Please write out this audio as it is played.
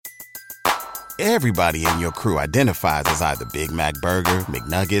Everybody in your crew identifies as either Big Mac Burger,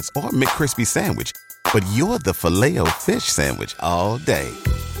 McNuggets, or McCrispy Sandwich. But you're the Filet-O-Fish Sandwich all day.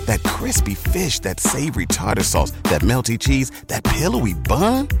 That crispy fish, that savory tartar sauce, that melty cheese, that pillowy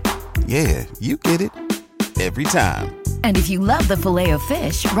bun. Yeah, you get it. Every time. And if you love the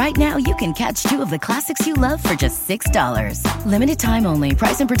Filet-O-Fish, right now you can catch two of the classics you love for just $6. Limited time only.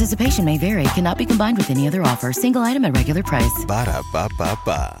 Price and participation may vary. Cannot be combined with any other offer. Single item at regular price.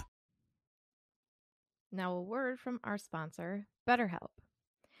 Ba-da-ba-ba-ba. Now a word from our sponsor, BetterHelp.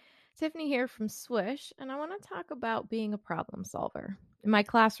 Tiffany here from Swish, and I want to talk about being a problem solver. In my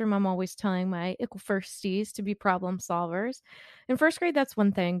classroom, I'm always telling my equal firsties to be problem solvers. In first grade, that's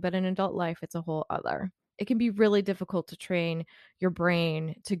one thing, but in adult life, it's a whole other. It can be really difficult to train your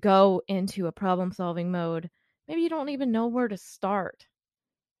brain to go into a problem-solving mode. Maybe you don't even know where to start.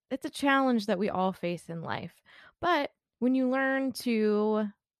 It's a challenge that we all face in life. But when you learn to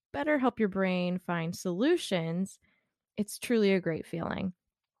better help your brain find solutions, it's truly a great feeling.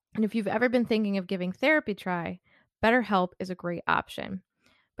 And if you've ever been thinking of giving therapy a try, BetterHelp is a great option.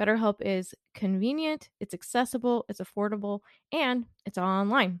 BetterHelp is convenient, it's accessible, it's affordable, and it's all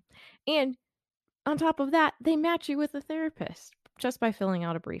online. And on top of that, they match you with a therapist just by filling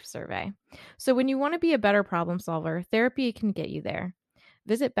out a brief survey. So when you want to be a better problem solver, therapy can get you there.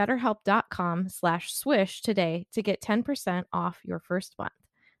 Visit betterhelp.com/swish today to get 10% off your first month.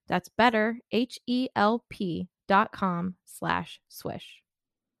 That's betterhelp.com/swish.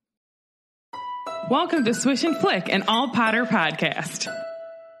 Welcome to Swish and Flick, an all Potter podcast.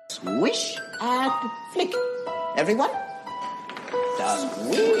 Swish and flick. Everyone?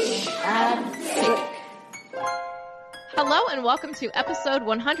 Swish and flick. Hello and welcome to episode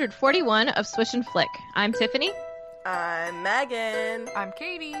 141 of Swish and Flick. I'm Tiffany. I'm Megan. I'm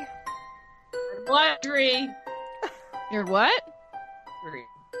Katie. Audrey. You're what?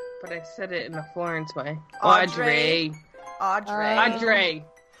 But I said it in a Florence way. Audrey. Audrey.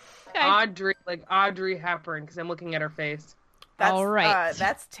 Okay. Audrey, like Audrey Hepburn, because I'm looking at her face. That's, all right.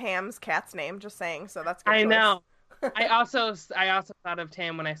 That's Tam's cat's name, just saying, so that's a good I choice. know. I also thought of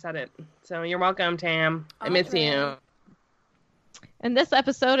Tam when I said it. So you're welcome, Tam. I miss you. And this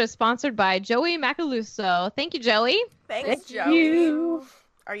episode is sponsored by Joey Macaluso. Thank you, Joey. Thanks, Thank Joey. you.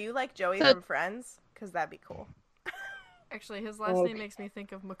 Are you like Joey So- from Friends? Because that'd be cool. Actually, his last name makes me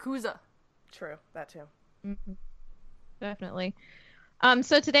think of Makuza. True, that too. Mm-hmm. Definitely.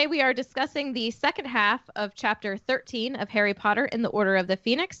 So today we are discussing the second half of chapter 13 of Harry Potter and the Order of the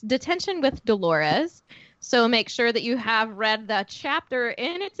Phoenix, Detention with Dolores. So make sure that you have read the chapter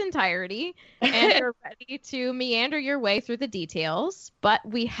in its entirety and you're ready to meander your way through the details. But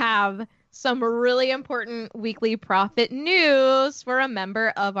we have some really important weekly prophet news for a member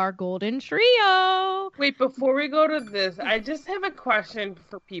of our Golden Trio. Wait, before we go to this, I just have a question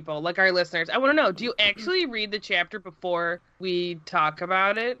for people, like our listeners. I want to know, do you actually read the chapter before we talk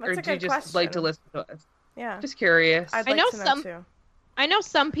about it? That's or a do you good just like to question. listen to us? Yeah. Just curious. I'd I like know to know some- too. I know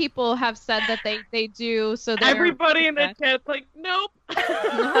some people have said that they do, so they're... Everybody in the chat's like, nope.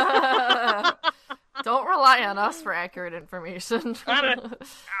 Don't rely on us for accurate information.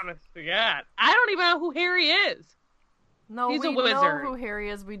 Honest to God. I don't even know who Harry is. No, He's we a know wizard. who Harry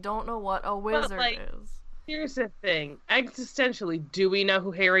is. We don't know what a wizard like- is. Here's the thing. Existentially, do we know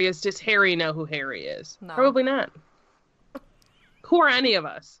who Harry is? Does Harry know who Harry is? No. Probably not. Who are any of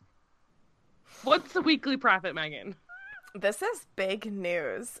us? What's the weekly prophet, Megan? This is big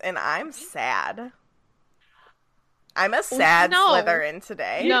news, and I'm sad. I'm a sad No. Slytherin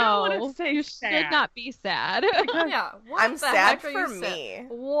today. You No, don't wanna say you sad. should not be sad. Yeah, what I'm the sad heck are for you me.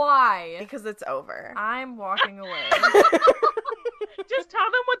 Why? Because it's over. I'm walking away. Just tell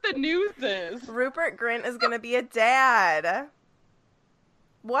them what the news is. Rupert Grint is going to be a dad.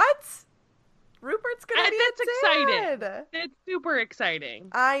 What? Rupert's going to be That's a exciting. dad. It's super exciting.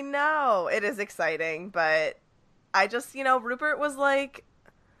 I know. It is exciting, but I just, Rupert was like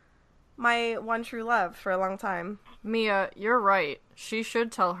my one true love for a long time. Mia, you're right. She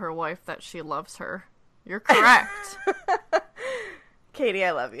should tell her wife that she loves her. You're correct. Katie,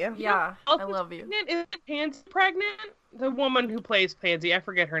 I love you. Yeah, Also I love you. pregnant? Is Pansy pregnant? The woman who plays Pansy, I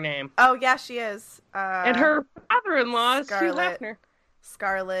forget her name. Oh, yeah, she is. And her father-in-law is Hugh Scarlett. Hefner.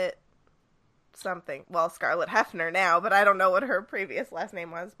 Scarlett something. Well, Scarlett Hefner now, but I don't know what her previous last name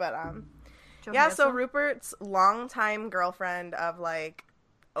was. But, yeah, so Johansson? Rupert's longtime girlfriend of, like,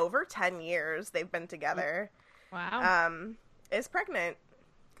 over 10 years they've been together, Wow. is pregnant.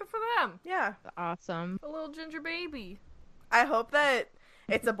 Good for them. Yeah. Awesome. A little ginger baby. I hope that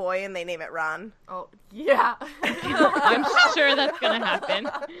it's a boy and they name it Ron. Oh, yeah. I'm sure that's going to happen.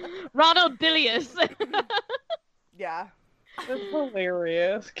 Ronald Bilius. Yeah. That's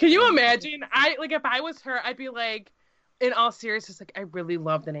hilarious. Can you imagine? If I was her, I'd be like, in all seriousness, like, I really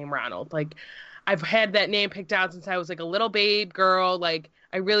love the name Ronald. Like, I've had that name picked out since I was like a little babe girl. Like,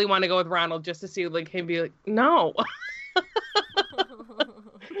 I really want to go with Ronald just to see like him be like, no.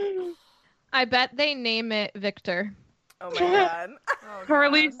 I bet they name it Victor. Oh my god. Oh,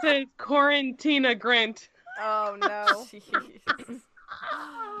 Carly God. says Quarantina Grint. Oh no. Jeez.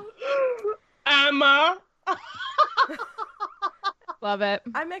 Emma. Love it.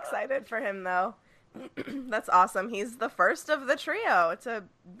 I'm excited for him though. That's awesome. He's the first of the trio to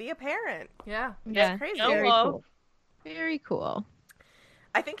be a parent. Yeah. Yeah, crazy. very Hello. cool. Very cool.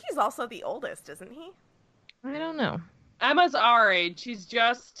 I think he's also the oldest, isn't he? I don't know. Emma's our age. She's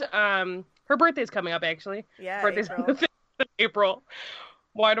just her birthday's coming up actually. Yeah, Birthday's April. on the 5th of April.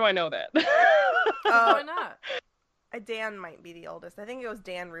 Why do I know that? Why not? Dan might be the oldest. I think it was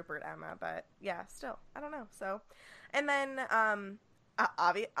Dan, Rupert, Emma, but yeah, still, I don't know. So, and then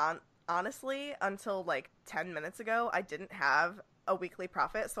honestly, until like 10 minutes ago, I didn't have a weekly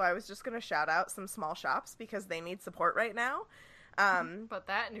profit, so I was just gonna shout out some small shops because they need support right now. But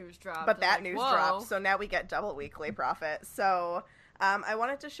that news dropped. But that Like, news whoa. dropped, so now we get double weekly profit. So I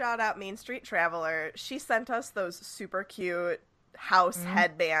wanted to shout out Main Street Traveler. She sent us those super cute house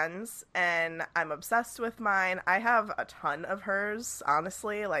headbands, and I'm obsessed with mine. I have a ton of hers,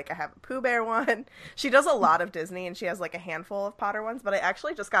 honestly. Like, I have a Pooh Bear one. She does a lot of Disney, and she has like a handful of Potter ones, but I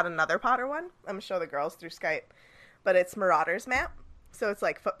actually just got another Potter one. I'm gonna show the girls through Skype. But it's Marauders map, so it's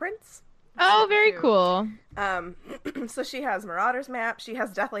like footprints. Oh, very cute. cool. So she has Marauders map. She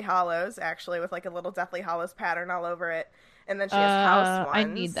has Deathly Hollows, actually, with like a little Deathly Hollows pattern all over it. And then she has house ones. I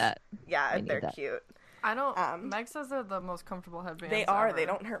need that. Yeah, I need they're that. cute. I don't. Meg says they're the most comfortable headbands. They are. ever. They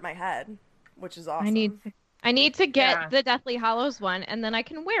don't hurt my head, which is awesome. I need to get Yeah. the Deathly Hallows one, and then I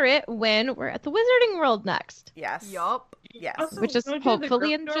can wear it when we're at the Wizarding World next, Yes. Yup. Yes. Also, which is don't you have the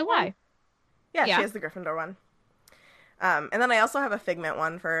hopefully in Gryffindor July. one? Yeah, Yeah. she has the Gryffindor one. And then I also have a Figment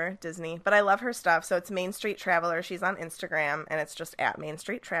one for Disney, but I love her stuff. So it's Main Street Traveler. She's on Instagram, and it's just at Main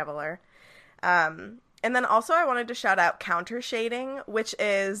Street Traveler. And then also I wanted to shout out Counter Shading, which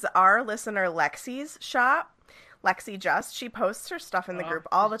is our listener Lexi's shop. Lexi Just, she posts her stuff in the group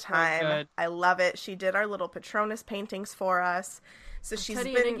all the so time. good. I love it. She did our little Patronus paintings for us. So she's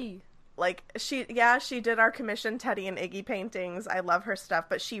Teddy been and Iggy. like she did our commissioned Teddy and Iggy paintings. I love her stuff,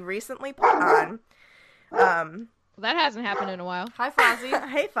 but she recently put on That hasn't happened in a while. Hi, Fozzie.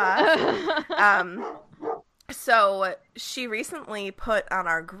 hey Foz. So she recently put on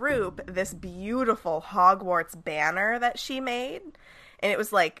our group this beautiful Hogwarts banner that she made, and it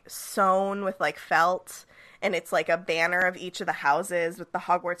was like sewn with like felt, and it's like a banner of each of the houses with the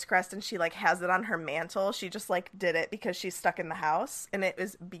Hogwarts crest, and she like has it on her mantle. She just like did it because she's stuck in the house, and it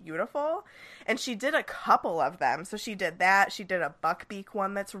was beautiful. And she did a couple of them. So she did that. She did a Buckbeak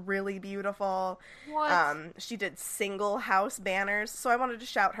one that's really beautiful. What? She did single house banners. So I wanted to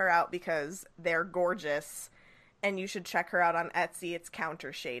shout her out because they're gorgeous, and you should check her out on Etsy. It's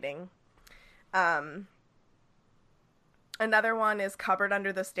Counter Shading. Another one is Cupboard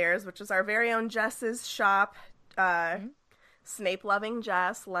Under the Stairs, which is our very own Jess's shop. Snape loving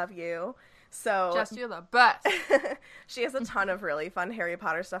Jess, love you. So Jess, you're the best. she has a ton of really fun Harry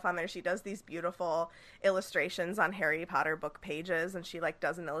Potter stuff on there. She does these beautiful illustrations on Harry Potter book pages, and she like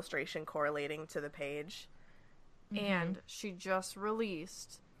does an illustration correlating to the page. And she just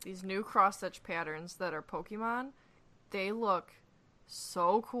released these new cross-stitch patterns that are Pokemon. They look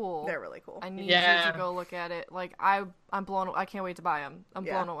so cool. They're really cool. I need Yeah. you to go look at it. Like, I'm blown. I can't wait to buy them. I'm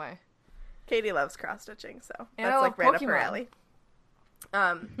Yeah. blown away. Katie loves cross stitching, so And I that's like love right up her Pokemon.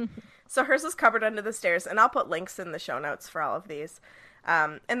 alley. So hers is Covered Under the Stairs, and I'll put links in the show notes for all of these.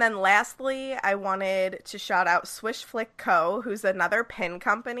 And then lastly, I wanted to shout out Swish Flick Co., who's another pin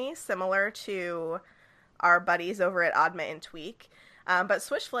company similar to our buddies over at Oddment and Tweak. But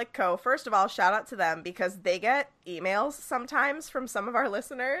Swish Flick Co., first of all, shout out to them because they get emails sometimes from some of our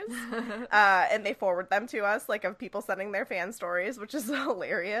listeners, and they forward them to us, like of people sending their fan stories, which is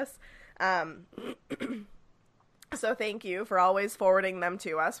hilarious. So thank you for always forwarding them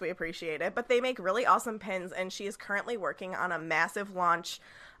to us. We appreciate it. But they make really awesome pins, and she is currently working on a massive launch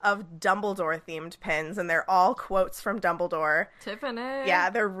of Dumbledore-themed pins, and they're all quotes from Dumbledore. Tiffany. Yeah,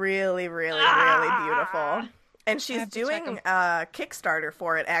 they're really, really, really beautiful. And she's have to check doing a Kickstarter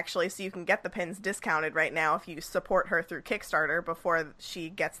for it, actually, so you can get the pins discounted right now if you support her through Kickstarter before she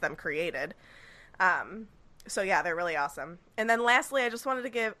gets them created. So yeah, they're really awesome. And then lastly, I just wanted to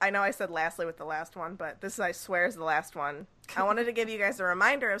give, I know I said lastly with the last one, but this, I swear, is the last one. I wanted to give you guys a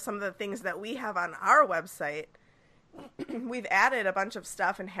reminder of some of the things that we have on our website. We've added a bunch of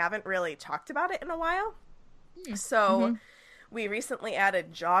stuff and haven't really talked about it in a while. So We recently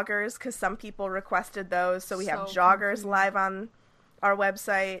added joggers because some people requested those, so we have So joggers comfy. live on our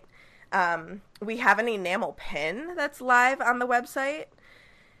website. We have an enamel pin that's live on the website.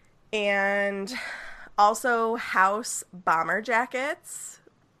 And also house bomber jackets,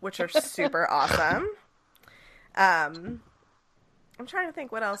 which are super awesome. I'm trying to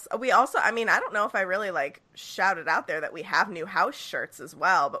think what else. We also, I mean, I don't know if I really like shouted out there that we have new house shirts as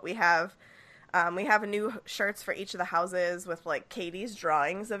well, but we have new shirts for each of the houses with like Katie's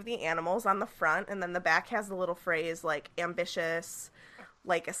drawings of the animals on the front, and then the back has a little phrase like ambitious,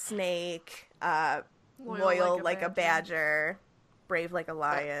 like a snake, loyal like a badger, brave like a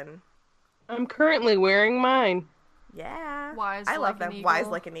lion. I'm currently wearing mine. Yeah. Wise I love like an them. Wise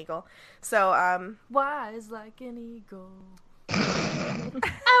eagle. like an eagle. So, Wise like an eagle.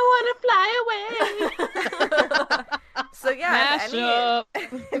 I want to fly away. so yeah, Mashup.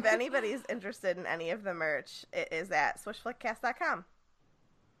 if anybody's interested in any of the merch, it is at swishflickcast.com.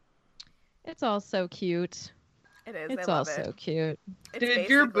 It's all so cute. It is. It's I all love so it. cute. It's Did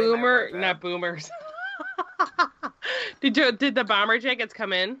your basically my boomer, wardrobe. not boomers, did the bomber jackets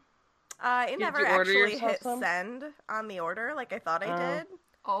come in? It Did never you order actually yourself hit some? send on the order like I thought I did.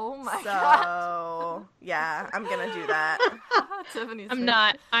 Oh my So, god. yeah, I'm going to do that. Tiffany's I'm face.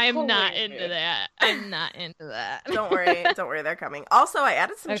 not Holy into shit. that. I'm not into that. Don't worry, they're coming. Also, I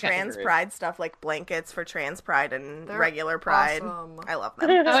added some Okay. trans pride stuff like blankets for trans pride and They're regular pride. awesome. I love them.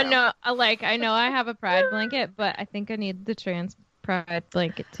 Oh So. no, I know I have a pride blanket, but I think I need the trans pride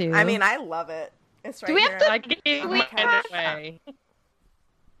blanket too. I mean, I love it. It's right Do we here. have to- I gave Oh my mine gosh. away.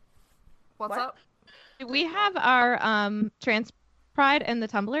 What's What? up? do we have our trans pride and the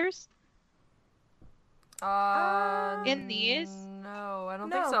tumblers? In these? No, I don't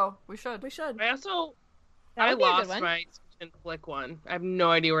No. think so. We should. We should. I also, That I would be a good lost one. my Switch and Flick one. I have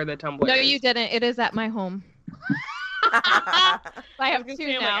no idea where the Tumblr No, is. you didn't. It is at my home. I have gonna two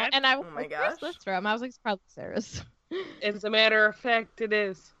say, I'm now, like, and I was Oh my like, "Where's gosh. this from?" I was like, "It's probably Sarah's." As a matter of fact, it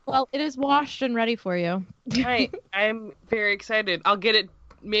is. Well, it is washed and ready for you. I'm very excited. I'll get it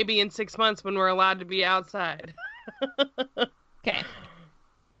maybe in 6 months when we're allowed to be outside. Okay.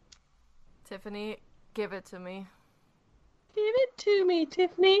 Tiffany, give it to me. Give it to me,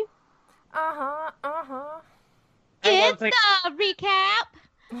 Tiffany. Uh-huh, uh-huh. I It's was like, the recap.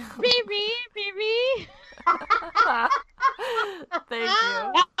 Re. Thank you.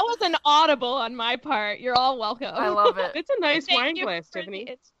 That was an audible on my part. You're all welcome. I love it. it's a nice Thank wine you glass, for Tiffany.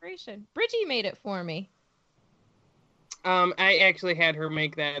 the inspiration. Bridgie made it for me. I actually had her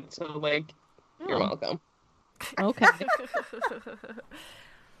make that, so like, you're Oh. welcome. Okay.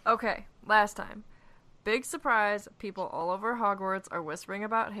 Okay, last time. Big surprise, people all over Hogwarts are whispering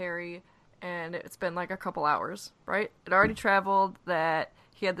about Harry, and it's been like a couple hours, right? It already traveled that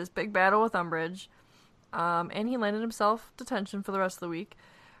he had this big battle with Umbridge, and he landed himself detention for the rest of the week.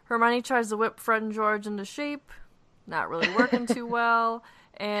 Hermione tries to whip Fred and George into shape, not really working too well,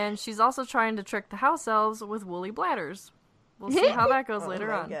 and she's also trying to trick the house elves with woolly bladders. We'll see how that goes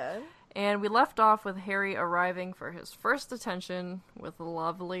later on. God. And we left off with Harry arriving for his first detention with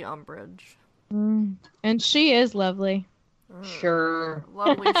lovely Umbridge. And she is lovely. Sure.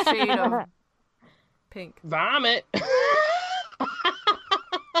 Lovely shade of pink. Vomit.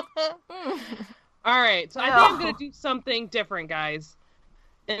 All right, so I think I'm going to do something different, guys.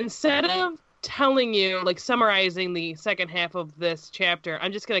 Instead of telling you, like summarizing the second half of this chapter,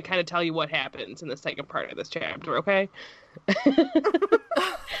 I'm just going to kind of tell you what happens in the second part of this chapter, okay?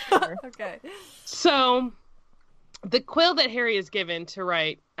 Okay. So, the quill that Harry is given to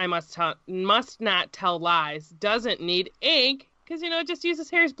write, I must not tell lies, doesn't need ink, because, it just uses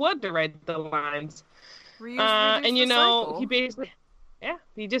Harry's blood to write the lines. Reuse, And, recycle. he basically,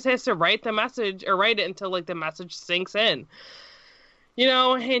 he just has to write the message, or write it until, like, the message sinks in.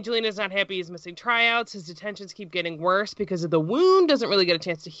 Angelina's not happy he's missing tryouts. His detentions keep getting worse because of the wound. Doesn't really get a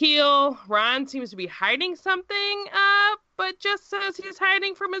chance to heal. Ron seems to be hiding something, but just says he's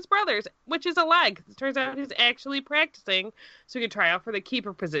hiding from his brothers, which is a lie. 'Cause it turns out he's actually practicing so he can try out for the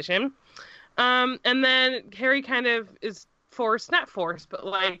keeper position. And then Harry kind of is not forced, but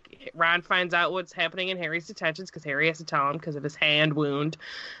like Ron finds out what's happening in Harry's detentions because Harry has to tell him because of his hand wound.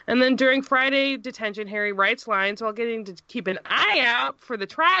 And then during Friday detention, Harry writes lines while getting to keep an eye out for the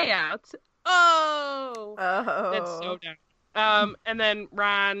tryouts. Oh, that's so dumb. And then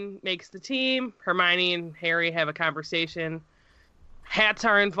Ron makes the team. Hermione and Harry have a conversation. Hats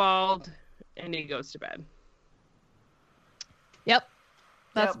are involved, and he goes to bed. Yep.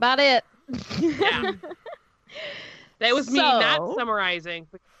 That's Yep. about it. Yeah. That was me So- not summarizing,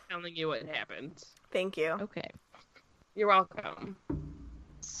 but telling you what happened. Thank you. Okay. You're welcome.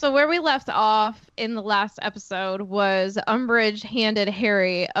 So where we left off in the last episode was Umbridge handed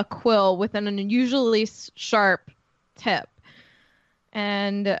Harry a quill with an unusually sharp tip.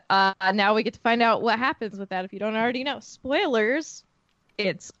 And now we get to find out what happens with that if you don't already know. Spoilers,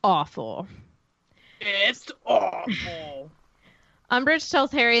 it's awful. It's awful. Umbridge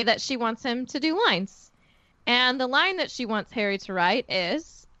tells Harry that she wants him to do lines. And the line that she wants Harry to write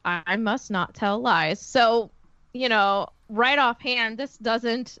is, I must not tell lies. So, you know, right offhand, this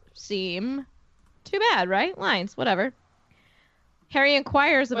doesn't seem too bad, right? Lines, whatever. Harry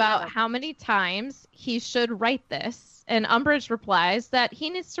inquires about how many times he should write this, and Umbridge replies that he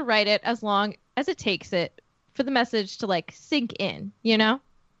needs to write it as long as it takes it for the message to, like, sink in, you know?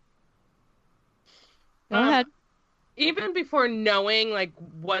 Go ahead. Even before knowing, like,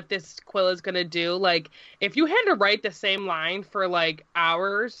 what this quill is going to do, like, if you had to write the same line for, like,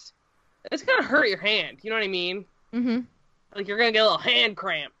 hours, it's going to hurt your hand. You know what I mean? Mm-hmm. Like, you're going to get a little hand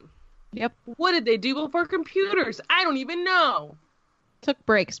cramp. Yep. What did they do before computers? I don't even know. Took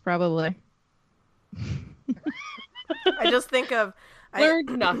breaks, probably. I just think of...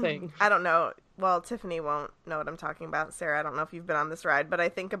 Learned nothing. I don't know. Well, Tiffany won't know what I'm talking about. Sarah, I don't know if you've been on this ride, but I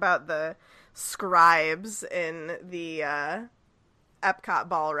think about the scribes in the Epcot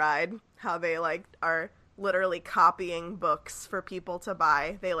ball ride. How they, like, are literally copying books for people to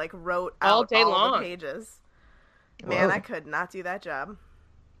buy. They, like, wrote out all the pages. Man, whoa. I could not do that job.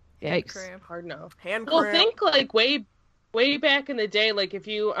 Yikes. Hard no. Hand well, cramp. think, like, way back in the day, like, if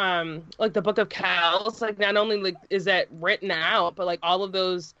you, like, the Book of Kells, like, not only, like, is that written out, but, like, all of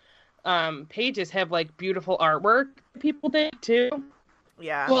those pages have, like, beautiful artwork people did, too.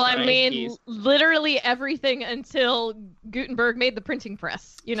 Yeah. Well, I mean, literally everything until Gutenberg made the printing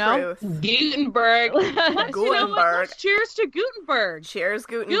press, you know? Truth. Gutenberg. Gutenberg. You know what? Cheers to Gutenberg. Cheers,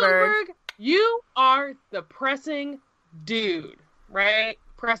 Gutenberg, you are the pressing dude, right?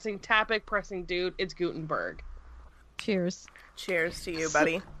 Pressing topic, pressing dude. It's Gutenberg. Cheers. Cheers to you,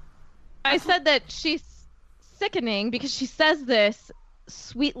 buddy. I said that she's sickening because she says this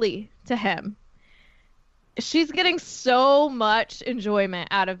sweetly to him. She's getting so much enjoyment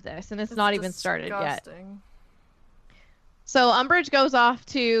out of this, and it's not even started yet. So Umbridge goes off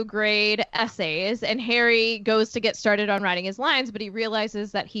to grade essays, and Harry goes to get started on writing his lines, but he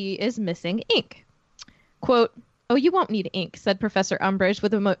realizes that he is missing ink. Quote, "Oh, you won't need ink," said Professor Umbridge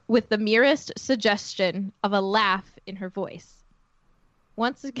with the merest suggestion of a laugh in her voice.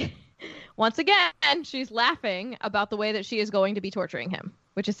 Once again, she's laughing about the way that she is going to be torturing him,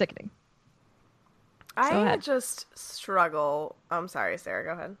 which is sickening. I just struggle. I'm sorry, Sarah,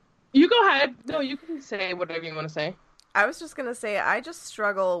 go ahead. You go ahead. No, you can say whatever you want to say. I was just going to say, I just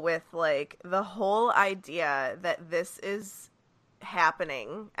struggle with, like, the whole idea that this is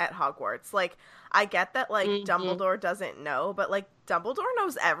happening at Hogwarts. Like, I get that, like, Dumbledore doesn't know, but, like, Dumbledore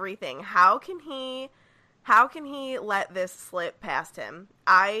knows everything. How can he let this slip past him?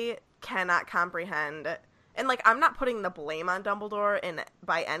 I cannot comprehend. And, like, I'm not putting the blame on Dumbledore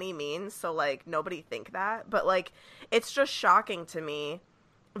by any means, so, like, nobody think that. But, like, it's just shocking to me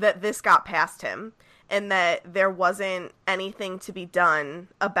that this got past him and that there wasn't anything to be done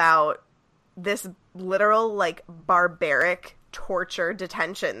about this literal, like, barbaric torture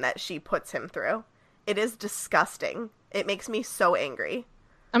detention that she puts him through. It is disgusting. It makes me so angry.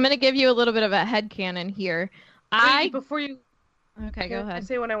 I'm going to give you a little bit of a headcanon here. Before you... Okay, go ahead. I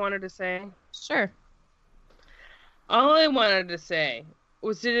say what I wanted to say? Sure. All I wanted to say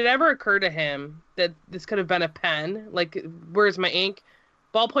was, did it ever occur to him that this could have been a pen? Like, where's my ink?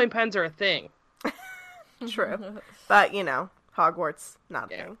 Ballpoint pens are a thing. True. But, you know, Hogwarts,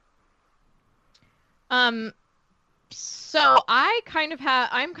 not a thing. So I'm kind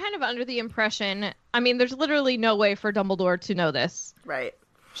of under the impression, I mean, there's literally no way for Dumbledore to know this. Right.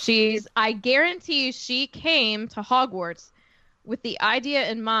 I guarantee she came to Hogwarts with the idea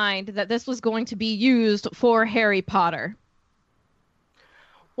in mind that this was going to be used for Harry Potter.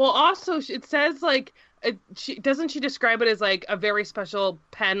 Well, also, it says, like, doesn't she describe it as, like, a very special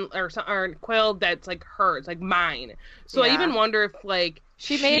pen or quill that's, like, hers, like, mine. So yeah. I even wonder if, like,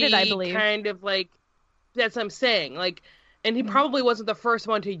 she made it, I believe. Kind of, like, that's what I'm saying. Like, and he probably wasn't the first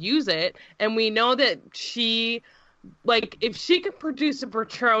one to use it. And we know that she, like, if she could produce a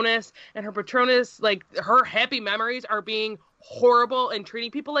Patronus, and her Patronus, like, her happy memories are being horrible and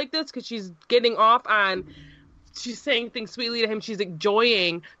treating people like this because she's getting off on... She's saying things sweetly to him. She's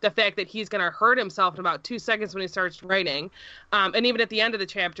enjoying the fact that he's going to hurt himself in about 2 seconds when he starts writing. And even at the end of the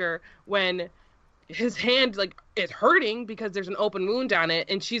chapter, when his hand, like, is hurting because there's an open wound on it,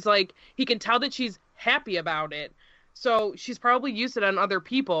 and she's like, he can tell that she's happy about it. So she's probably used it on other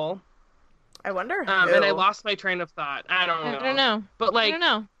people. I wonder who. And I lost my train of thought. I don't know. I don't know. But like, I don't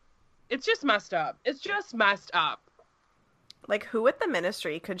know. it's just messed up. It's just messed up. Like, who at the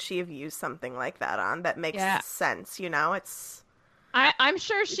Ministry could she have used something like that on that makes sense? You know, it's. I'm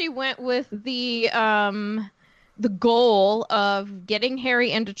sure she went with the goal of getting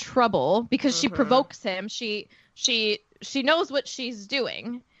Harry into trouble because she provokes him. She knows what she's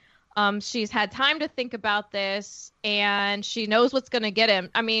doing. She's had time to think about this, and she knows what's going to get him.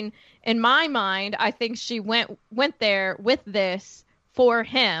 I mean, in my mind, I think she went there with this for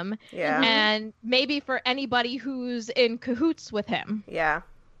him, and maybe for anybody who's in cahoots with him. Yeah,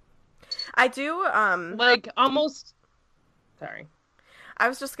 I do. Like almost. Sorry, I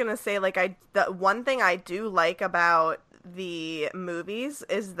was just gonna say, like, the one thing I do like about the movies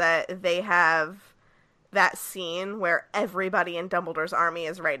is that they have that scene where everybody in Dumbledore's army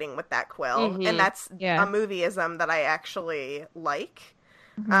is writing with that quill, and that's a movieism that I actually like.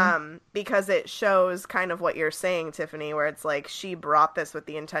 Because it shows kind of what you're saying, Tiffany, where it's like she brought this with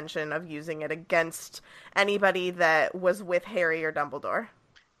the intention of using it against anybody that was with Harry or Dumbledore.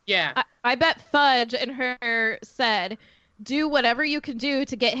 Yeah. I bet Fudge and her said, do whatever you can do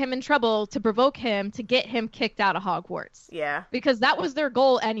to get him in trouble, to provoke him, to get him kicked out of Hogwarts. Yeah. Because that was their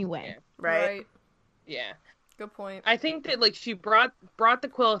goal anyway. Right. Yeah. Good point. I think that like she brought the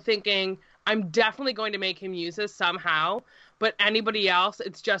quill thinking, I'm definitely going to make him use this somehow, but anybody else,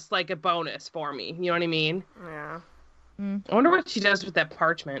 it's just like a bonus for me. You know what I mean? Yeah. I wonder what she does with that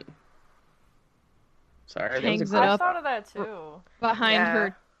parchment. Sorry. Hangs it I up thought of that too. behind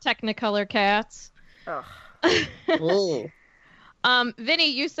her Technicolor cats. Ugh. Vinny,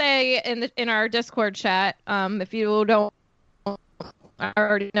 you say in our Discord chat, if you don't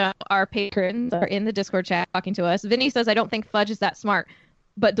already know, our patrons are in the Discord chat talking to us. Vinny says, I don't think Fudge is that smart,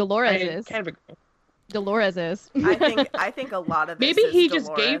 but Dolores is. Kind of agree. Dolores is. I think a lot of this maybe is he Dolores.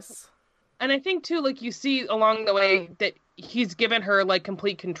 just gave, and I think too, like you see along the way that he's given her like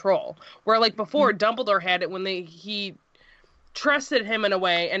complete control, where like before Dumbledore had it when he trusted him in a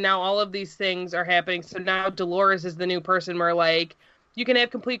way, and now all of these things are happening. So now Dolores is the new person where like you can have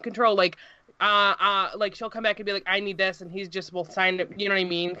complete control, like she'll come back and be like, I need this, and he's just will sign it, you know what I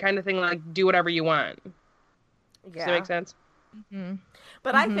mean, kind of thing, like do whatever you want. Yeah. Does that make sense?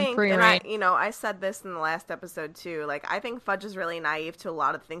 But I think, and I said this in the last episode too, like, I think Fudge is really naive to a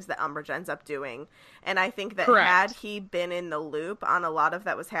lot of things that Umbridge ends up doing. And I think that had he been in the loop on a lot of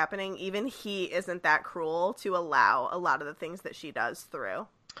that was happening, even he isn't that cruel to allow a lot of the things that she does through.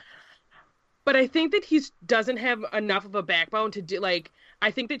 But I think that he doesn't have enough of a backbone to do, like, I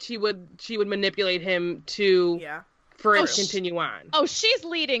think that she would manipulate him to... Yeah. For it to continue on. Oh, she's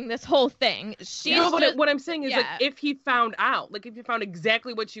leading this whole thing. But what I'm saying is, like, if he found out, like, if he found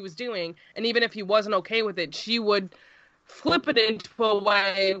exactly what she was doing, and even if he wasn't okay with it, she would flip it into a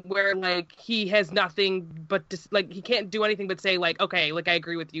way where, like, he has nothing but, like, he can't do anything but say, like, okay, like, I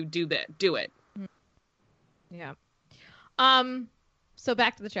agree with you, do that, do it. Yeah. So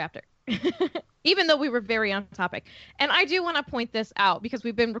back to the chapter. Even though we were very on topic. And I do want to point this out, because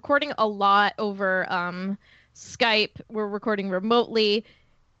we've been recording a lot over, Skype. We're recording remotely.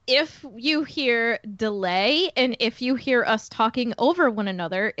 If you hear delay and if you hear us talking over one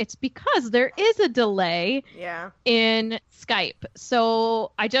another, it's because there is a delay in Skype.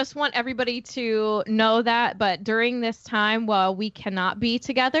 So I just want everybody to know that. But during this time, while we cannot be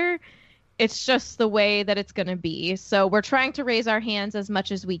together, it's just the way that it's going to be. So we're trying to raise our hands as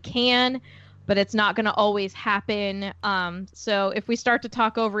much as we can, but it's not going to always happen. So if we start to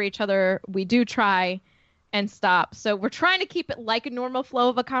talk over each other, we do try and stop. So we're trying to keep it like a normal flow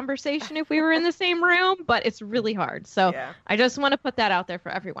of a conversation if we were in the same room, but it's really hard. So I just want to put that out there for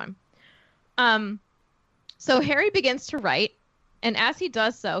everyone. So Harry begins to write, and as he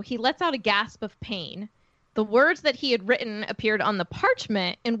does so, he lets out a gasp of pain. The words that he had written appeared on the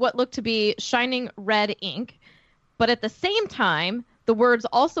parchment in what looked to be shining red ink, but at the same time, the words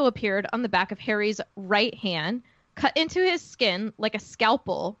also appeared on the back of Harry's right hand, cut into his skin like a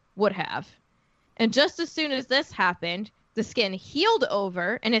scalpel would have. And just as soon as this happened, the skin healed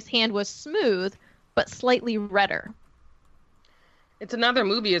over and his hand was smooth, but slightly redder. It's another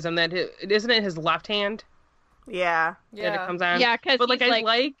movieism that isn't it his left hand? Yeah. That it comes on. Yeah, because but like, I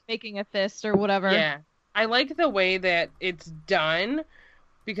like making a fist or whatever. Yeah. I like the way that it's done,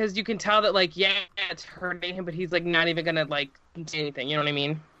 because you can tell that, like, it's hurting him, but he's like not even gonna like say anything, you know what I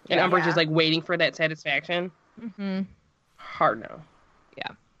mean? And Umbridge is like waiting for that satisfaction. Mm-hmm. Hard no.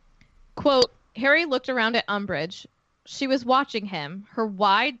 Yeah. Quote, Harry looked around at Umbridge. She was watching him, her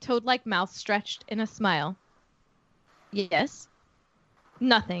wide, toad-like mouth stretched in a smile. Yes?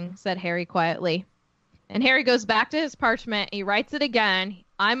 Nothing, said Harry quietly. And Harry goes back to his parchment. He writes it again.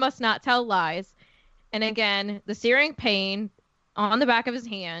 I must not tell lies. And again, the searing pain on the back of his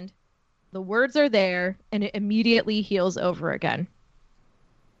hand, the words are there, and it immediately heals over again.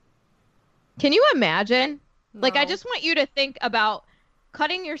 Can you imagine? Like, I No. just want you to think about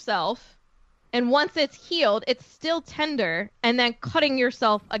cutting yourself, and once it's healed, it's still tender, and then cutting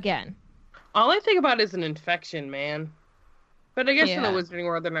yourself again. All I think about is an infection, man. But I guess in the Yeah. Wizarding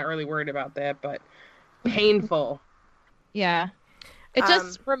World, they're not really worried about that, but painful. Yeah. It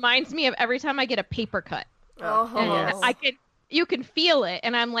just reminds me of every time I get a paper cut. Oh, And you can feel it,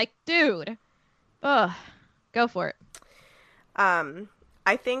 and I'm like, dude, ugh, go for it.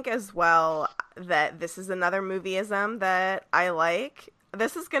 I think as well that this is another movieism that I like.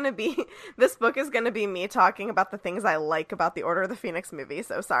 This book is gonna be me talking about the things I like about the Order of the Phoenix movie.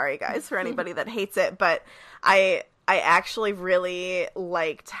 So sorry guys for anybody that hates it, but I actually really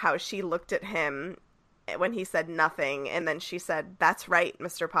liked how she looked at him when he said nothing, and then she said, "That's right,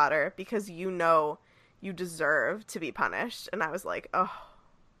 Mr. Potter, because you know you deserve to be punished." And I was like, oh,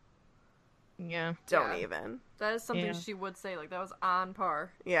 Yeah. don't Yeah. even. That is something Yeah. she would say. Like, that was on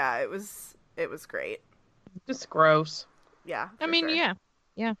par. Yeah, it was great. Just gross. Yeah. I for mean, sure.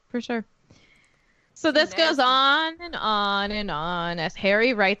 yeah, for sure. So this goes Nasty. on and on and on as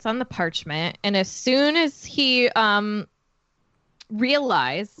Harry writes on the parchment, and as soon as he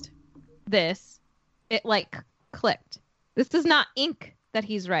realized this, it like clicked. This is not ink that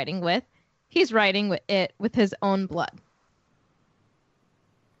he's writing with. He's writing with his own blood.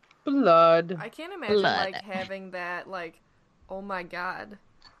 Blood. I can't imagine, Blood. like, having that, like, oh my god.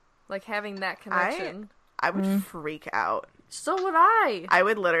 Like, having that connection. I would freak out. So would I. I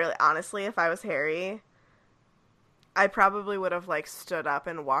would literally, honestly, if I was Harry, I probably would have like stood up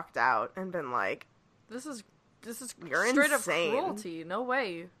and walked out and been like, This is You're straight insane. up cruelty. No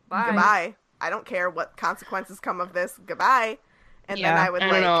way. Bye. "Goodbye. I don't care what consequences come of this. Goodbye." And then Yeah. I would I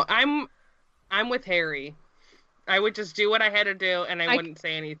like, don't know. I'm with Harry. I would just do what I had to do, and I I- wouldn't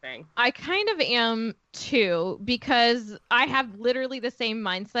say anything. I kind of am too, because I have literally the same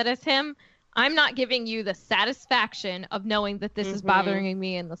mindset as him. I'm not giving you the satisfaction of knowing that this is bothering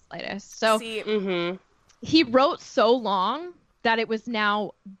me in the slightest. So see, Mm-hmm. he wrote so long that it was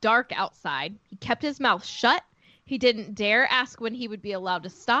now dark outside. He kept his mouth shut. He didn't dare ask when he would be allowed to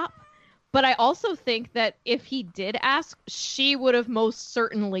stop. But I also think that if he did ask, she would have most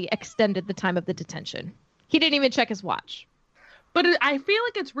certainly extended the time of the detention. He didn't even check his watch. But I feel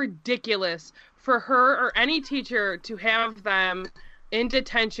like it's ridiculous for her or any teacher to have them in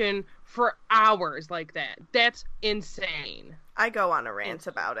detention for hours like that. That's insane. I go on a rant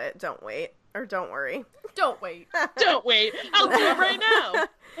about it. Don't wait. Or don't worry. Don't wait. Don't wait. I'll do it right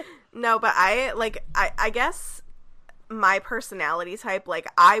now. No, but I guess my personality type, like,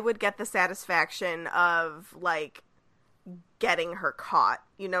 I would get the satisfaction of, like, getting her caught.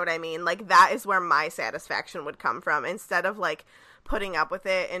 You know what I mean? Like, that is where my satisfaction would come from. Instead of, like, putting up with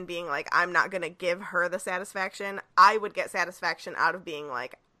it and being like, I'm not going to give her the satisfaction, I would get satisfaction out of being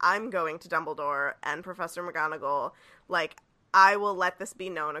like, I'm going to Dumbledore and Professor McGonagall. Like, I will let this be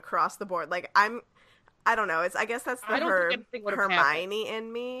known across the board. Like, I don't know. I guess that's the I don't think anything would have Hermione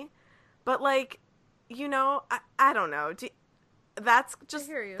in me. But, like, you know, I don't know. That's just,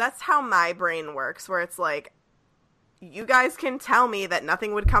 hear you. that's how my brain works, where it's like, you guys can tell me that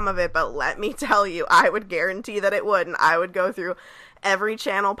nothing would come of it, but let me tell you, I would guarantee that it would, and I would go through every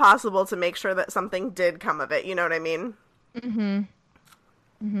channel possible to make sure that something did come of it. You know what I mean? Mm-hmm.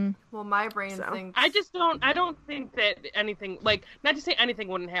 Mm-hmm. Well, my brain So. thinks. I don't think that anything, like, not to say anything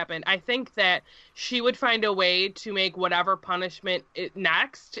wouldn't happen. I think that she would find a way to make whatever punishment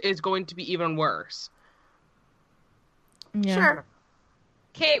next is going to be even worse. Yeah. Sure.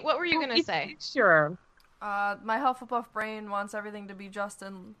 Kate, what were you going to say? Sure. My Hufflepuff brain wants everything to be just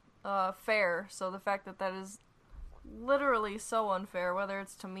and fair, so the fact that that is literally so unfair, whether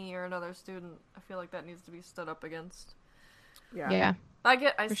it's to me or another student, I feel like that needs to be stood up against. Yeah. I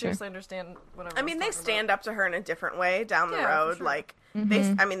For seriously sure. understand whatever. I mean, they stand up to her in a different way down the Yeah, for road. sure. Like,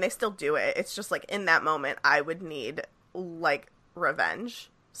 Mhm. they still do it. It's just like, in that moment, I would need, like,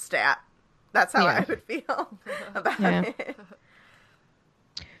 revenge stat. That's how Yeah. I would feel about Yeah. it.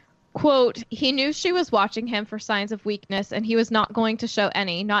 Quote, he knew she was watching him for signs of weakness, and he was not going to show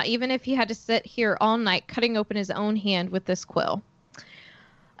any, not even if he had to sit here all night cutting open his own hand with this quill.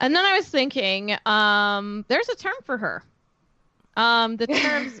 And then I was thinking, there's a term for her. The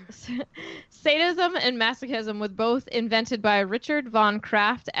terms sadism and masochism were both invented by Richard von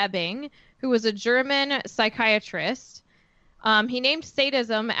Krafft-Ebing, who was a German psychiatrist. He named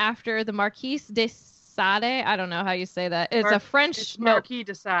sadism after the Marquis de Sade. I don't know how you say that. It's a French It's Marquis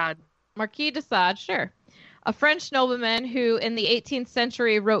de Sade. Marquis de Sade, sure. a French nobleman who in the 18th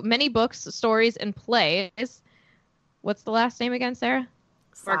century wrote many books, stories, and plays. What's the last name again, Sarah?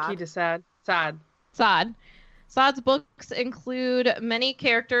 Marquis de Sade. Sade. Sade's books include many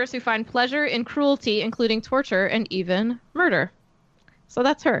characters who find pleasure in cruelty, including torture and even murder. So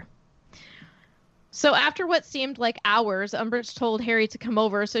that's her. So after what seemed like hours, Umbridge told Harry to come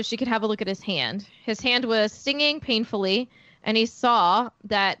over so she could have a look at his hand. His hand was stinging painfully, and he saw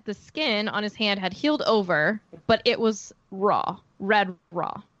that the skin on his hand had healed over, but it was raw, red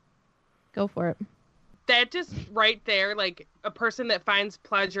raw. Go for it. That just right there, like a person that finds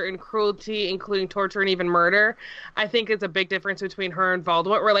pleasure in cruelty, including torture and even murder, I think is a big difference between her and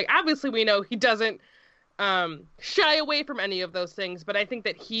Voldemort. Where, like, obviously we know he doesn't shy away from any of those things, but I think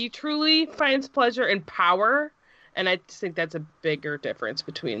that he truly finds pleasure in power, and I just think that's a bigger difference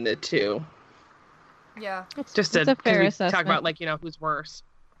between the two. Yeah, just to fair talk about, like, you know, who's worse.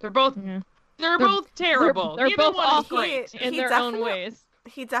 They're both both terrible. They're both awful great in their own ways.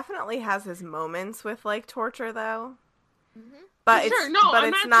 He definitely has his moments with, like, torture, though. But sure, it's, no, but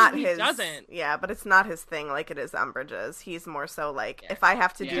I'm it's not not saying his. he doesn't. Yeah, but it's not his thing like it is Umbridge's. He's more so like, if I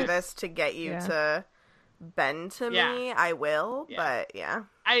have to do this to get you to bend to me, I will. Yeah. But yeah,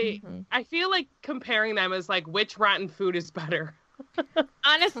 I feel like comparing them is like, which rotten food is better.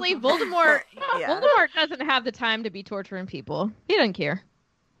 Honestly, Voldemort doesn't have the time to be torturing people. He doesn't care.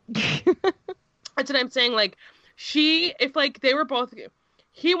 That's what I'm saying. Like, if like they were both,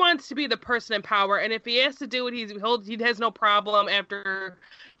 he wants to be the person in power, and if he has to do it, he has no problem after,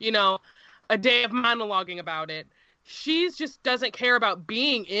 you know, a day of monologuing about it. She just doesn't care about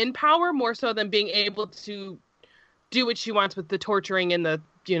being in power more so than being able to do what she wants with the torturing and the,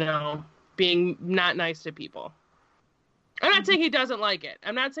 you know, being not nice to people. I'm not saying he doesn't like it.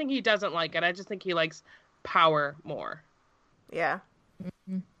 I just think he likes power more. Yeah.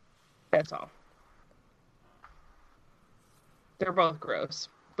 That's all. They're both gross,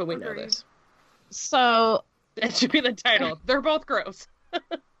 but we know this. So that should be the title. They're both gross. I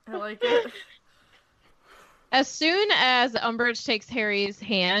like it. As soon as Umbridge takes Harry's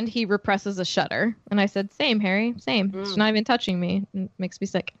hand, he represses a shudder. And I said, same, Harry, same. She's not even touching me. It makes me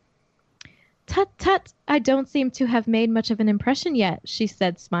sick. Tut, tut, I don't seem to have made much of an impression yet, she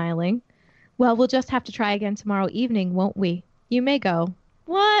said, smiling. Well, we'll just have to try again tomorrow evening, won't we? You may go.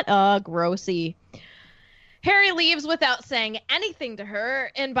 What a grossy. Harry leaves without saying anything to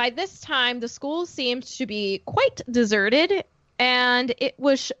her, and by this time, the school seemed to be quite deserted, and it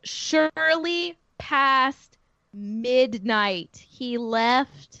was surely past midnight. He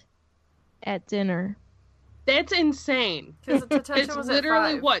left at dinner. That's insane. Because the detention it's was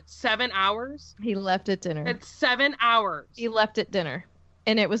literally, at 5. 7 hours? He left at dinner. That's 7 hours. He left at dinner,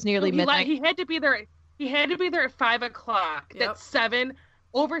 and it was nearly midnight. He had to be there. He had to be there at 5 o'clock. Yep. That's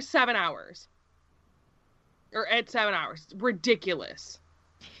over 7 hours. Or at 7 hours. Ridiculous.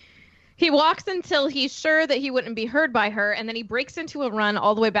 He walks until he's sure that he wouldn't be heard by her, and then he breaks into a run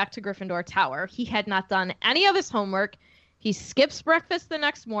all the way back to Gryffindor Tower. He had not done any of his homework. He skips breakfast the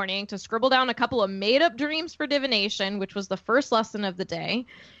next morning to scribble down a couple of made-up dreams for divination, which was the first lesson of the day.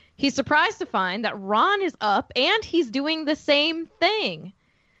 He's surprised to find that Ron is up, and he's doing the same thing.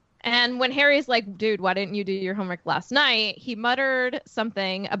 And when Harry's like, dude, why didn't you do your homework last night? He muttered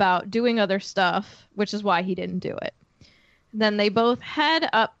something about doing other stuff, which is why he didn't do it. Then they both head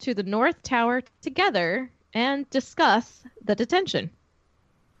up to the North Tower together and discuss the detention.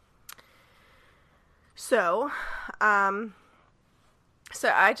 So I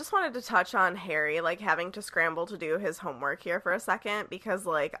just wanted to touch on Harry, like, having to scramble to do his homework here for a second, because,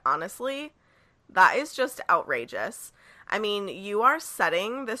 like, honestly, that is just outrageous. I mean, you are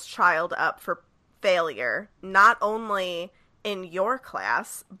setting this child up for failure, not only in your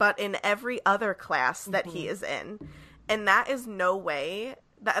class, but in every other class that he is in. And that is no way,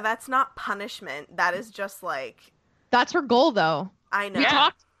 that's not punishment. That is just, like... That's her goal, though. I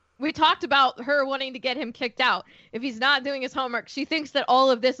know. We talked about her wanting to get him kicked out. If he's not doing his homework, she thinks that all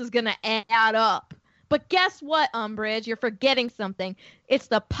of this is going to add up. But guess what, Umbridge? You're forgetting something. It's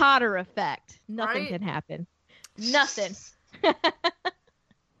the Potter effect. Nothing can happen. Nothing.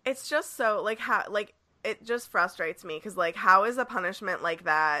 It's just so, like, how, like, it just frustrates me, because, like, how is a punishment like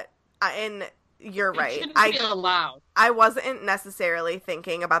that? And you're right. It shouldn't be allowed. I wasn't necessarily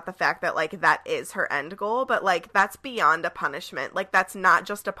thinking about the fact that, like, that is her end goal, but, like, that's beyond a punishment. Like, that's not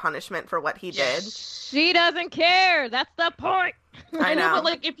just a punishment for what he did. She doesn't care. That's the point. I know. But,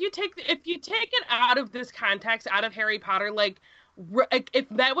 like, if you take it out of this context, out of Harry Potter, like, if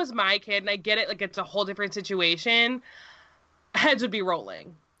that was my kid, and I get it, like, it's a whole different situation, heads would be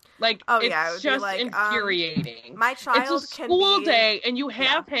rolling. Like, it would it's just be like, infuriating. my child it's a school can be... day, and you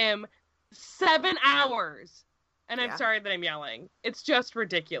have him 7 hours. And I'm Yeah. sorry that I'm yelling. It's just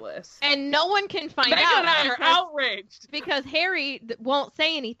ridiculous. And no one can find Megan out and I are because, outraged. because Harry won't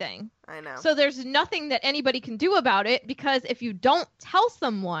say anything. I know. So there's nothing that anybody can do about it, because if you don't tell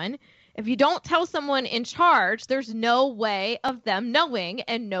someone in charge, there's no way of them knowing,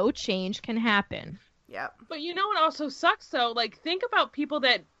 and no change can happen. Yep. But you know what also sucks, though? Like, think about people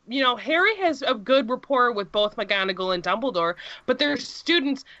that, you know, Harry has a good rapport with both McGonagall and Dumbledore, but there's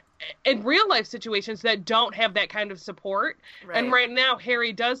students in real life situations that don't have that kind of support. Right. And right now,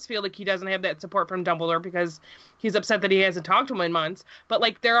 Harry does feel like he doesn't have that support from Dumbledore because he's upset that he hasn't talked to him in months. But,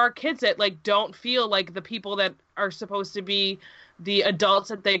 like, there are kids that, like, don't feel like the people that are supposed to be the adults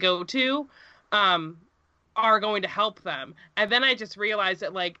that they go to are going to help them. And then I just realized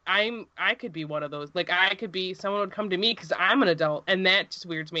that, like, I could be one of those. Like, I could be, someone would come to me because I'm an adult, and that just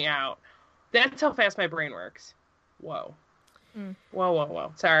weirds me out. That's how fast my brain works. Whoa.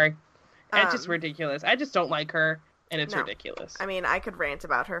 Whoa. Sorry. It's just ridiculous. I just don't like her, and it's ridiculous. I mean, I could rant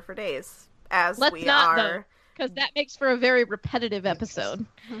about her for days, as Let's we not, are. because that makes for a very repetitive episode.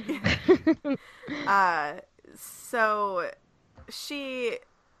 So she,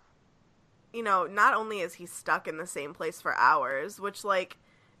 you know, not only is he stuck in the same place for hours, which, like,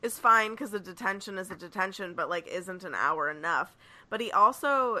 is fine because a detention is a detention, but, like, isn't an hour enough? But he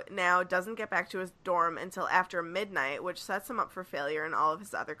also now doesn't get back to his dorm until after midnight, which sets him up for failure in all of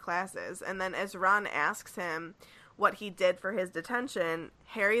his other classes. And then as Ron asks him what he did for his detention,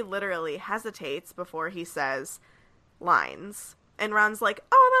 Harry literally hesitates before he says lines. And Ron's like,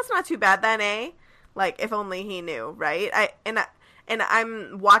 oh, that's not too bad then, eh? Like, if only he knew, right? And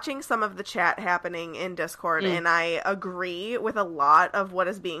I'm watching some of the chat happening in Discord, and I agree with a lot of what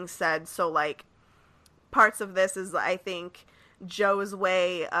is being said. So, like, parts of this is, I think, Joe's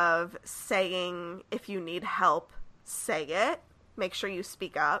way of saying, if you need help, say it. Make sure you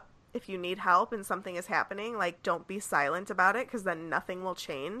speak up. If you need help and something is happening, like, don't be silent about it, because then nothing will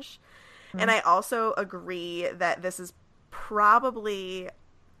change. And I also agree that this is probably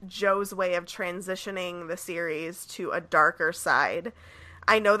Joe's way of transitioning the series to a darker side.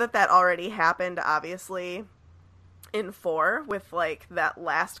 I know that already happened, obviously, in 4, with, like, that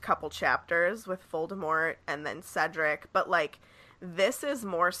last couple chapters with Voldemort and then Cedric, but, like, this is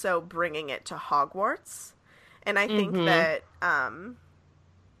more so bringing it to Hogwarts. And I think that,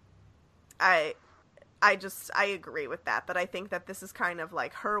 I agree with that I think that this is kind of,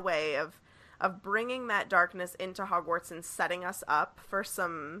 like, her way of bringing that darkness into Hogwarts and setting us up for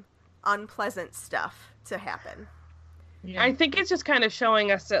some unpleasant stuff to happen. Yeah. I think it's just kind of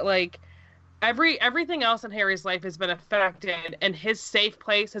showing us that, like, everything else in Harry's life has been affected, and his safe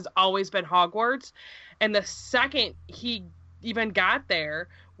place has always been Hogwarts. And the second he even got there,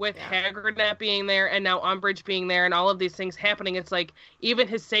 with Hagrid not being there, and now Umbridge being there, and all of these things happening, it's like, even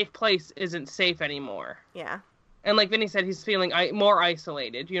his safe place isn't safe anymore. Yeah. And like Vinny said, he's feeling more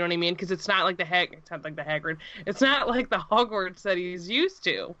isolated, you know what I mean? Because it's not like it's not like the Hagrid. It's not like the Hogwarts that he's used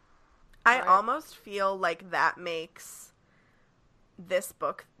to. I almost feel like that makes this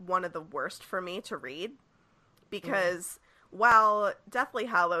book one of the worst for me to read, because while Deathly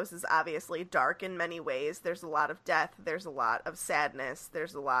Hallows is obviously dark in many ways, there's a lot of death, there's a lot of sadness,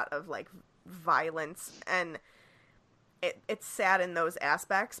 there's a lot of, like, violence, and it's sad in those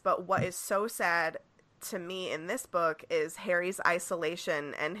aspects. But what is so sad to me in this book is Harry's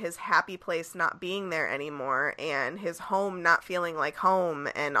isolation and his happy place not being there anymore, and his home not feeling like home,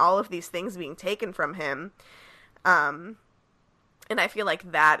 and all of these things being taken from him. And I feel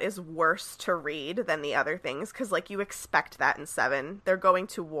like that is worse to read than the other things, because, like, you expect that in 7. They're going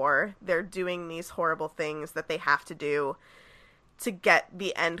to war. They're doing these horrible things that they have to do to get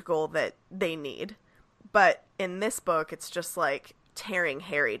the end goal that they need. But in this book, it's just, like, tearing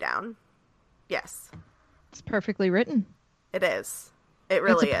Harry down. Yes. It's perfectly written. It is. It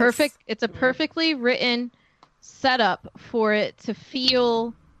really is. It's a perfectly written setup for it to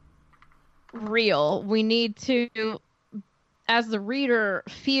feel real. We need to, as the reader,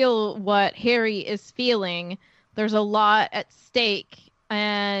 feel what Harry is feeling. There's a lot at stake,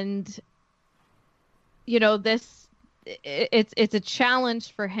 and you know, it's a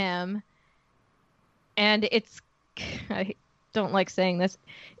challenge for him, and I don't like saying this,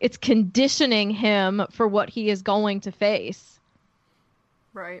 it's conditioning him for what he is going to face.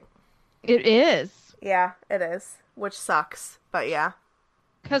 Right. It is. Yeah, it is. Which sucks, but yeah.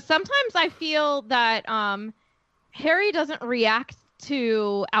 Because sometimes I feel that Harry doesn't react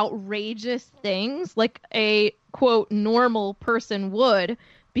to outrageous things like a, quote, normal person would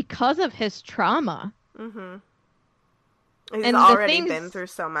because of his trauma. Mm-hmm. He's already been through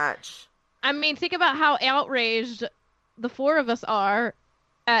so much. I mean, think about how outraged the 4 of us are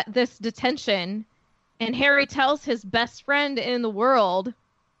at this detention, and Harry tells his best friend in the world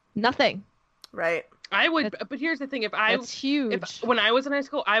nothing. Right. I would, but here's the thing: That's huge. when I was in high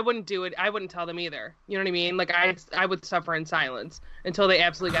school, I wouldn't do it. I wouldn't tell them either. You know what I mean? Like I would suffer in silence until they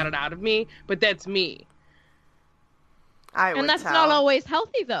absolutely got it out of me. But that's me. And that's not always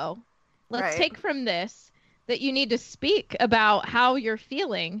healthy, though. Let's Right. take from this that you need to speak about how you're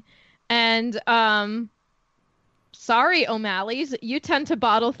feeling. And sorry, O'Malley's, you tend to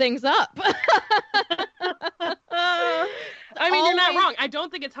bottle things up. I mean, you're not wrong. I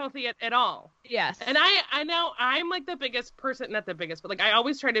don't think it's healthy at all. Yes. And I know I'm like the biggest person, not the biggest, but like I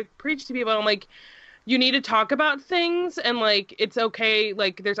always try to preach to people. I'm like, you need to talk about things, and like it's okay.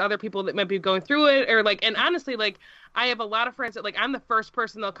 Like there's other people that might be going through it, or like, and honestly, like I have a lot of friends that like I'm the first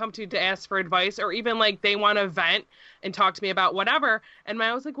person they'll come to ask for advice, or even like they want to vent and talk to me about whatever. And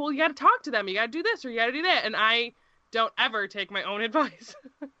I was like, well, you got to talk to them. You got to do this or you got to do that. And I don't ever take my own advice.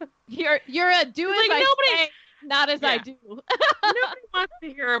 You're a do as like, I nobody, say, not as I do. Nobody wants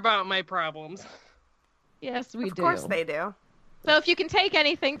to hear about my problems. Yes, we do. Of course they do. So if you can take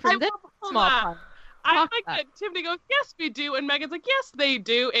anything from this small part, I talk like about that Tiffany goes, yes, we do. And Megan's like, yes, they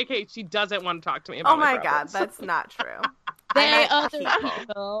do. AKA, she doesn't want to talk to me about Oh my god, problems. that's not true. they I other meant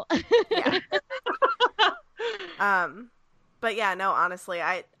people. Yeah. But yeah, no, honestly,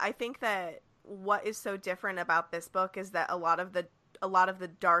 I think that what is so different about this book is that a lot of the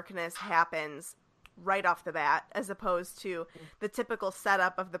darkness happens right off the bat, as opposed to the typical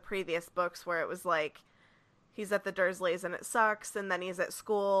setup of the previous books where it was like he's at the Dursleys and it sucks, and then he's at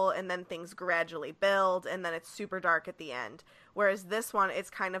school, and then things gradually build, and then it's super dark at the end. Whereas this one, it's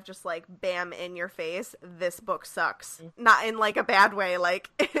kind of just like, bam, in your face, this book sucks. Not in like a bad way, like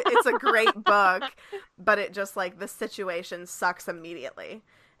it's a great book, but it just like, the situation sucks immediately.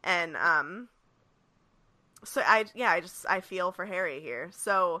 And so I feel for Harry here.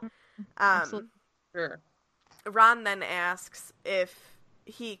 So Sure. Ron then asks if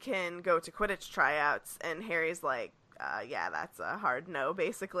he can go to Quidditch tryouts, and Harry's like, yeah, that's a hard no,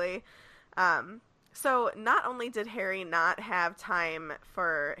 basically. So not only did Harry not have time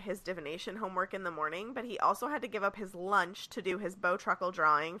for his divination homework in the morning, but he also had to give up his lunch to do his Bowtruckle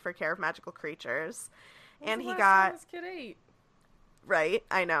drawing for Care of Magical Creatures. And he got... This kid ate. Right,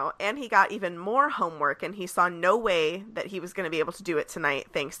 I know. And he got even more homework, and he saw no way that he was going to be able to do it tonight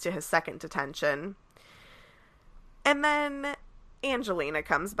thanks to his second detention. And then Angelina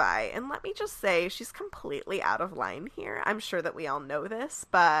comes by, and let me just say, she's completely out of line here. I'm sure that we all know this,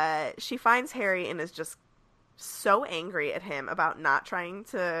 but she finds Harry and is just so angry at him about not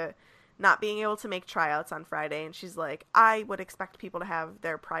being able to make tryouts on Friday, and she's like, I would expect people to have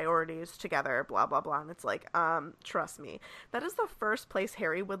their priorities together, blah, blah, blah. And it's like, trust me, that is the first place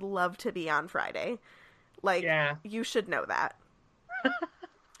Harry would love to be on Friday. Like, yeah. You should know that.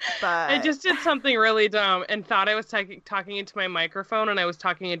 But I just did something really dumb and thought I was talking into my microphone, and I was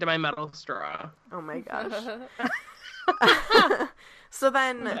talking into my metal straw. Oh my gosh. So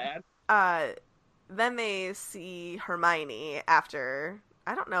then they see Hermione after...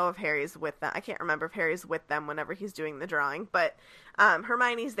 I don't know if Harry's with them. I can't remember if Harry's with them whenever he's doing the drawing, but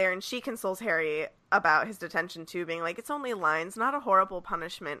Hermione's there, and she consoles Harry about his detention too, being like, it's only lines, not a horrible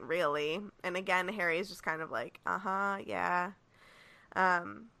punishment, really. And again, Harry's just kind of like, yeah.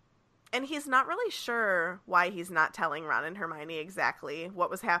 And he's not really sure why he's not telling Ron and Hermione exactly what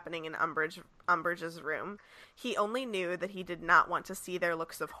was happening in Umbridge's room. He only knew that he did not want to see their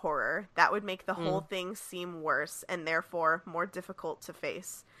looks of horror. That would make the whole thing seem worse, and therefore more difficult to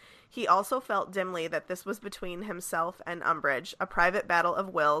face. He also felt dimly that this was between himself and Umbridge, a private battle of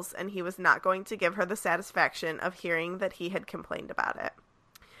wills, and he was not going to give her the satisfaction of hearing that he had complained about it.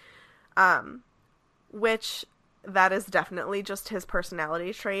 Which... that is definitely just his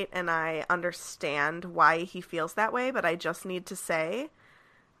personality trait, and I understand why he feels that way, but I just need to say,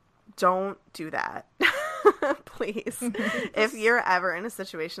 don't do that. Please. If you're ever in a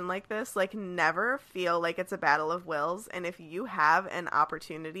situation like this, like, never feel like it's a battle of wills, and if you have an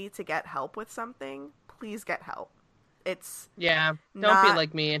opportunity to get help with something, please get help. It's don't be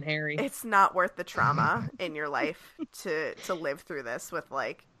like me and Harry. It's not worth the trauma in your life to live through this with,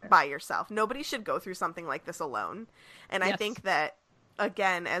 like, by yourself. Nobody should go through something like this alone. And I think that,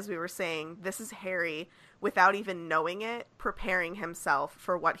 again, as we were saying, this is Harry, without even knowing it, preparing himself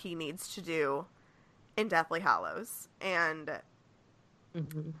for what he needs to do in Deathly Hallows. And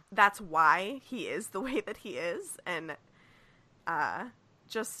that's why he is the way that he is. And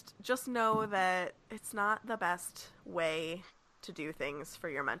just know that it's not the best way to do things for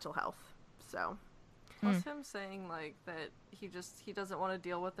your mental health. So... Plus him saying, like, that he doesn't want to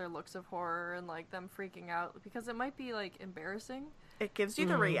deal with their looks of horror and, like, them freaking out, because it might be, like, embarrassing. It gives you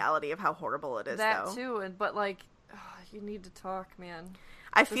the reality of how horrible it is, that though. too, but like, you need to talk, man.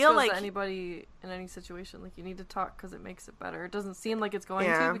 I This feel goes like to anybody in any situation, like, you need to talk because it makes it better. It doesn't seem like it's going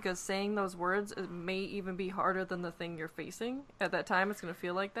Yeah. to, because saying those words, it may even be harder than the thing you're facing. At that time, it's going to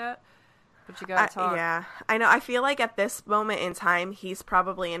feel like that, but you gotta talk. Yeah, I know. I feel like at this moment in time, he's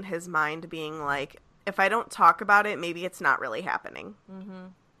probably in his mind being like, if I don't talk about it, maybe it's not really happening. Mm-hmm.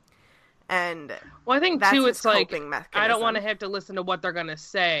 And Well, I think that's too, his it's like coping I don't mechanism. want to have to listen to what they're gonna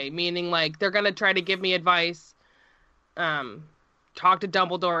say. Meaning, like they're gonna try to give me advice, talk to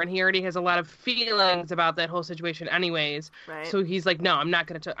Dumbledore, and he already has a lot of feelings about that whole situation, anyways. Right. So he's like, no, I'm not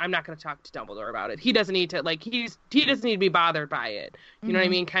gonna talk to Dumbledore about it. He doesn't need to he doesn't need to be bothered by it. You know what I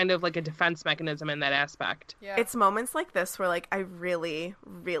mean? Kind of like a defense mechanism in that aspect. Yeah. It's moments like this where, like, I really,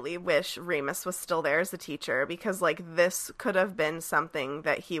 really wish Remus was still there as a teacher, because, like, this could have been something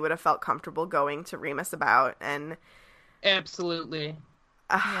that he would have felt comfortable going to Remus about, and Absolutely.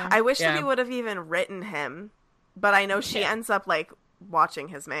 I wish that Yeah. he would have even written him, but I know she Yeah. ends up, like, watching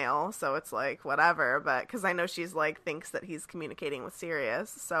his mail, so it's like, whatever, but, because I know she's, like, thinks that he's communicating with Sirius,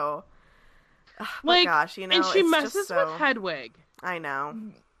 so, but Like, gosh, you know, and she it's messes just so... with Hedwig. I know.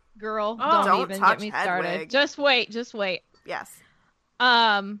 Girl, Oh. don't Don't even touch get me started. Hedwig. Just wait. Yes. What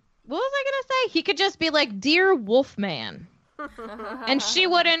was I gonna say? He could just be like, "Dear Wolfman," and she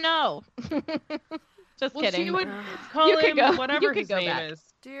wouldn't know. Just Well, kidding. she would call You could him go- whatever you could his go name back. is.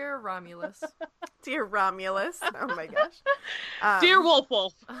 Dear Romulus. Dear Romulus. Oh my gosh. Dear Wolf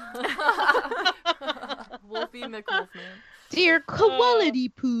Wolf. Wolfie McWolfman. Dear Quality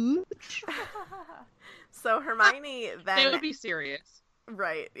Pooch. So Hermione It then... would be serious.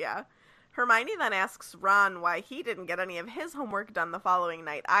 Right, yeah. Hermione then asks Ron why he didn't get any of his homework done the following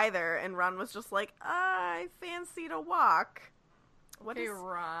night either, and Ron was just like, I fancied a walk. Hey,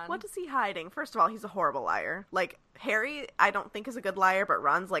 Ron. What is he hiding? First of all, he's a horrible liar. Like, Harry, I don't think is a good liar, but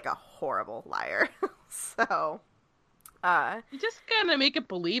Ron's like a horrible liar. So, You just gotta make it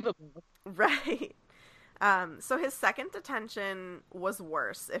believable. right. So his second detention was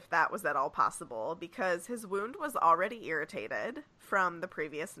worse, if that was at all possible, because his wound was already irritated from the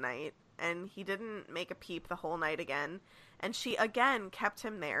previous night, and he didn't make a peep the whole night again, and she again kept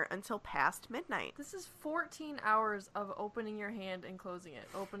him there until past midnight. This is 14 hours of opening your hand and closing it.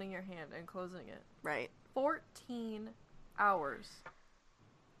 Opening your hand and closing it. Right. 14 hours.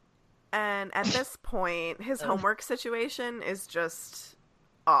 And at this point, his homework situation is just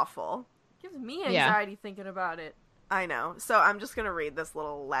awful. Gives me Yeah. anxiety thinking about it. I know. So I'm just going to read this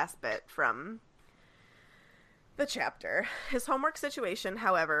little last bit from the chapter. His homework situation,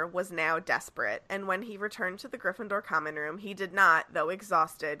 however, was now desperate, and when he returned to the Gryffindor common room, he did not, though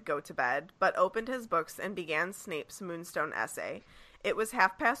exhausted, go to bed, but opened his books and began Snape's Moonstone essay. It was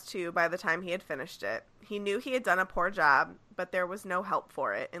 2:30 by the time he had finished it. He knew he had done a poor job, but there was no help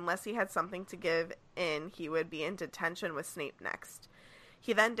for it. Unless he had something to give in, he would be in detention with Snape next.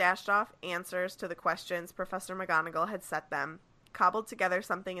 He then dashed off answers to the questions Professor McGonagall had set them, cobbled together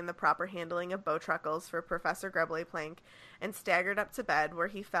something in the proper handling of Bowtruckles for Professor Grubbly-Plank, and staggered up to bed, where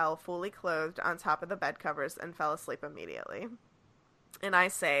he fell fully clothed on top of the bed covers and fell asleep immediately. And I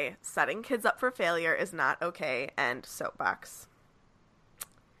say, setting kids up for failure is not okay, and soapbox.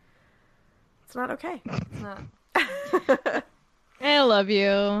 It's not okay. It's not. I love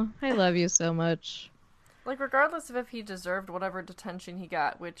you. I love you so much. Like, regardless of if he deserved whatever detention he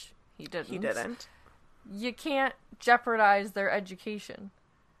got, which he didn't. He didn't. You can't jeopardize their education.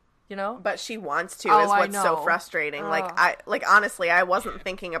 You know? But she wants to, Oh, is I what's so know. frustrating. Ugh. Honestly, I wasn't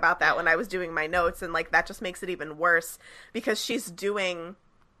thinking about that when I was doing my notes, and, like, that just makes it even worse, because she's doing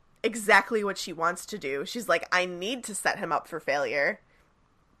exactly what she wants to do. She's like, I need to set him up for failure,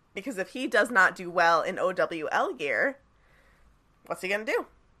 because if he does not do well in OWL year, what's he gonna do?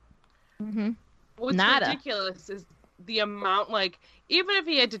 What's Nada. ridiculous is the amount, like, even if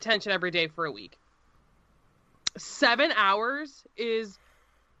he had detention every day for a week, 7 hours is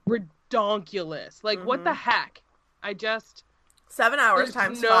redonkulous. Like, what the heck? 7 hours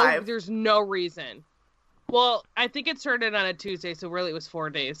times 5. There's no reason. Well, I think it started on a Tuesday, so really it was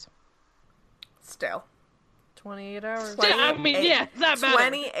 4 days. Still. 28 hours. I mean, yeah, it's not better.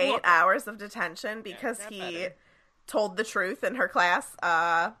 28 Well, hours of detention because not he better. told the truth in her class.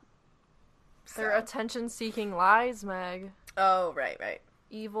 They're attention-seeking lies, Meg. Oh, right.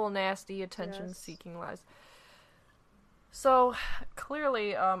 Evil, nasty, attention-seeking lies. So,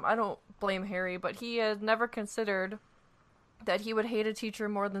 clearly, I don't blame Harry, but he had never considered that he would hate a teacher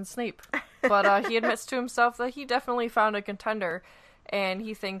more than Snape. But he admits to himself that he definitely found a contender, and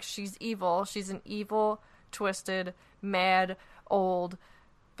he thinks she's evil. She's an evil, twisted, mad, old,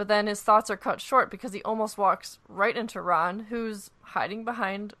 But then his thoughts are cut short because he almost walks right into Ron, who's hiding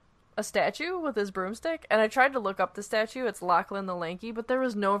behind a statue with his broomstick. And I tried to look up the statue. It's Lachlan the Lanky, but there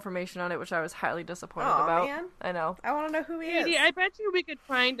was no information on it, which I was highly disappointed about. Man. I know. I want to know who he is. I bet you we could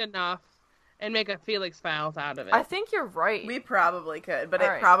find enough and make a Felix Files out of it. I think you're right. We probably could, but All it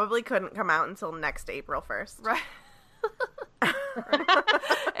right. probably couldn't come out until next April 1st. Right.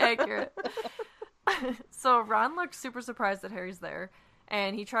 Accurate. So Ron looks super surprised that Harry's there,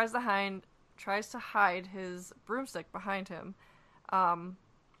 and he tries to hide his broomstick behind him. And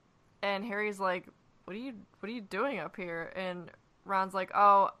Harry's like, what are you doing up here? And Ron's like,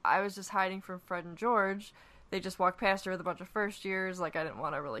 oh, I was just hiding from Fred and George. They just walked past her with a bunch of first years. Like, I didn't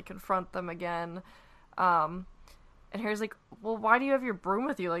want to really confront them again. And Harry's like, well, why do you have your broom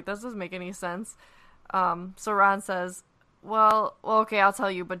with you? Like, this doesn't make any sense. So Ron says, well, okay, I'll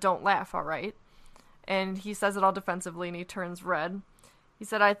tell you, but don't laugh, all right? And he says it all defensively, and he turns red. He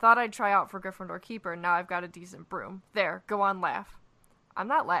said, I thought I'd try out for Gryffindor Keeper. Now I've got a decent broom. There, go on, laugh. I'm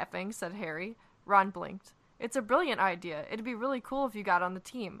not laughing, said Harry. Ron blinked. It's a brilliant idea. It'd be really cool if you got on the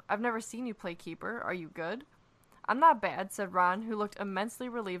team. I've never seen you play Keeper. Are you good? I'm not bad, said Ron, who looked immensely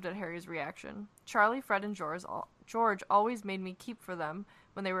relieved at Harry's reaction. Charlie, Fred, and George always made me keep for them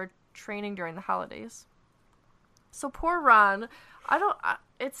when they were training during the holidays. So poor Ron,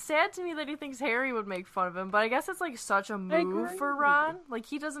 it's sad to me that he thinks Harry would make fun of him, but I guess it's like such a move for Ron. Like,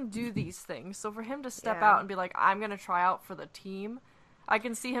 he doesn't do these things. So for him to step out and be like, I'm going to try out for the team, I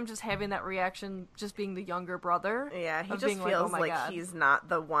can see him just having that reaction, just being the younger brother. Yeah, he just feels feels like he's not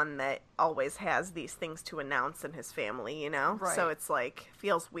the one that always has these things to announce in his family, you know? Right. So it's like,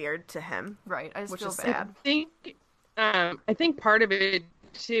 feels weird to him. Right, I just which feel is bad. I think part of it,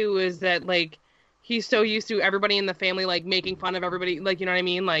 too, is that, like, he's so used to everybody in the family, like, making fun of everybody, like, you know what I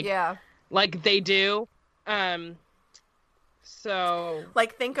mean? Like, yeah. Like they do. So...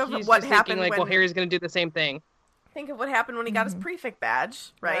 Like, think of he's what just happened thinking, like, well, Harry's going to do the same thing. Think of what happened when he got his prefect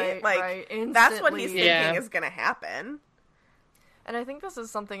badge, right? Right, that's what he's instantly. thinking is going to happen. And I think this is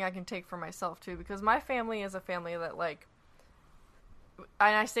something I can take for myself, too, because my family is a family that, like,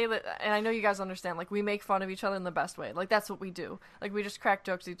 and I say that, and I know you guys understand, like, we make fun of each other in the best way. Like, that's what we do. Like, we just crack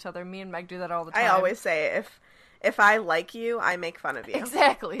jokes at each other. Me and Meg do that all the time. I always say, if I like you, I make fun of you.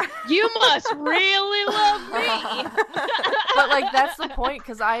 Exactly. You must really love me! But, like, that's the point,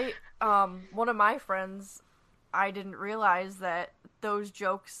 because one of my friends, I didn't realize that those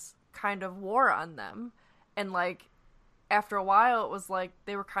jokes kind of wore on them. And, like, after a while, it was like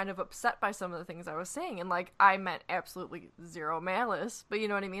they were kind of upset by some of the things I was saying. And, like, I meant absolutely zero malice. But you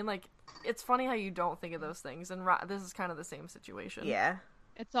know what I mean? Like, it's funny how you don't think of those things. And this is kind of the same situation. Yeah.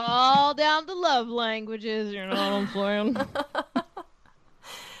 It's all down to love languages, you know what I'm saying?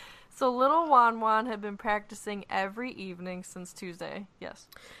 So little Wan Wan had been practicing every evening since Tuesday. Yes.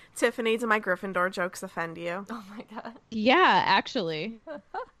 Tiffany, do my Gryffindor jokes offend you? Oh my god. Yeah, actually.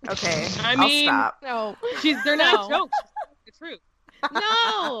 Okay, I mean, I'll stop. No. They're not jokes. It's the truth.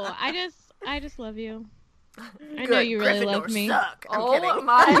 No, I just love you. I know Good, you really Gryffindor love me. Suck. I'm Oh kidding.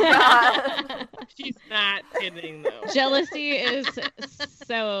 my god. She's not kidding, though. Jealousy is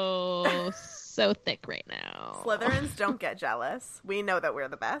so thick right now. Slytherins don't get jealous. We know that we're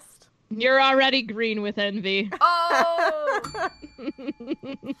the best. You're already green with envy. Oh!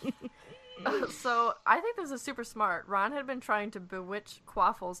 So, I think this is super smart. Ron had been trying to bewitch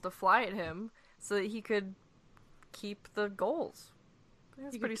Quaffles to fly at him so that he could keep the goals.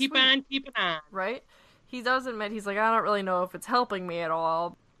 That's pretty Keep sweet. on keeping on. Right? He does admit, he's like, I don't really know if it's helping me at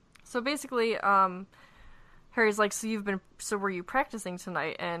all. So basically, Harry's like, so were you practicing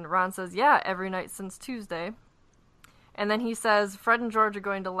tonight? And Ron says, yeah, every night since Tuesday. And then he says, Fred and George are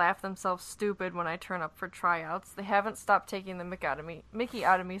going to laugh themselves stupid when I turn up for tryouts. They haven't stopped taking the Mickey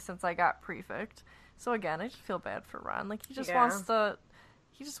out of me since I got prefect. So again, I just feel bad for Ron. Like, he just wants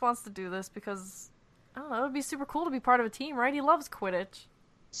to do this because, I don't know, it would be super cool to be part of a team, right? He loves Quidditch.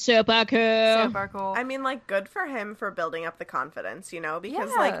 Super cool. Super cool. I mean, like, good for him for building up the confidence, you know? Because,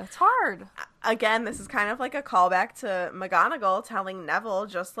 yeah, like, it's hard. again, this is kind of like a callback to McGonagall telling Neville,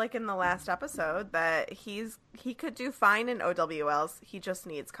 just like in the last episode, that he could do fine in OWLs. He just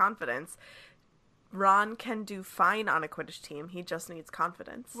needs confidence. Ron can do fine on a Quidditch team. He just needs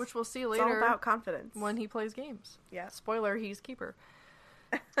confidence. Which we'll see It's later all about confidence. when he plays games. Yeah. Spoiler, he's keeper.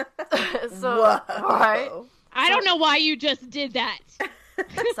 Whoa. Right? I don't know why you just did that.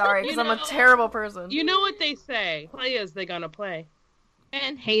 Sorry, because I'm a terrible person. You know what they say. Players, they gonna play.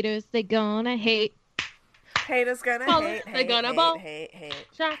 And haters, they gonna hate. Haters gonna Colors, hate, they gonna ball. hate.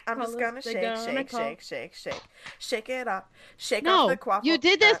 Shot I'm just colors, gonna they shake, gonna shake, call. shake, shake, shake. Shake it up. Shake No, off the quaffle. you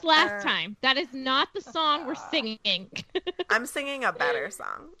did this last time. That is not the song we're singing. I'm singing a better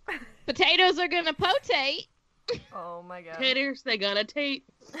song. Potatoes are gonna potate. Oh my god. Haters, they gonna tate.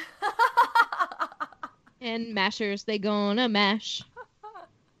 And mashers, they gonna mash.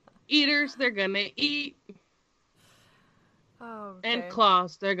 Eaters, they're gonna eat. Oh, okay. And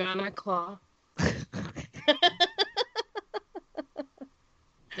claws, they're gonna claw. Oh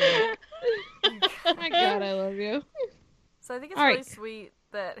my god, I love you. So I think it's All really right. sweet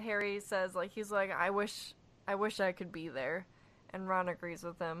that Harry says, like, he's like, I wish I could be there. And Ron agrees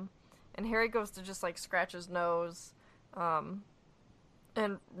with him. And Harry goes to just, like, scratch his nose.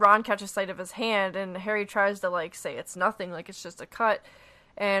 And Ron catches sight of his hand, and Harry tries to, like, say it's nothing, like it's just a cut.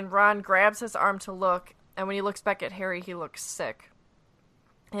 And Ron grabs his arm to look, and when he looks back at Harry, he looks sick.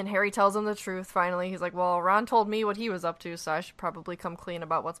 And Harry tells him the truth, finally. He's like, well, Ron told me what he was up to, so I should probably come clean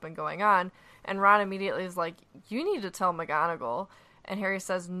about what's been going on. And Ron immediately is like, you need to tell McGonagall. And Harry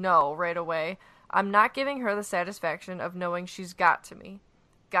says no right away. I'm not giving her the satisfaction of knowing she's got to me.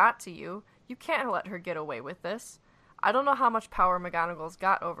 Got to you? You can't let her get away with this. I don't know how much power McGonagall's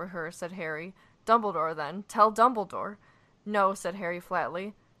got over her, said Harry. Dumbledore, then. Tell Dumbledore. No, said Harry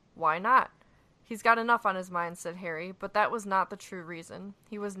flatly. Why not? He's got enough on his mind, said Harry, but that was not the true reason.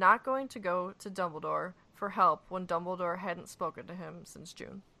 He was not going to go to Dumbledore for help when Dumbledore hadn't spoken to him since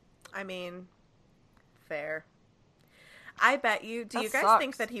June. I mean, fair. I bet you. Do That you guys sucks.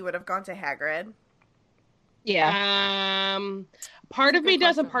 think that he would have gone to Hagrid? Yeah. Part of a me good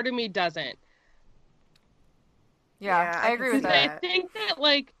does and question. part of me doesn't. Yeah, I I agree can with see I that. think that,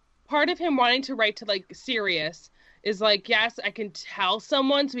 like, part of him wanting to write to, like, Sirius is like, yes, I can tell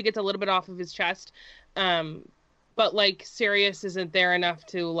someone, so he gets a little bit off of his chest. But, like, Sirius isn't there enough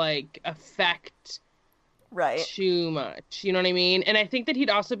to, like, affect Right. too much. You know what I mean? And I think that he'd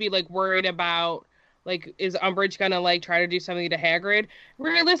also be, like, worried about, like, is Umbridge gonna, like, try to do something to Hagrid?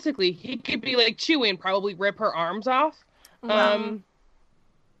 Realistically, he could be, like, Chewie and probably rip her arms off. Like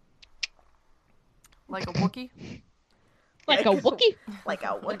a Wookiee? Like a Wookiee? Like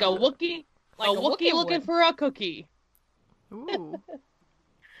a Like a Wookiee. Like a a Wookiee Wookiee looking would. for a cookie. Ooh.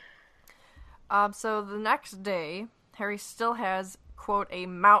 So the next day, Harry still has, quote, a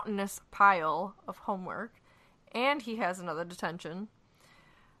mountainous pile of homework, and he has another detention.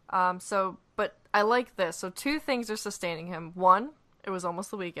 But I like this. So 2 things are sustaining him. 1, it was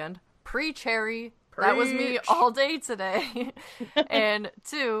almost the weekend. Preach, Harry. That was me Preach. all day today. And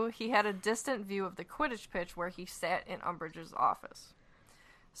 2, he had a distant view of the Quidditch pitch where he sat in Umbridge's office.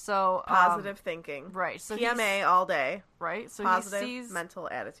 So Positive thinking. right? So PMA all day. right? So Positive he sees mental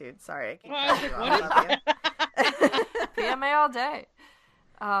attitude. Sorry, I keep What? cutting you off. What I love you. PMA all day.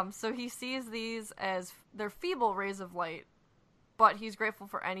 So he sees these as they're feeble rays of light, but he's grateful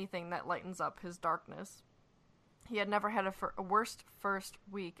for anything that lightens up his darkness. He had never had a worst first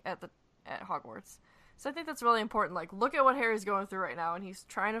week at Hogwarts. So I think that's really important. Like, look at what Harry's going through right now, and he's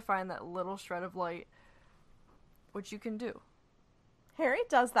trying to find that little shred of light, which you can do. Harry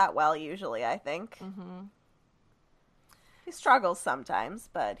does that well usually, I think. Mm-hmm. He struggles sometimes,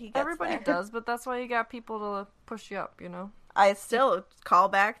 but he gets Everybody there. does, but that's why you got people to push you up, you know? I still call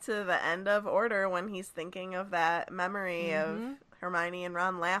back to the end of Order when he's thinking of that memory of Hermione and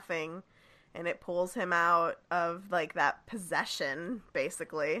Ron laughing, and it pulls him out of, like, that possession,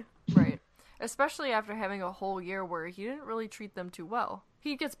 basically. Right. Especially after having a whole year where he didn't really treat them too well.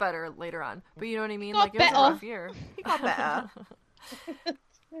 He gets better later on, but you know what I mean? Got Like, it was a better. rough year. He got better.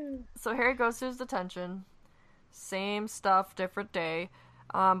 So Harry goes to his detention. Same stuff, different day.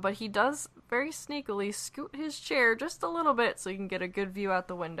 But he does very sneakily scoot his chair just a little bit so you can get a good view out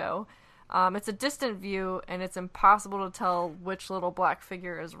the window. It's a distant view, and it's impossible to tell which little black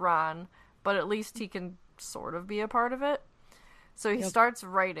figure is Ron, but at least he can sort of be a part of it. So he starts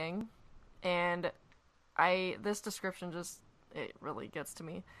writing, and this description it really gets to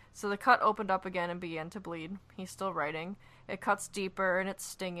me. So the cut opened up again and began to bleed. He's still writing. It cuts deeper, and it's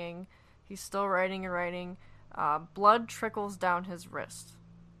stinging. He's still writing and writing. Blood trickles down his wrist.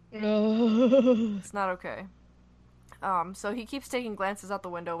 It's not okay. So he keeps taking glances out the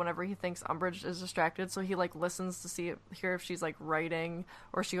window whenever he thinks Umbridge is distracted. So he like listens to hear if she's like writing,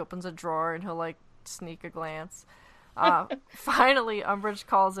 or she opens a drawer, and he'll like sneak a glance. Finally, Umbridge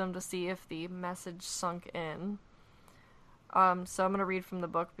calls him to see if the message sunk in. So I'm gonna read from the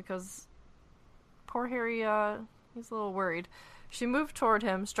book because poor Harry, he's a little worried. She moved toward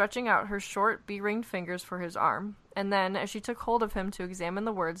him, stretching out her short, bee-ringed fingers for his arm, and then, as she took hold of him to examine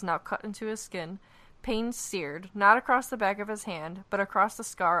the words now cut into his skin, pain seared, not across the back of his hand, but across the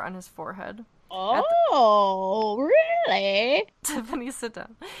scar on his forehead. Oh, really? Tiffany, sit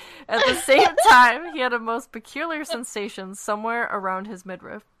down. At the same time, he had a most peculiar sensation somewhere around his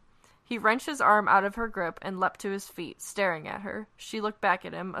midriff. He wrenched his arm out of her grip and leapt to his feet, staring at her. She looked back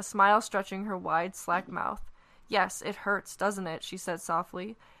at him, a smile stretching her wide, slack mouth. "Yes, it hurts, doesn't it?" she said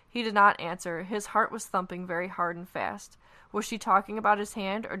softly. He did not answer. His heart was thumping very hard and fast. Was she talking about his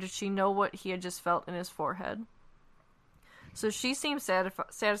hand, or did she know what he had just felt in his forehead? So she seems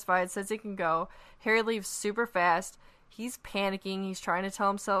satisfied, says he can go. Harry leaves super fast. He's panicking. He's trying to tell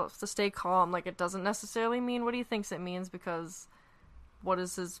himself to stay calm. Like, it doesn't necessarily mean what he thinks it means, because what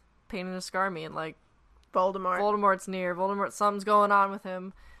does his pain and his scar mean? Like, Voldemort's near. Something's going on with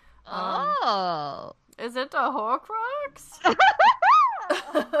him. Is it the Horcrux?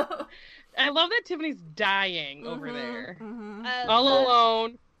 I love that Tiffany's dying over there. Mm-hmm. All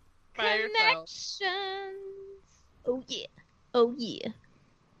alone. By Connections. herself. Oh, yeah. Oh, yeah.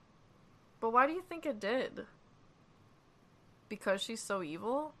 But why do you think it did? Because she's so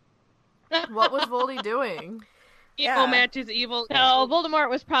evil? What was Voldy doing? Evil matches evil. No, Voldemort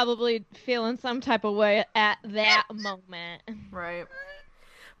was probably feeling some type of way at that moment. Right.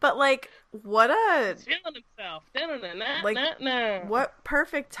 But, like, what a... He's feeling himself. Like, what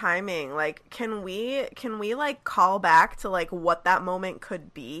perfect timing. Like, can we, like, call back to, like, what that moment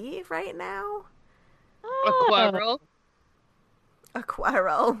could be right now? A Quirrell. A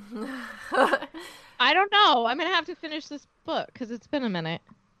Quirrell. I don't know. I'm going to have to finish this book, because it's been a minute.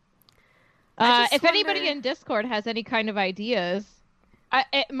 If anybody in Discord has any kind of ideas,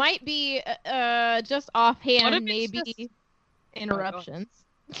 it might be just offhand, maybe just... interruptions.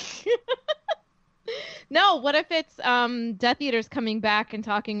 No, what if it's Death Eaters coming back and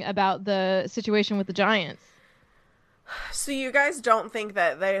talking about the situation with the Giants? So you guys don't think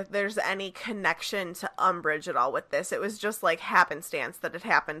that there's any connection to Umbridge at all with this? It was just like happenstance that it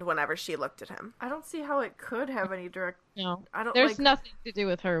happened whenever she looked at him. I don't see how it could have any direct... No. I don't, There's like, nothing to do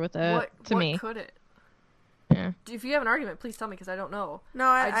with her with it, to me. What could it? Yeah. If you have an argument, please tell me, because I don't know. No,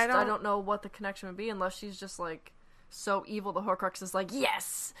 I don't know what the connection would be, unless she's just, like, so evil the Horcrux is like,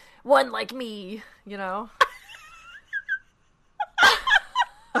 yes! One like me! You know?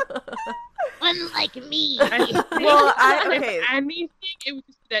 Unlike me. Well, okay. If anything, it was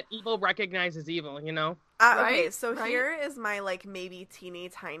just that evil recognizes evil, you know? Okay, Right? so Right? here is my, like, maybe teeny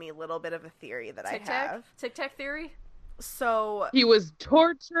tiny little bit of a theory that I have. Tic-tac theory? So... He was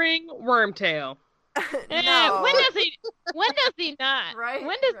torturing Wormtail. No. When does he not? Right?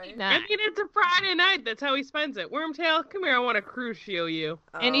 When does Right. he I not? mean, it's a Friday night. That's how he spends it. Wormtail, come here. I want to crucio you.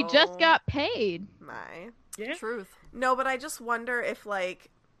 And he just Oh, got paid. my... Yeah. Truth. No, but I just wonder if, like,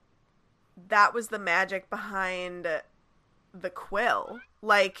 that was the magic behind the quill.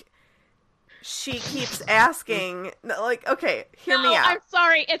 Like, she keeps asking, like, okay, hear me out. I'm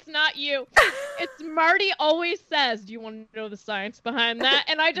sorry, it's not you. It's Marty always says, do you want to know the science behind that?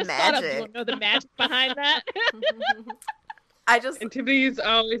 And I just thought of, do you want to know the magic behind that? And Tiffany's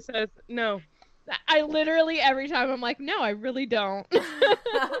always says, no. I literally, every time I'm like, no, I really don't.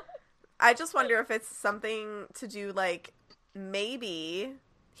 I just wonder if it's something to do, like, maybe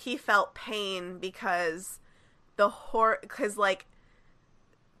he felt pain because because, like,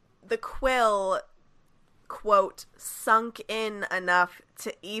 the quill, quote, sunk in enough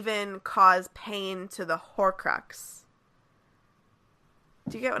to even cause pain to the Horcrux.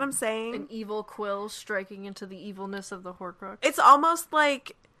 Do you get what I'm saying? An evil quill striking into the evilness of the Horcrux. It's almost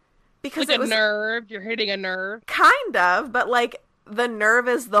like, because like it was a nerve. You're hitting a nerve. kind of, but, like, the nerve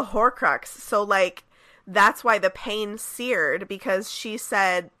is the Horcrux, so, like, that's why the pain seared, because she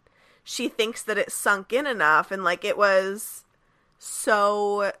said she thinks that it sunk in enough, and, like, it was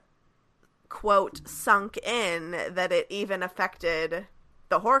so, quote, sunk in that it even affected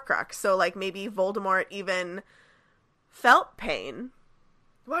the Horcrux. So, like, maybe Voldemort even felt pain.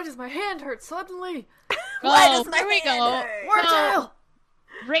 Why does my hand hurt suddenly? Why does my there we hand go. hurt? Wormtail!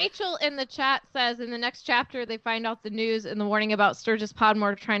 Rachel in the chat says in the next chapter they find out the news and the warning about Sturgis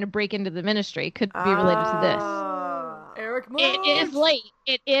Podmore trying to break into the Ministry could be related to this. Oh. Eric Munch! It is late.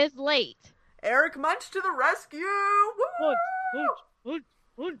 It is late. Eric Munch to the rescue! Woo!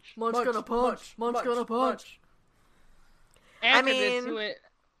 Munch gonna punch! Munch gonna punch! After mean- this,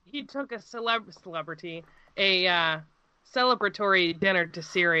 he took a celebrity, a celebratory dinner to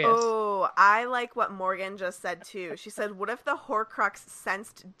Sirius. Oh, I like what Morgan just said, too. She said, what if the Horcrux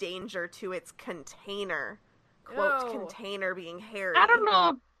sensed danger to its container? Quote, Ew. container being Harry. I don't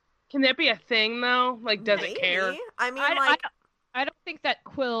know. Can that be a thing, though? Like, does it care? Maybe. I mean, I don't think that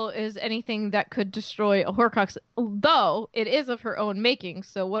Quill is anything that could destroy a Horcrux, though it is of her own making,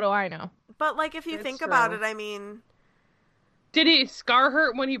 so what do I know? but, like, if you It's think about true. it, I mean, Did he scar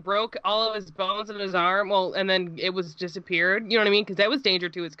hurt when he broke all of his bones in his arm? Well, and then it was disappeared. You know what I mean? Because that was danger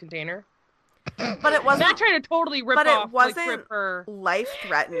to his container. But it wasn't. Not trying to totally rip but off. It wasn't rip her.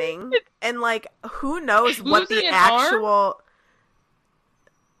 life-threatening, and like, who knows what Losing the an actual.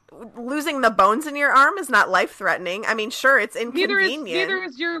 Losing the bones in your arm is not life-threatening. I mean, sure, it's inconvenient. Neither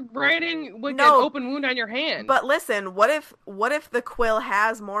is your writing with an open wound on your hand. But listen, what if the quill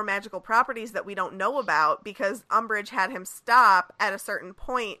has more magical properties that we don't know about because Umbridge had him stop at a certain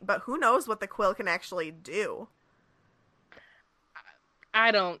point, but who knows what the quill can actually do?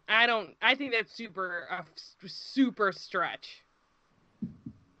 I think that's super stretch.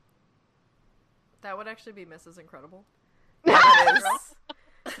 That would actually be Mrs. Incredible.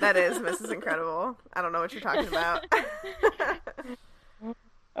 That is Mrs. Incredible. I don't know what you're talking about.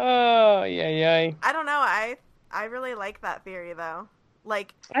 Oh, yay. I don't know. I really like that theory, though.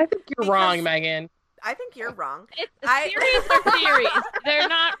 Like, I think you're wrong, Megan. I think you're wrong. Theories are theories. They're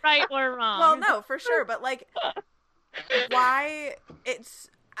not right or wrong. Well, no, for sure. But, like, why it's...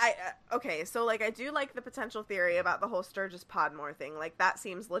 okay, so, like, I do like the potential theory about the whole Sturgis Podmore thing. Like, that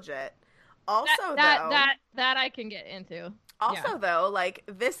seems legit. Also, that I can get into. Also, though, like,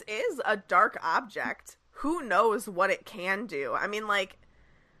 this is a dark object. Who knows what it can do? I mean, like,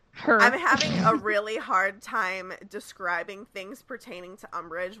 I'm having a really hard time describing things pertaining to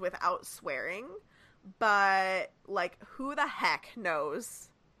Umbridge without swearing. But, like, who the heck knows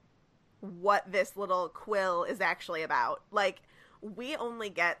what this little quill is actually about? Like, we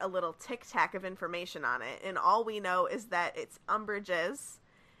only get a little tic-tac of information on it, and all we know is that it's Umbridge's,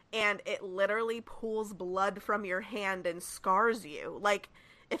 and it literally pulls blood from your hand and scars you. Like,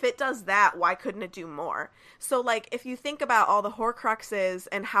 if it does that, why couldn't it do more? So, like, if you think about all the Horcruxes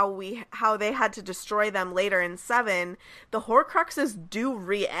and how they had to destroy them later in 7, the Horcruxes do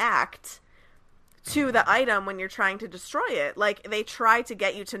react to the item when you're trying to destroy it. Like, they try to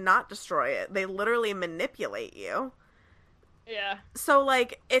get you to not destroy it. They literally manipulate you. Yeah. So,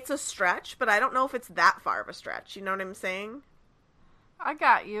 like, it's a stretch, but I don't know if it's that far of a stretch. You know what I'm saying? I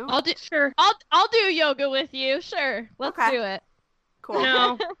got you. I'll do yoga with you. Sure. Let's do it. Cool.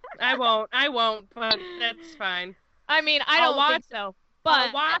 No, I won't, but that's fine. I mean, I don't think so,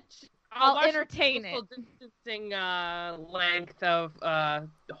 but I'll entertain it. Social distancing length of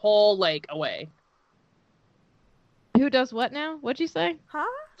whole lake away. Who does what now? What'd you say? Huh?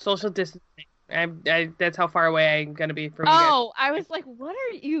 Social distancing. That's how far away I'm gonna be from you guys. Oh, I was like, what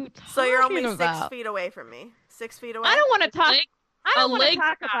are you talking about? So you're only 6 feet away from me. 6 feet away? I don't want to talk. I don't want to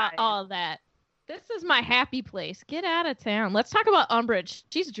talk side. about all of that. This is my happy place. Get out of town. Let's talk about Umbridge.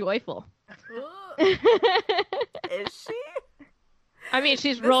 She's joyful. Is she? I mean,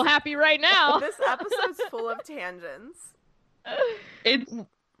 she's real happy right now. This episode's full of tangents. It's been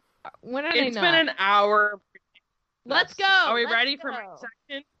an hour. Let's go. Are we ready for my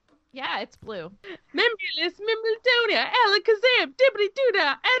section? Yeah, it's blue. Mimulus, Mimbletonia, Alakazam,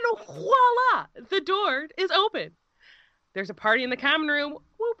 Dibbity-Doodah, and voila! The door is open. There's a party in the common room.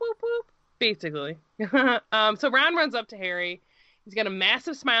 Whoop, whoop, whoop. Basically. So Ron runs up to Harry. He's got a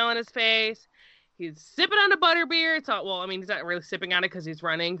massive smile on his face. He's sipping on a butterbeer. He's not really sipping on it because he's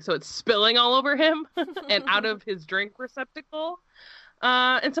running, so it's spilling all over him and out of his drink receptacle.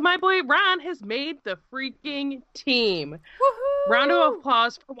 And so my boy Ron has made the freaking team. Woohoo! Round of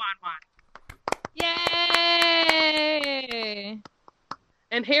applause for Wan. Yay!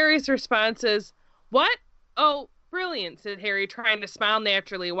 And Harry's response is, "What? Oh, brilliant," said Harry, trying to smile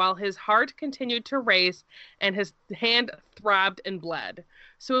naturally while his heart continued to race and his hand throbbed and bled.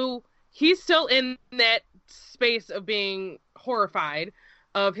 So he's still in that space of being horrified,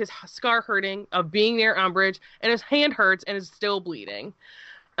 of his scar hurting, of being near Umbridge, and his hand hurts and is still bleeding.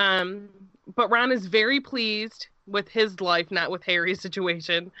 But Ron is very pleased with his life, not with Harry's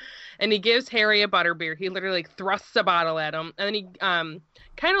situation. And he gives Harry a butterbeer. He literally thrusts a bottle at him. And then he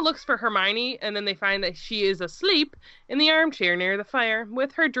kind of looks for Hermione, and then they find that she is asleep in the armchair near the fire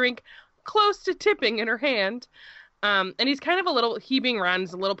with her drink close to tipping in her hand. And he's kind of being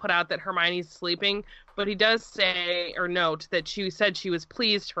Ron's a little put out that Hermione's sleeping, but he does say or note that she said she was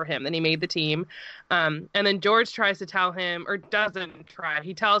pleased for him, that he made the team. And then George tries to tell him, or doesn't try,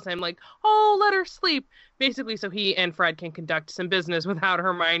 he tells him, like, oh, let her sleep, basically so he and Fred can conduct some business without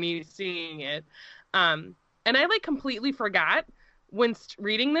Hermione seeing it. And I, completely forgot when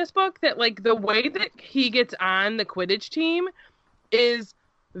reading this book that, the way that he gets on the Quidditch team is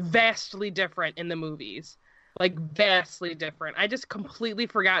vastly different in the movies. Vastly different. I just completely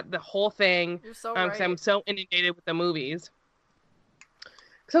forgot the whole thing. You're so right. Because I'm so inundated with the movies.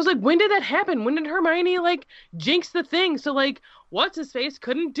 Because I was like, when did that happen? When did Hermione, jinx the thing? So, what's-his-face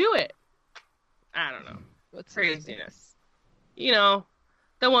couldn't do it? I don't know. What's craziness. you know,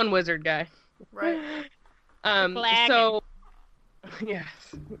 the one wizard guy. Right. So, yes.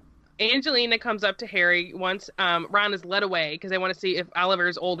 Angelina comes up to Harry once Ron is led away because they want to see if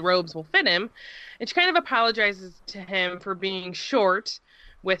Oliver's old robes will fit him. And she kind of apologizes to him for being short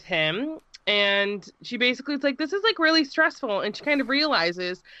with him. And she basically is like, this is like really stressful. And she kind of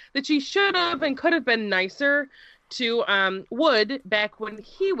realizes that she should have and could have been nicer to Wood back when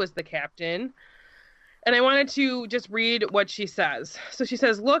he was the captain. And I wanted to just read what she says. So she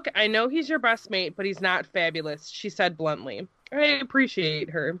says, look, I know he's your best mate, but he's not fabulous, she said bluntly. I appreciate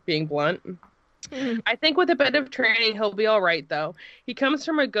her being blunt. I think with a bit of training, he'll be all right, though. He comes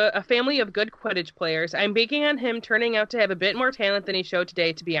from a family of good Quidditch players. I'm banking on him turning out to have a bit more talent than he showed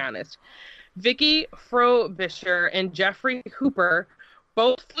today, to be honest. Vicky Frobisher and Jeffrey Hooper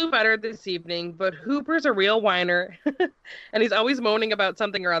both flew better this evening, but Hooper's a real whiner, and he's always moaning about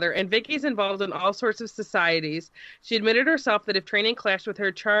something or other, and Vicky's involved in all sorts of societies. She admitted herself that if training clashed with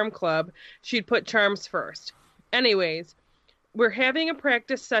her charm club, she'd put charms first. Anyways, we're having a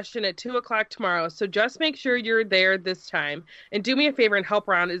practice session at 2 o'clock tomorrow, so just make sure you're there this time. And do me a favor and help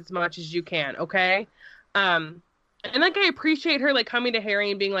Ron as much as you can, okay? And, like, I appreciate her, like, coming to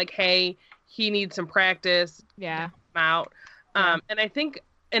Harry and being like, hey, he needs some practice. Yeah. Help him out. And I think,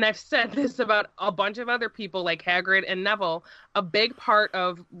 and I've said this about a bunch of other people, like Hagrid and Neville, a big part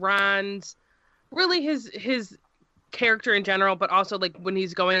of Ron's, really his character in general, but also, like, when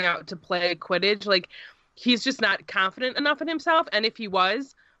he's going out to play Quidditch, like, he's just not confident enough in himself. And if he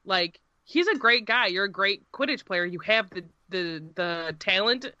was, like, he's a great guy. You're a great Quidditch player. You have the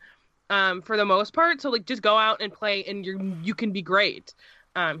talent for the most part. So, like, just go out and play and you can be great.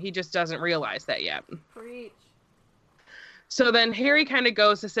 He just doesn't realize that yet. Preach. So then Harry kind of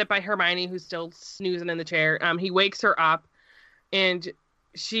goes to sit by Hermione, who's still snoozing in the chair. He wakes her up and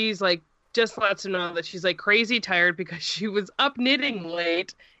she's like, just lets him know that she's like crazy tired because she was up knitting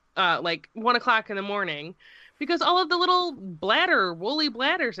late. Like 1 o'clock in the morning, because all of the little woolly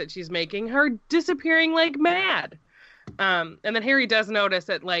bladders that she's making are disappearing like mad. And then Harry does notice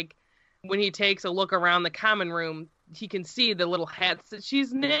that, like, when he takes a look around the common room, he can see the little hats that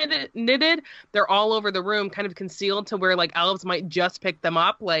she's knitted. They're all over the room, kind of concealed to where, like, elves might just pick them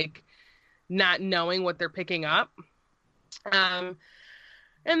up, like, not knowing what they're picking up. And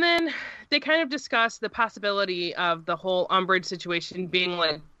then they kind of discuss the possibility of the whole Umbridge situation being,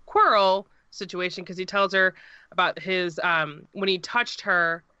 like, Quirrell situation, because he tells her about his when he touched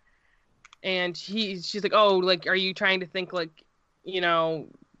her, and she's like, oh, like, are you trying to think, like, you know,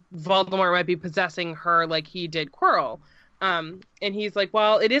 Voldemort might be possessing her like he did Quirrell? And he's like,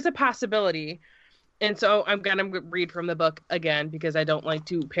 well, it is a possibility. And so I'm gonna read from the book again because I don't like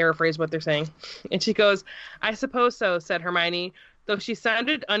to paraphrase what they're saying. And she goes, I suppose so, said Hermione, though she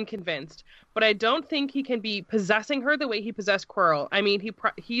sounded unconvinced. But I don't think he can be possessing her the way he possessed Quirrell. I mean,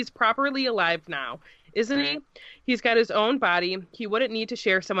 he's properly alive now, isn't he? He's got his own body. He wouldn't need to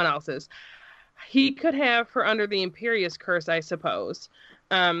share someone else's. He could have her under the Imperius curse, I suppose.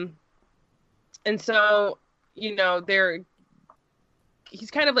 And so, you know,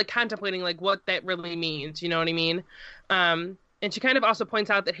 he's kind of like contemplating like what that really means. You know what I mean? And she kind of also points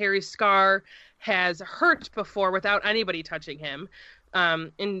out that Harry's scar has hurt before without anybody touching him.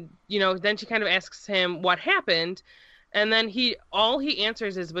 And, you know, then she kind of asks him what happened. And then all he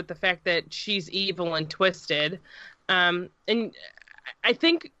answers is with the fact that she's evil and twisted. And I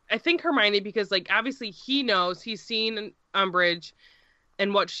think Hermione, because, like, obviously he knows, he's seen Umbridge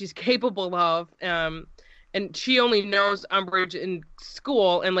and what she's capable of. And she only knows Umbridge in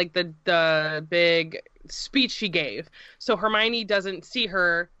school and, like, the big speech she gave. So Hermione doesn't see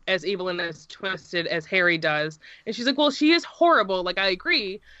her as evil and as twisted as Harry does. And she's like, well, she is horrible. Like, I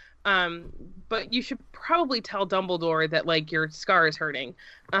agree. But you should probably tell Dumbledore that, like, your scar is hurting.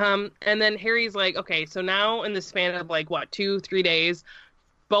 And then Harry's like, okay, so now in the span of, like, what, 2-3 days,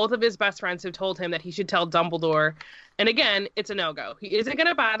 both of his best friends have told him that he should tell Dumbledore. And again, it's a no-go. He isn't going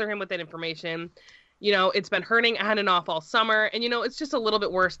to bother him with that information. You know, it's been hurting on and off all summer. And, you know, it's just a little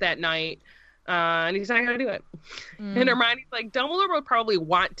bit worse that night. And he's not going to do it. And Hermione's like, Dumbledore would probably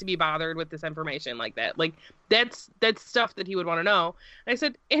want to be bothered with this information like that. Like, that's stuff that he would want to know. And I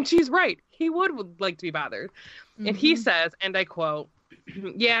said, and she's right. He would like to be bothered. And he says, and I quote,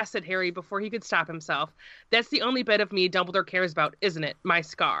 yeah, said Harry before he could stop himself. That's the only bit of me Dumbledore cares about, isn't it? My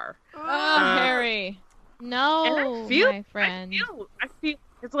scar. Oh, Harry. No, my friend. I feel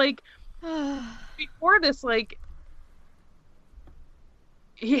it's like, before this, like,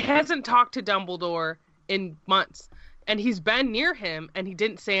 he hasn't talked to Dumbledore in months, and he's been near him, and he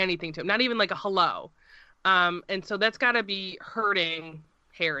didn't say anything to him, not even like a hello. And so that's got to be hurting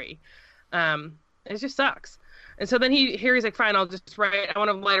Harry. It just sucks. And so then Harry's like, fine, I want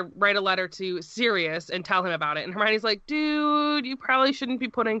to write a letter to Sirius and tell him about it. And Hermione's like, dude, you probably shouldn't be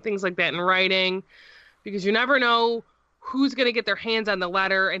putting things like that in writing because you never know who's going to get their hands on the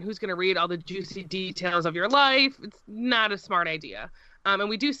letter and who's going to read all the juicy details of your life. It's not a smart idea. And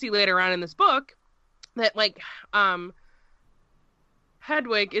we do see later on in this book that, like,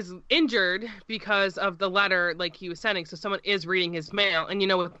 Hedwig is injured because of the letter, like, he was sending. So someone is reading his mail. And,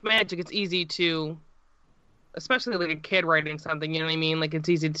 with magic, it's easy to, especially like a kid writing something, you know what I mean? Like, it's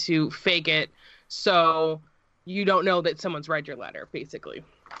easy to fake it so you don't know that someone's read your letter, basically.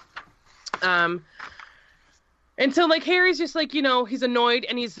 And so, like, Harry's just, like, he's annoyed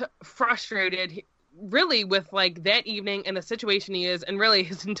and he's frustrated, really, with, like, that evening and the situation he is and really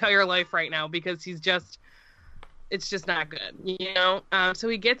his entire life right now because it's just not good, So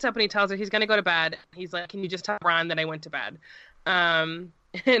he gets up and he tells her he's going to go to bed. He's like, can you just tell Ron that I went to bed? And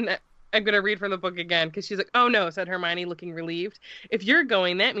I'm going to read from the book again because she's like, oh no, said Hermione, looking relieved. If you're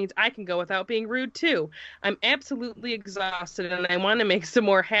going, that means I can go without being rude too. I'm absolutely exhausted and I want to make some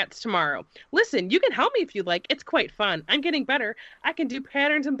more hats tomorrow. Listen, you can help me if you like. It's quite fun. I'm getting better. I can do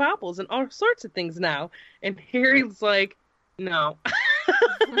patterns and baubles and all sorts of things now. And Harry's like, no.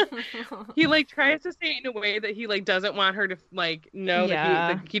 He, like, tries to say it in a way that he, like, doesn't want her to, like, know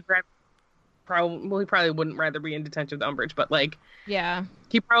that he'd he probably wouldn't rather be in detention with Umbridge, but, like, yeah,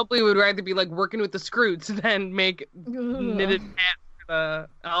 he probably would rather be, like, working with the Scroots than make knitted hats for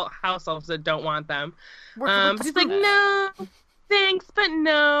the house elves that don't want them. He's like, no, thanks, but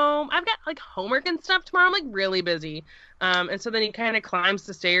no, I've got, like, homework and stuff tomorrow. I'm, like, really busy. And so then he kind of climbs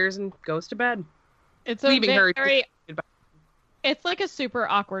the stairs and goes to bed. It's leaving her. It's like a super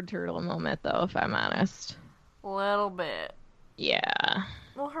awkward turtle moment, though, if I'm honest. A little bit. Yeah.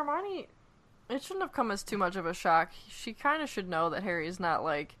 Well, Hermione, it shouldn't have come as too much of a shock. She kind of should know that Harry's not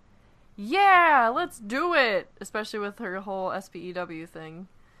like, yeah, let's do it, especially with her whole SPEW thing.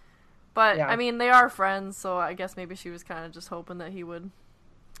 But, yeah. I mean, they are friends, so I guess maybe she was kind of just hoping that he would,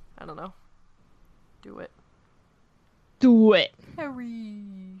 I don't know, do it. Do it. Harry.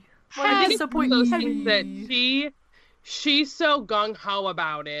 I think that she's so gung-ho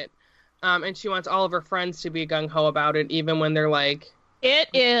about it, and she wants all of her friends to be gung-ho about it, even when they're like... It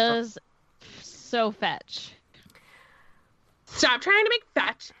is so fetch. Stop trying to make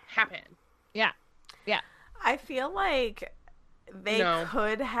fetch happen. Yeah. Yeah. I feel like they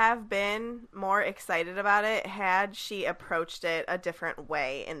could have been more excited about it had she approached it a different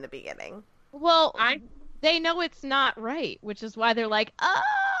way in the beginning. Well, they know it's not right, which is why they're like,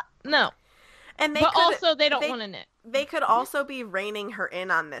 no. And but also they don't want to knit. They could also be reining her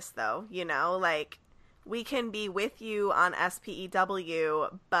in on this, though. Like, we can be with you on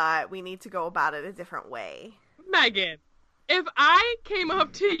SPEW, but we need to go about it a different way. Megan, if I came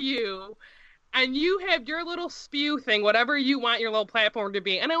up to you and you have your little spew thing, whatever you want your little platform to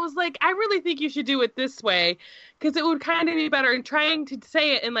be, and I was like, I really think you should do it this way, because it would kind of be better, and trying to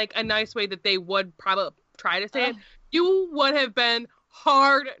say it in, like, a nice way that they would probably try to say it, you would have been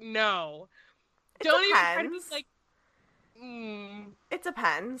hard no. Don't even try to be like, It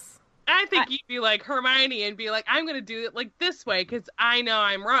depends. I think you'd be like Hermione and be like, I'm going to do it like this way because I know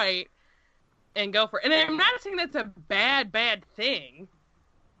I'm right, and go for it. And I'm not saying that's a bad thing.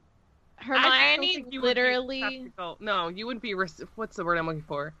 Hermione literally... No, you wouldn't be... What's the word I'm looking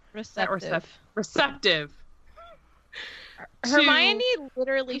for? Receptive. Receptive. Hermione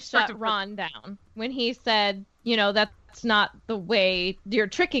literally shut Ron down when he said, that's not the way you're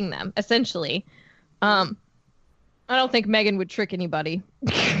tricking them, essentially. I don't think Megan would trick anybody.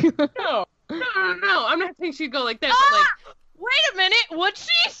 No. I'm not saying she'd go like that, but like... Wait a minute, would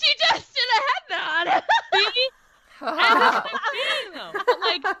she? She just did a head nod. See? That's what I'm saying,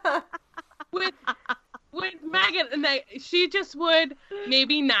 though. But, like, with Megan, and she just would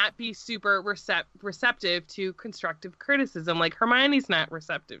maybe not be super receptive to constructive criticism. Like, Hermione's not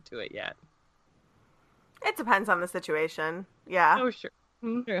receptive to it yet. It depends on the situation. Yeah. Oh, sure.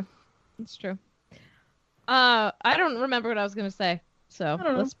 Mm-hmm. True. It's true. I don't remember what I was going to say, so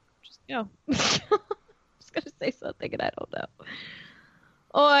let's just go. I was going to say something and I don't know.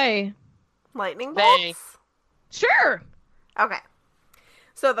 Oi. Lightning bolts? Sure. Okay.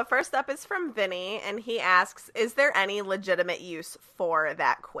 So the first up is from Vinny, and he asks, is there any legitimate use for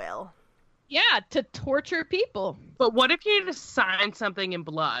that quill? Yeah, to torture people. But what if you had to sign something in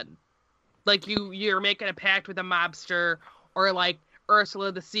blood? Like you're making a pact with a mobster, or like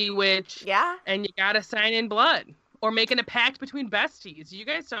Ursula the Sea Witch. Yeah. And you gotta sign in blood. Or making a pact between besties. You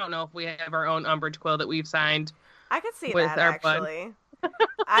guys don't know if we have our own Umbridge quill that we've signed. I could see that, actually.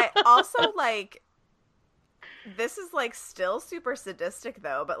 I also, like... This is, like, still super sadistic,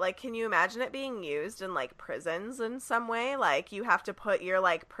 though, but, like, can you imagine it being used in, like, prisons in some way? Like, you have to put your,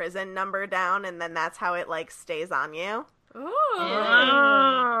 like, prison number down, and then that's how it, like, stays on you? Ooh.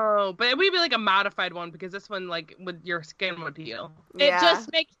 Oh, but it would be, like, a modified one, because this one, like, your skin would heal. It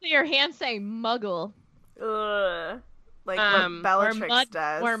just makes your hand say muggle. Ugh. Like what Bellatrix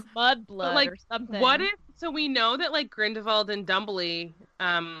does. Or mud blood, like, or something. What if, so we know that, like, Grindelwald and Dumbledore,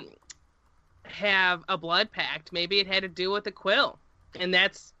 have a blood pact. Maybe it had to do with the quill. And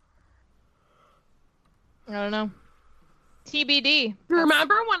that's... I don't know. TBD.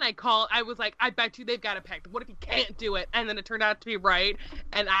 Remember when I was like, I bet you they've got a pact. What if he can't do it? And then it turned out to be right.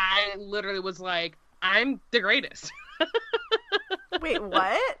 And I literally was like, I'm the greatest. Wait,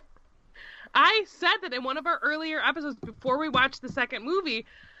 what? I said that in one of our earlier episodes before we watched the second movie.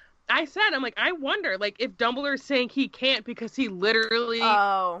 I said, I'm like, I wonder, like, if Dumbledore's saying he can't because he literally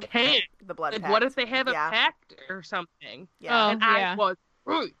can't. The blood pact. What if they have a pact or something? Yeah. And I was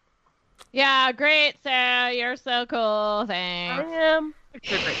right. Yeah, great, Sarah. You're so cool. Thanks. I am.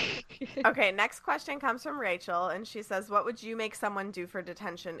 Okay, next question comes from Rachel, and she says, what would you make someone do for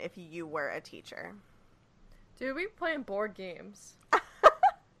detention if you were a teacher? Dude, we playing board games.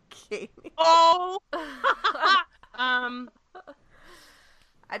 Katie. Oh!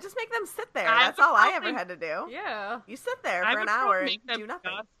 I just make them sit there. That's all I ever had to do. Yeah. You sit there for an hour and do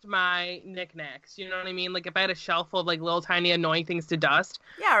nothing. Dust my knickknacks. You know what I mean? Like if I had a shelf full of like little tiny annoying things to dust.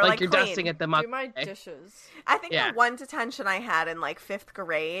 Yeah, or like you're clean. Dusting at them up. Do my dishes. I think the one detention I had in like 5th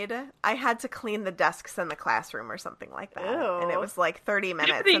grade, I had to clean the desks in the classroom or something like that. Ew. And it was like 30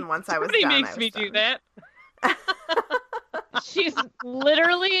 minutes, and once I was done, Somebody makes I was me done. do that. She's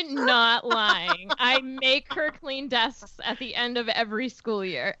literally not lying. I make her clean desks at the end of every school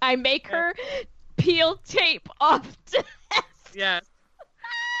year. I make her peel tape off desks. Yes.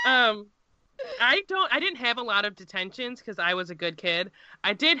 I didn't have a lot of detentions because I was a good kid.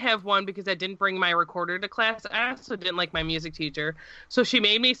 I did have one because I didn't bring my recorder to class. I also didn't like my music teacher. So she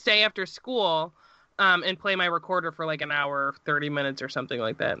made me stay after school and play my recorder for like an hour, 30 minutes or something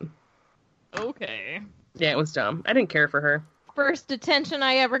like that. Okay. Yeah, it was dumb. I didn't care for her. First detention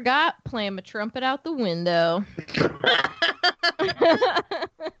I ever got, playing my trumpet out the window.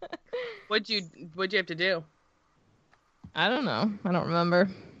 What'd you have to do? I don't know. I don't remember.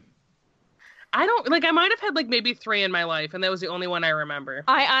 I might have had like maybe 3 in my life, and that was the only one I remember.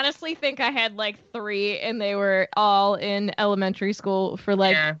 I honestly think I had like 3, and they were all in elementary school for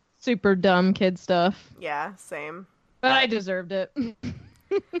like super dumb kid stuff. Yeah, same. But I deserved it.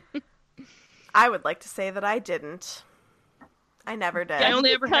 I would like to say that I didn't. I never did. I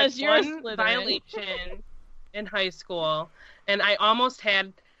only ever had one Slytherin. violation in high school, and I almost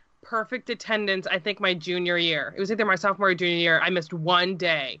had perfect attendance, I think, my junior year. It was either my sophomore or junior year. I missed one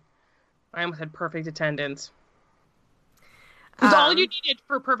day. I almost had perfect attendance. Because all you needed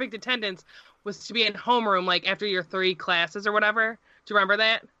for perfect attendance was to be in homeroom, like, after your 3 classes or whatever. Do you remember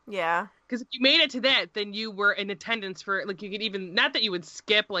that? Yeah. Because if you made it to that, then you were in attendance for, like, you could even, not that you would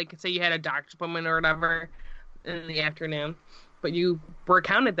skip, like, say you had a doctor's appointment or whatever in the afternoon, but you were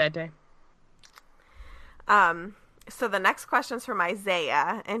counted that day. So the next question's from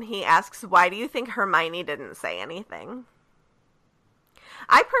Isaiah, and he asks, why do you think Hermione didn't say anything?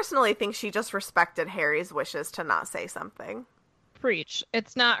 I personally think she just respected Harry's wishes to not say something. Preach.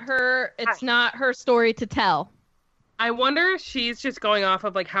 It's not her story to tell. I wonder if she's just going off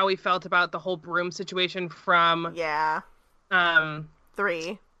of like how he felt about the whole broom situation from 3.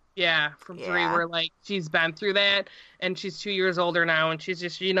 Yeah, from 3, where like she's been through that, and she's 2 years older now, and she's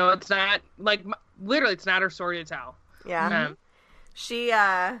just, you know, it's not like literally it's not her story to tell. Yeah, she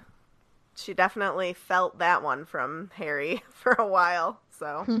definitely felt that one from Harry for a while.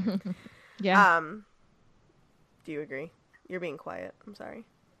 So yeah. Do you agree? You're being quiet. I'm sorry.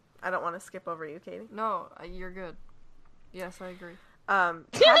 I don't want to skip over you, Katie. No, you're good. Yes, I agree.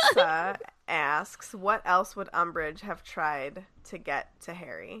 Tessa asks, what else would Umbridge have tried to get to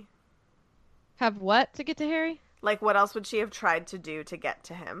Harry? Have what to get to Harry? Like, what else would she have tried to do to get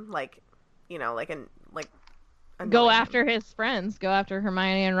to him? Like, you know, go after his friends. Go after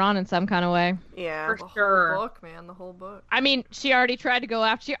Hermione and Ron in some kind of way. Yeah. For sure. Whole book, man. The whole book. I mean, she already tried to go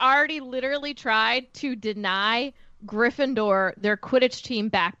after... She already literally tried to deny Gryffindor their Quidditch team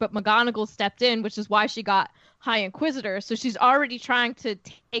back, but McGonagall stepped in, which is why she got High Inquisitor. So she's already trying to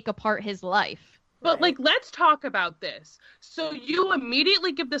take apart his life. But, like, let's talk about this. So you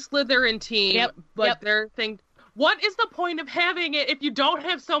immediately give the Slytherin team, their thing... What is the point of having it if you don't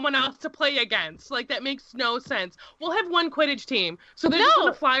have someone else to play against? Like, that makes no sense. We'll have one Quidditch team. So they're just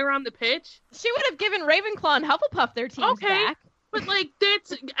going to fly around the pitch? She would have given Ravenclaw and Hufflepuff their teams back. But, like,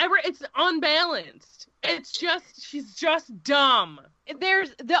 it's unbalanced. she's just dumb. There's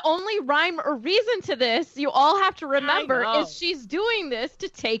the only rhyme or reason to this, you all have to remember, know. is she's doing this to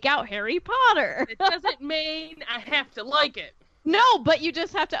take out Harry Potter. It doesn't mean I have to like it. No, but you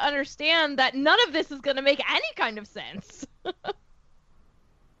just have to understand that none of this is going to make any kind of sense.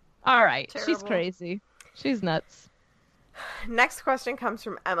 All right, she's Terrible. crazy. She's nuts. Next question comes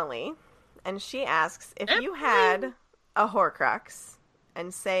from Emily, and she asks, if you Emily! had a Horcrux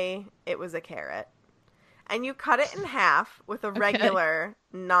and say it was a carrot, and you cut it in half with a regular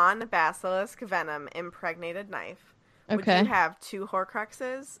non-basilisk venom impregnated knife, would you have 2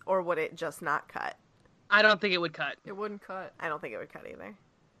 Horcruxes, or would it just not cut? I don't think it would cut. It wouldn't cut. I don't think it would cut either.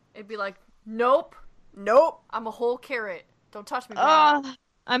 It'd be like, nope, Nope. I'm a whole carrot. Don't touch me, bro.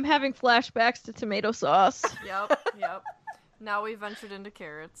 I'm having flashbacks to tomato sauce. Yep. Now we ventured into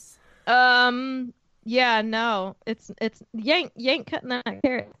carrots. Yeah, no. It's yank cutting that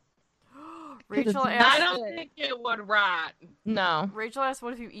carrot. Rachel I asked. I don't think it would rot. No. Rachel asked,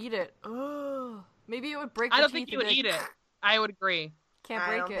 "What if you eat it?" Ugh. Maybe it would break. I the don't think teeth you and would eat it. I would agree. Can't I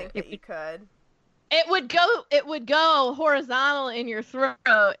break don't it. think that you could. It would go horizontal in your throat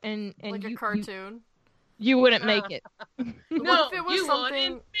and Like a cartoon. You wouldn't make it. No, if it was you something-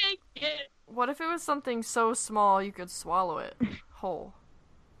 wouldn't make it. What if it was something so small you could swallow it whole?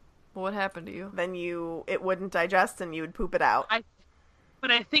 What would happen to you? Then it wouldn't digest and you would poop it out.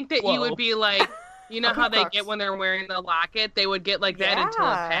 But I think that Whoa. you would be like, you know A how they Horcrux. get when they're wearing the locket? They would get like that until it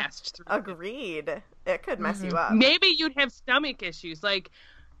Yeah. passed through. Agreed. It could mess you up. Maybe you'd have stomach issues, like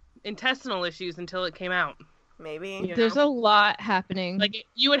intestinal issues, until it came out. Maybe. Yeah. There's a lot happening. Like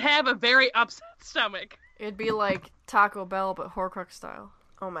you would have a very upset stomach. It'd be like Taco Bell, but Horcrux style.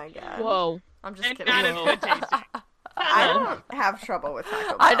 Oh my god. Whoa. I'm just And kidding. not as Whoa. good tasting. I don't have trouble with Taco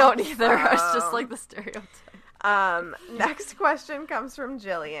Bell. I don't either. It's just like the stereotype. Next question comes from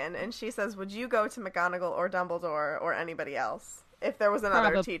Jillian, and she says, would you go to McGonagall or Dumbledore or anybody else? If there was another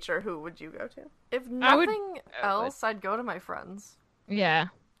Probably. teacher, who would you go to? If I would- nothing else, I'd go to my friends. Yeah.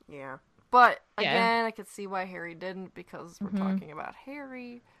 Yeah. But Yeah. again, I could see why Harry didn't, because we're Mhm. talking about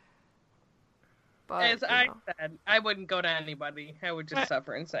Harry. But As you I know. said, I wouldn't go to anybody. I would just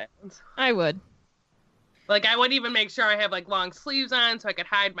suffer in silence. I would. Like I would even make sure I have like long sleeves on so I could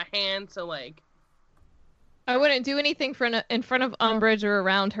hide my hands. So like, I wouldn't do anything in front of Umbridge or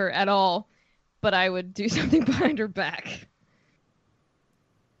around her at all, but I would do something behind her back.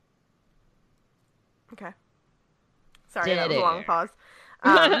 Okay. Sorry, that was a Did it. long pause.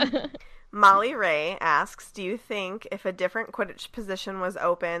 Molly Ray asks, do you think if a different Quidditch position was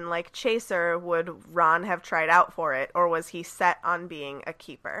open, like Chaser, would Ron have tried out for it, or was he set on being a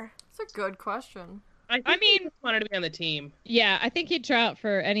keeper? It's a good question. I mean, he just wanted to be on the team. Yeah, I think he'd try out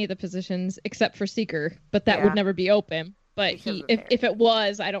for any of the positions except for Seeker, but that Yeah. would never be open. But Because he, of if Harry. it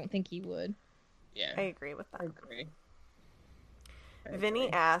was, I don't think he would. Yeah, I agree with that. I agree. I Vinny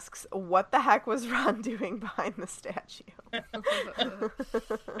agree. asks, what the heck was Ron doing behind the statue?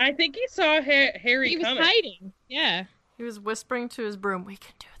 I think he saw Harry He was coming. hiding. Yeah. He was whispering to his broom, "We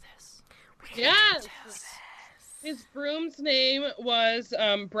can do this. Yes. His broom's name was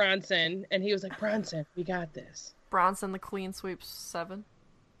Bronson, and he was like, Bronson, we got this. Bronson the Queen sweeps 7.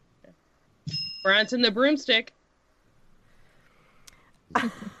 Bronson the broomstick.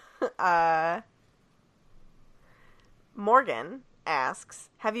 Morgan asks,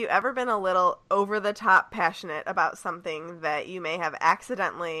 have you ever been a little over-the-top passionate about something that you may have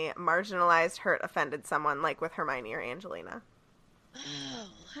accidentally marginalized, hurt, offended someone, like with Hermione or Angelina?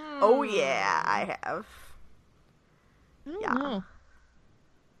 Oh, yeah, I have. I don't Yeah. know.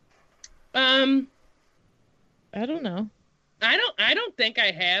 I don't know. I don't think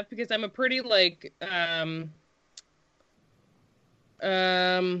I have, because I'm a pretty like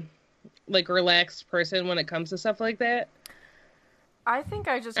relaxed person when it comes to stuff like that. I think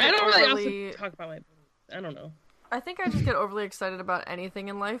I just I get don't really overly. also talk about my. I don't know. I think I just get overly excited about anything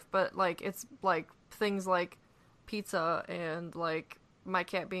in life, but like it's like things like pizza and like my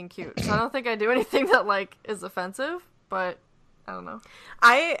cat being cute. So I don't think I do anything that like is offensive, but I don't know.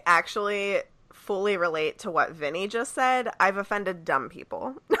 I actually fully relate to what Vinny just said. I've offended dumb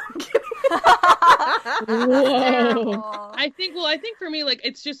people. I'm kidding. Whoa. I think for me, like,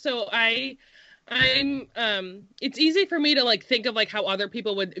 it's just so I'm it's easy for me to like think of like how other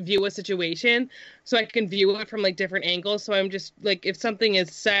people would view a situation, so I can view it from like different angles. So I'm just like, if something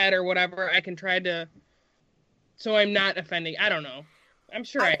is said or whatever, I can try to, so I'm not offending. I don't know. I'm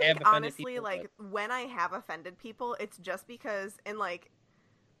sure I I have think offended honestly, people, like when I have offended people, it's just because, and like,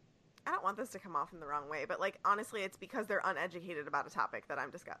 I don't want this to come off in the wrong way, but like honestly, it's because they're uneducated about a topic that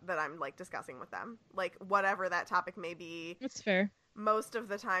I'm like discussing with them, like whatever that topic may be. That's fair. most of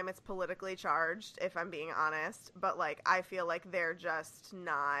the time it's politically charged, if I'm being honest, but, like, I feel like they're just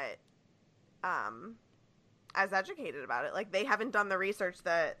not as educated about it. Like, they haven't done the research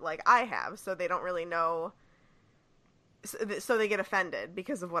that, like, I have, so they don't really know, so they get offended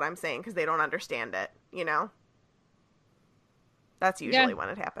because of what I'm saying, because they don't understand it, you know? That's usually when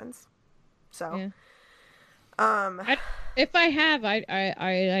it happens. So, if I have,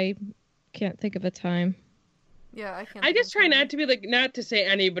 I can't think of a time. Yeah, I can't. I just try not to be like, not to say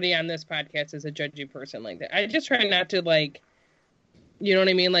anybody on this podcast is a judgy person like that. I just try not to, like, you know what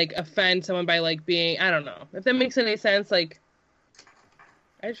I mean? Like, offend someone by, like, being, I don't know. If that makes any sense, like,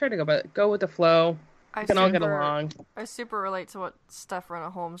 I just try to go with the flow. We can all get along. I super relate to what Steph Rena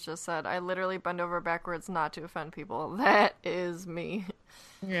Holmes just said. I literally bend over backwards not to offend people. That is me.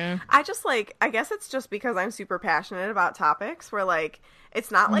 Yeah. I just, like, I guess it's just because I'm super passionate about topics where, like, it's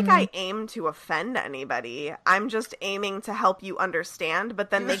not like I aim to offend anybody. I'm just aiming to help you understand, but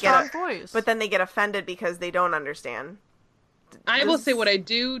then they get offended because they don't understand. I will say what I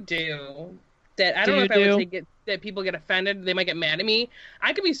do that I don't know if I would say that people get offended. They might get mad at me.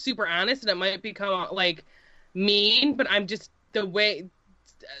 I could be super honest and it might become, like, mean, but I'm just the way.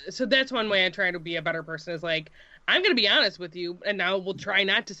 So that's one way I try to be a better person, is like, I'm going to be honest with you, and now we'll try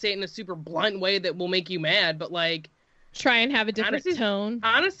not to say it in a super blunt way that will make you mad, but, like, try and have a different tone.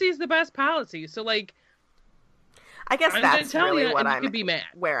 Honesty is the best policy. So, like, I guess that's really what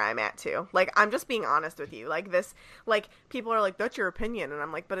where I'm at too. Like, I'm just being honest with you. Like, this, like, people are like, that's your opinion, and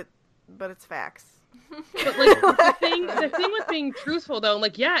I'm like, but it's facts. But, like, the thing with being truthful, though,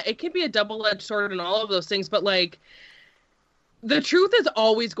 like, yeah, it can be a double-edged sword and all of those things, but, like, the truth is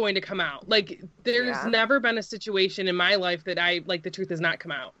always going to come out. Like, there's never been a situation in my life that the truth has not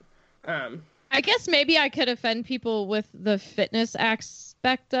come out. I guess maybe I could offend people with the fitness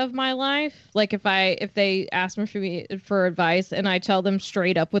aspect of my life. Like, if they ask me for advice and I tell them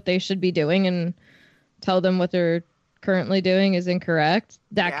straight up what they should be doing and tell them what they're currently doing is incorrect,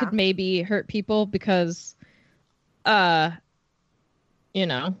 that could maybe hurt people because, you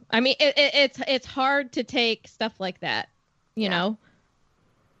know, I mean, it's hard to take stuff like that, you know?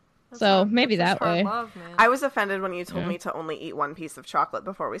 So maybe that way. Love, I was offended when you told me to only eat one piece of chocolate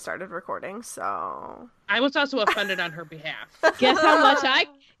before we started recording. So I was also offended on her behalf. Guess how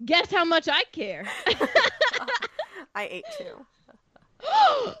much I care. I ate two.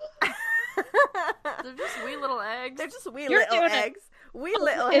 They're just wee little eggs. They're just wee little eggs. Wee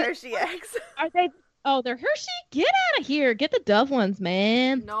little Hershey eggs. Are they? Oh, they're Hershey. Get out of here. Get the Dove ones,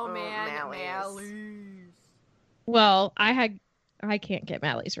 man. No, man. Mally's. Well, I can't get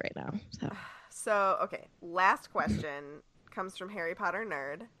Mally's right now. So, okay. Last question comes from Harry Potter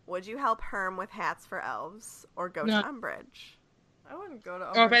Nerd. Would you help Herm with hats for elves or go to Umbridge? I wouldn't go to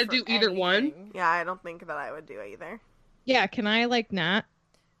Umbridge. Or if I do either one? Yeah, I don't think that I would do either. Yeah, can I, like, not?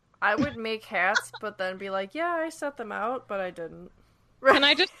 I would make hats, but then be like, yeah, I set them out, but I didn't. Can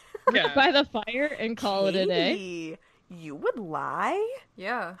I just sit by the fire and call it a day? You would lie?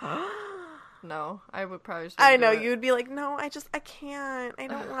 Yeah. No, I would probably just I know, you'd be like, no, I can't. I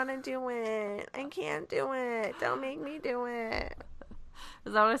don't want to do it. I can't do it. Don't make me do it.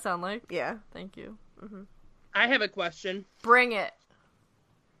 Is that what I sound like? Yeah. Thank you. Mm-hmm. I have a question. Bring it.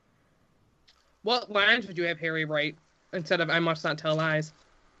 What lines would you have Harry write instead of I must not tell lies?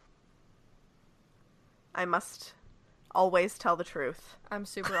 I must always tell the truth. I'm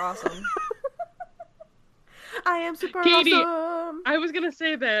super awesome. I am super Katie, awesome. I was going to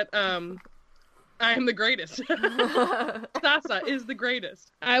say that I am the greatest. Sasa is the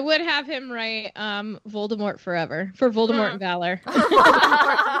greatest. I would have him write Voldemort forever for Voldemort and Valor.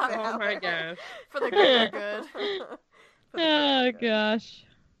 Oh my gosh. For the greater good. Oh gosh.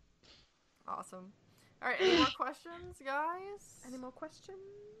 Awesome. All right, any more questions, guys? Any more questions?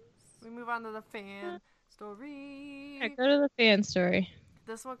 We move on to the fan story. I go to the fan story.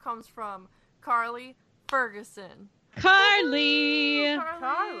 This one comes from Carly Ferguson. Carly!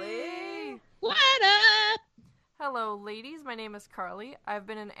 What up? Hello, ladies. My name is Carly. I've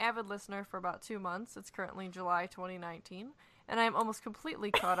been an avid listener for about 2 months. It's currently July 2019, and I'm almost completely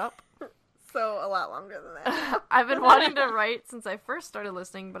caught up. So, a lot longer than that. I've been wanting to write since I first started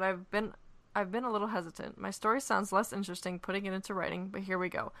listening, but I've been a little hesitant. My story sounds less interesting putting it into writing, but here we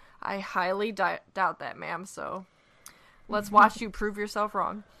go. I highly doubt that, ma'am, so let's watch you prove yourself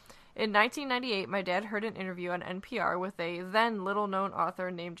wrong. In 1998, my dad heard an interview on NPR with a then little-known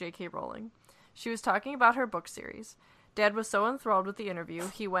author named J.K. Rowling. She was talking about her book series. Dad was so enthralled with the interview,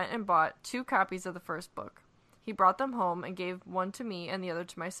 he went and bought 2 copies of the first book. He brought them home and gave one to me and the other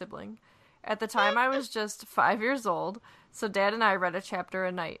to my sibling. At the time, I was just 5 years old, so Dad and I read a chapter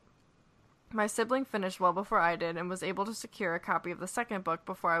a night. My sibling finished well before I did and was able to secure a copy of the second book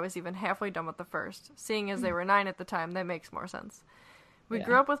before I was even halfway done with the first. Seeing as they were 9 at the time, that makes more sense. We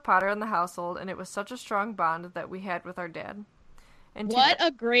grew up with Potter in the household, and it was such a strong bond that we had with our dad. What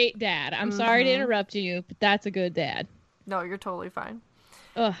a great dad. I'm sorry to interrupt you, but that's a good dad. No, you're totally fine.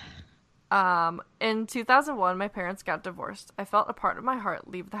 Ugh. In 2001, my parents got divorced. I felt a part of my heart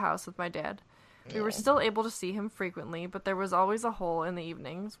leave the house with my dad. We were still able to see him frequently, but there was always a hole in the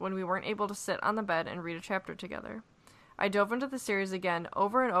evenings when we weren't able to sit on the bed and read a chapter together. I dove into the series again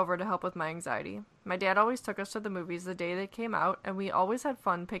over and over to help with my anxiety. My dad always took us to the movies the day they came out, and we always had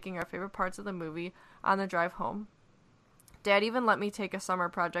fun picking our favorite parts of the movie on the drive home. Dad even let me take a summer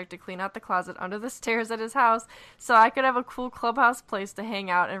project to clean out the closet under the stairs at his house so I could have a cool clubhouse place to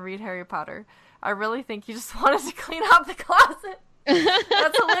hang out and read Harry Potter. I really think he just wanted to clean out the closet.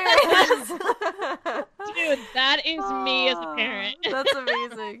 That's hilarious. Dude, that is me as a parent. That's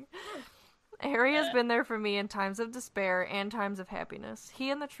amazing. Harry has been there for me in times of despair and times of happiness. He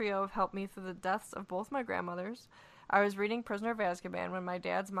and the trio have helped me through the deaths of both my grandmothers. I was reading Prisoner of Azkaban when my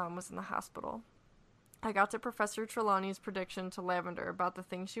dad's mom was in the hospital. I got to Professor Trelawney's prediction to Lavender about the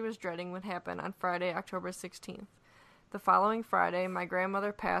thing she was dreading would happen on Friday, October 16th. The following Friday, my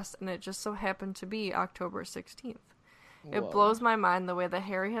grandmother passed, and it just so happened to be October 16th. Whoa. It blows my mind the way that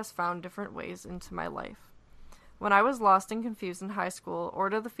Harry has found different ways into my life. When I was lost and confused in high school,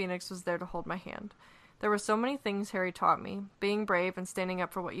 Order of the Phoenix was there to hold my hand. There were so many things Harry taught me. Being brave and standing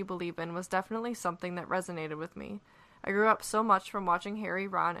up for what you believe in was definitely something that resonated with me. I grew up so much from watching Harry,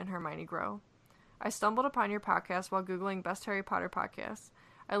 Ron, and Hermione grow. I stumbled upon your podcast while Googling Best Harry Potter Podcasts.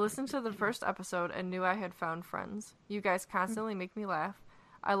 I listened to the first episode and knew I had found friends. You guys constantly make me laugh.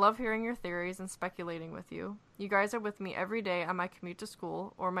 I love hearing your theories and speculating with you. You guys are with me every day on my commute to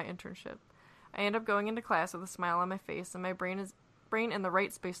school or my internship. I end up going into class with a smile on my face and my brain in the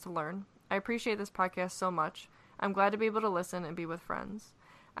right space to learn. I appreciate this podcast so much. I'm glad to be able to listen and be with friends.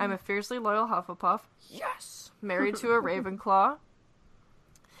 I'm a fiercely loyal Hufflepuff. Yes! Married to a Ravenclaw.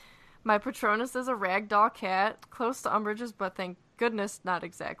 My Patronus is a ragdoll cat, close to Umbridge's, but thank goodness not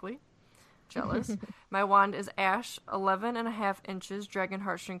exactly. Jealous. My wand is Ash, 11.5 inches, dragon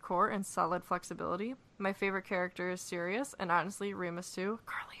heartstring core, and solid flexibility. My favorite character is Sirius, and honestly, Remus too.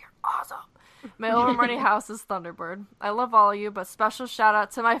 Carly, you're awesome. My Ilvermorny house is Thunderbird. I love all of you, but special shout out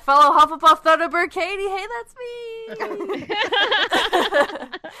to my fellow Hufflepuff Thunderbird, Katie. Hey, that's me.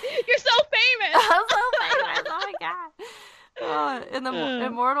 You're so famous. I'm so famous. Oh my god. In the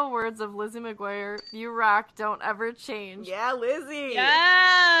immortal words of Lizzie McGuire, you rock, don't ever change. Yeah, Lizzie.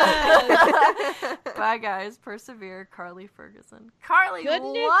 Yes. Bye, guys. Persevere, Carly Ferguson. Carly,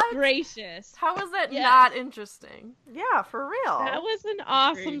 Goodness what? gracious. How was that not interesting? Yeah, for real. That was an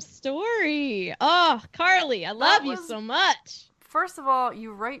awesome story. Oh, Carly, I love you so much. First of all,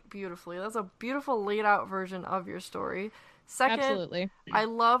 you write beautifully. That's a beautiful laid out version of your story. Second, absolutely. I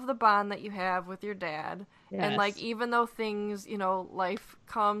love the bond that you have with your dad. Yes. And, like, even though things, you know, life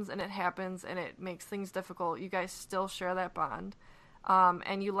comes and it happens and it makes things difficult, you guys still share that bond.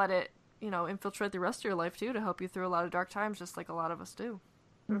 And you let it, you know, infiltrate the rest of your life, too, to help you through a lot of dark times, just like a lot of us do.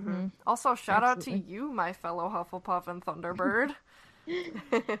 Mm-hmm. Also, shout out to you, my fellow Hufflepuff and Thunderbird.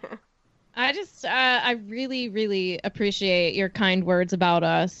 I really, really appreciate your kind words about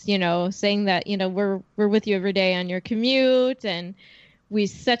us, you know, saying that, you know, we're with you every day on your commute and we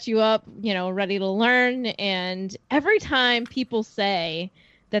set you up, you know, ready to learn. And every time people say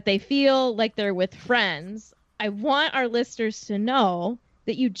that they feel like they're with friends, I want our listeners to know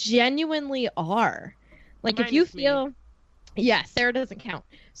that you genuinely are. Like, if you feel... Yeah, Sarah doesn't count.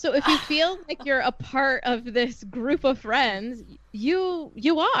 So if you feel like you're a part of this group of friends, you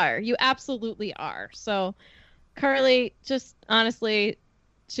are. You absolutely are. So Carly, just honestly,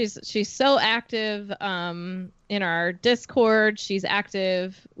 she's so active in our Discord. She's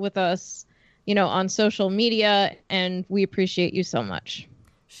active with us, you know, on social media, and we appreciate you so much.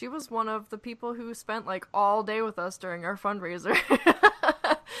 She was one of the people who spent like all day with us during our fundraiser.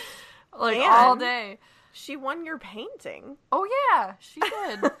 All day. She won your painting. Oh, yeah, she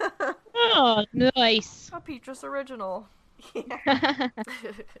did. Oh, nice. A Petrus original. Yeah.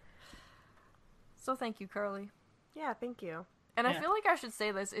 So thank you, Carly. Yeah, thank you. And I feel like I should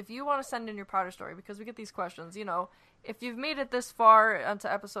say this. If you want to send in your Potter story, because we get these questions, you know, if you've made it this far onto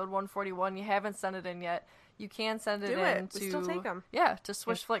episode 141, you haven't sent it in yet, you can send it in to... We still take them. Yeah, to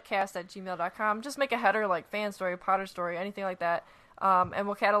swishflickcast@gmail.com. Just make a header like fan story, Potter story, anything like that. And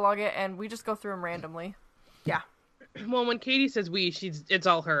we'll catalog it, and we just go through them randomly. Yeah. Well, when Katie says it's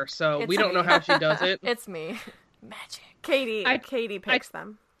all her, so we don't know how she does it. It's me. Magic. Katie picks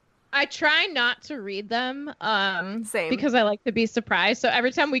them. I try not to read them Same. because I like to be surprised. So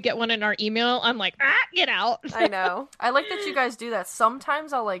every time we get one in our email, I'm like, get out. I know. I like that you guys do that.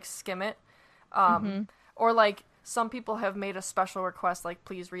 Sometimes I'll like skim it. Or like some people have made a special request, like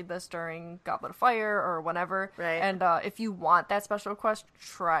please read this during Goblet of Fire or whatever. Right. And if you want that special request,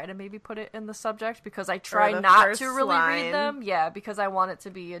 try to maybe put it in the subject because I Or try the not first to really line. read them. Yeah, because I want it to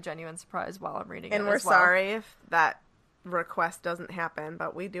be a genuine surprise while I'm reading And it we're as well. sorry if that request doesn't happen,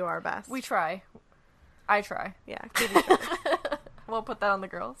 but we do our best. We try. I try. Yeah, Katie tries. We'll put that on the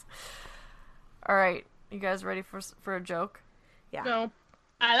girls. All right. You guys ready for a joke? Yeah. No,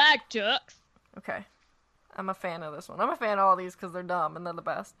 I like jokes. Okay. I'm a fan of this one. I'm a fan of all these because they're dumb and they're the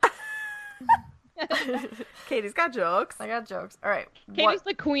best. Katie's got jokes. I got jokes. All right. Katie's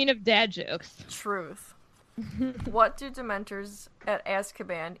the queen of dad jokes. Truth. What do Dementors at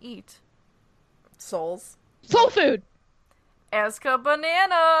Azkaban eat? Souls. Soul food. Azka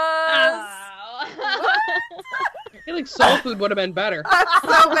bananas! Oh. I feel like soul food would have been better. That's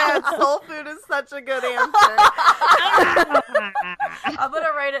so bad. Soul food is such a good answer. I'm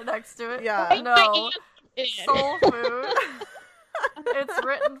gonna write it next to it. Yeah. No. Soul food. It's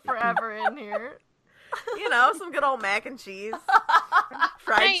written forever in here. You know, some good old mac and cheese.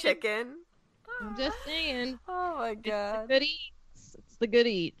 Fried chicken. I'm just saying. Oh my god. Good eats. It's the good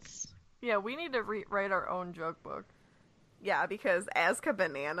eats. Yeah, we need to write our own joke book. Yeah, because Azka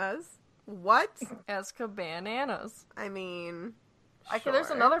bananas. What? Azka bananas. I mean, There's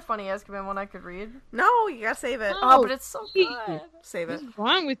sure. another funny Azkaban one I could read. No, you gotta save it. Oh, but it's so good. Save it. What's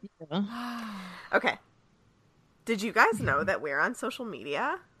wrong with you? Okay. Did you guys know that we're on social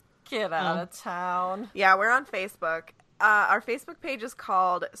media? Get out of town. Yeah, we're on Facebook. Our Facebook page is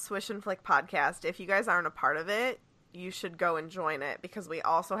called Swish and Flick Podcast. If you guys aren't a part of it, you should go and join it because we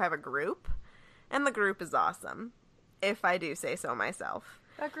also have a group, and the group is awesome, if I do say so myself.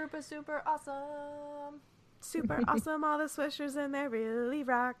 That group is super awesome. Super awesome. All the Swishers in there really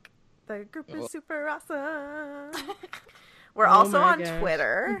rock. The group is super awesome. We're also my on gosh.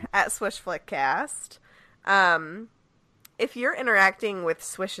 Twitter at SwishFlickcast. If you're interacting with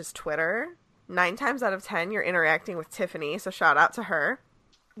Swish's Twitter, 9 times out of 10 you're interacting with Tiffany, so shout out to her.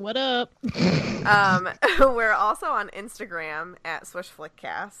 What up? We're also on Instagram at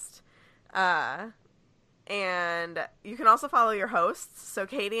SwishFlickcast. And you can also follow your hosts. So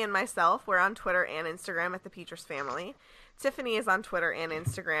Katie and myself, we're on Twitter and Instagram at The Peters Family. Tiffany is on Twitter and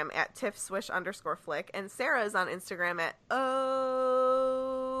Instagram at TiffSwish_Flick. And Sarah is on Instagram at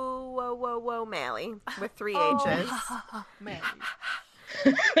Mally with 3 H's. Man.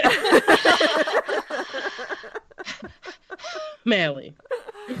 Mally.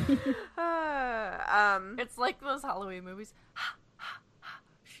 It's like those Halloween movies.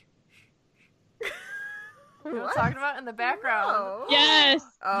 You know what I'm talking about in the background? No. Yes.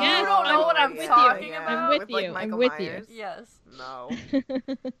 Oh, Yes. You don't know what I'm talking yeah. about? I'm with like, you. I'm Michael with Myers. Yes. No.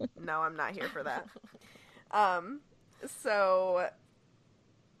 No, I'm not here for that. So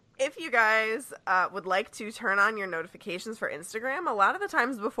if you guys would like to turn on your notifications for Instagram, a lot of the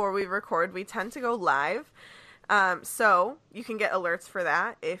times before we record, we tend to go live. So you can get alerts for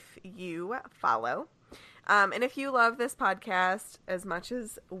that if you follow. And if you love this podcast as much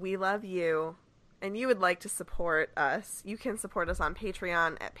as we love you, and you would like to support us, you can support us on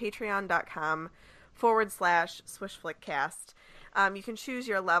Patreon at patreon.com/SwishFlickcast. You can choose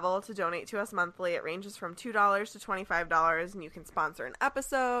your level to donate to us monthly. It ranges from $2 to $25, and you can sponsor an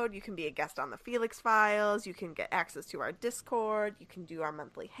episode. You can be a guest on the Felix Files. You can get access to our Discord. You can do our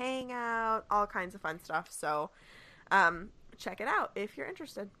monthly hangout, all kinds of fun stuff. So check it out if you're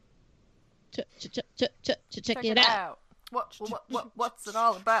interested. Check it out. What's it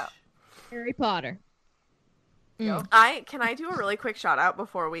all about? Harry Potter. Go. Can I do a really quick shout out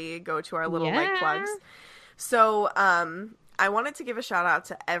before we go to our little Yeah. plugs? So I wanted to give a shout out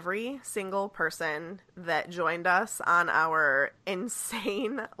to every single person that joined us on our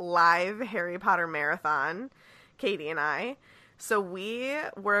insane live Harry Potter marathon, Katie and I. So we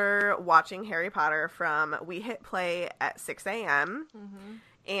were watching Harry Potter we hit play at 6 a.m.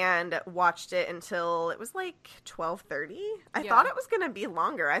 And watched it until it was like 12:30. I thought it was going to be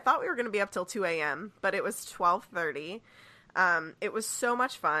longer. I thought we were going to be up till 2 a.m., but it was 12:30. It was so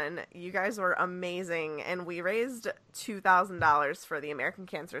much fun. You guys were amazing, and we raised $2,000 for the American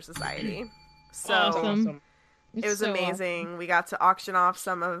Cancer Society. So Awesome. it was So amazing. We got to auction off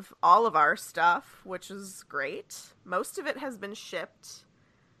all of our stuff, which was great. Most of it has been shipped.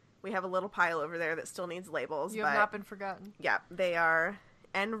 We have a little pile over there that still needs labels. You have not been forgotten. Yeah, they are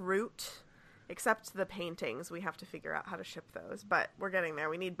en route, except the paintings. We have to figure out how to ship those, but we're getting there.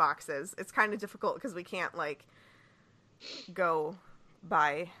 We need boxes. It's kind of difficult because we can't, go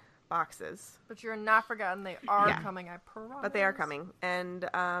buy boxes. But you're not forgotten. They are Yeah. coming, I promise. But they are coming. And,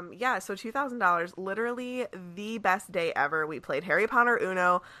 so $2,000, literally the best day ever. We played Harry Potter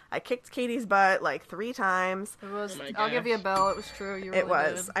Uno. I kicked Katie's butt like 3 times. It was, Oh my I'll give you a gosh. bell. It was true. You really It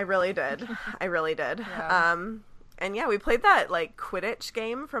was. did. I really did. I really did. Yeah. And yeah, we played that like Quidditch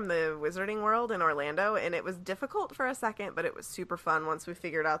game from the Wizarding World in Orlando, and it was difficult for a second, but it was super fun once we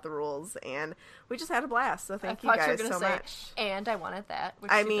figured out the rules, and we just had a blast. So thank you I thought guys you were so gonna much. say, and I wanted that.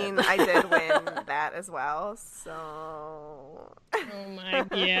 Which I you mean, did. I did win that as well. So, Oh my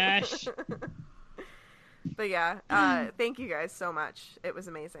gosh. but yeah, thank you guys so much. It was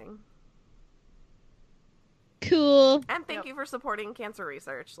amazing, Cool. and thank Yep. you for supporting cancer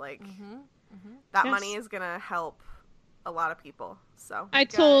research. Like Mm-hmm. that Yes. money is gonna help a lot of people. So I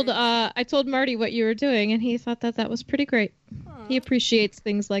told Marty what you were doing, and he thought that was pretty great. He appreciates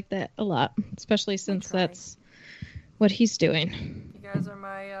things like that a lot, especially since try. that's what he's doing. You guys are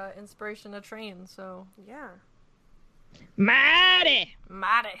my inspiration to train, so. yeah. Marty!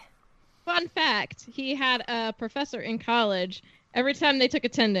 Mighty. Fun fact, he had a professor in college. Every time they took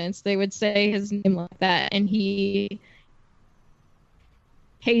attendance, they would say his name like that, and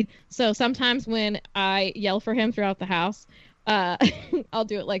so sometimes when I yell for him throughout the house, I'll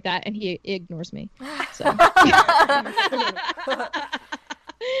do it like that, and he ignores me. So.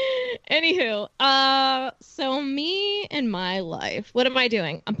 Anywho, so me and my life, what am I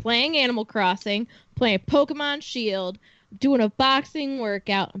doing? I'm playing Animal Crossing, playing Pokemon Shield, doing a boxing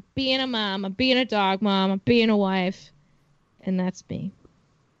workout, I'm being a mom, I'm being a dog mom, I'm being a wife, and that's me.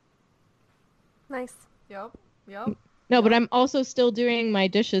 Nice. Yep. No, but I'm also still doing my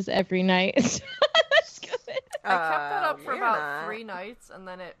dishes every night. That's good. I kept that up for we're about not. 3 nights, and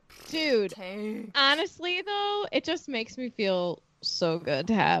then it Dude, tanked. honestly though, it just makes me feel so good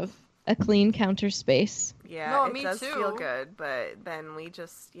to have a clean counter space. Yeah, No, it me does feel too. good, but then we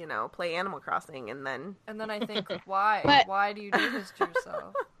just, play Animal Crossing, and then And then I think, why? But- Why do you do this to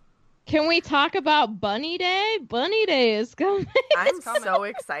yourself? Can we talk about Bunny Day? Bunny Day is coming. I'm coming. so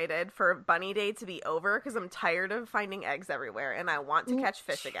excited for Bunny Day to be over because I'm tired of finding eggs everywhere, and I want to catch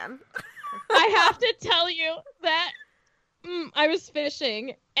fish again. I have to tell you that I was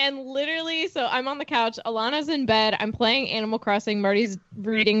fishing, and literally, so I'm on the couch, Alana's in bed, I'm playing Animal Crossing, Marty's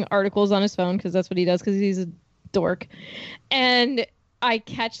reading articles on his phone, because that's what he does, because he's a dork, and I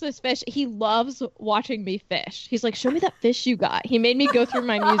catch this fish. He loves watching me fish. He's like, show me that fish you got. He made me go through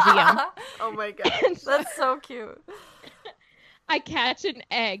my museum. Oh my god. That's so cute. I catch an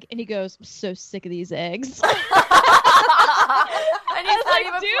egg, and he goes, I'm so sick of these eggs. And I he's was not like,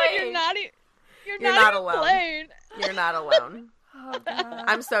 even dude, playing. you're You're not not even alone. playing. You're not alone. Oh, God.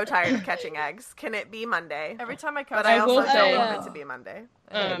 I'm so tired of catching eggs. Can it be Monday? Every time I catch But I I also will don't say- want it to be Monday.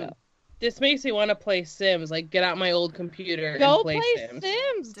 This makes me want to play Sims. Like, get out my old computer Go and play Sims,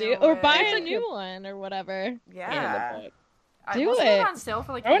 Sims. dude. Do Or it. buy It's a like new one or whatever. Yeah. And the book. Do wasn't it. on sale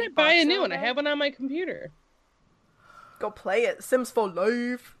for like I want to $8 buy a the new other one. I day? have one on my computer. Go play it. Sims for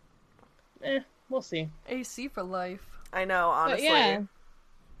life. We'll see. AC for life. I know, honestly. yeah.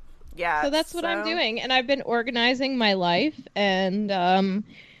 Yeah. So that's what I'm doing. And I've been organizing my life and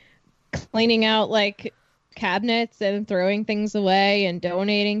cleaning out like cabinets and throwing things away and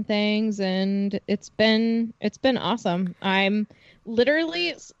donating things, and it's been awesome. I'm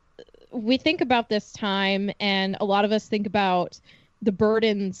literally, we think about this time, and a lot of us think about the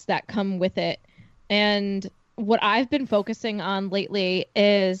burdens that come with it. And what I've been focusing on lately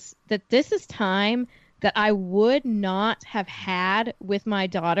is that this is time that I would not have had with my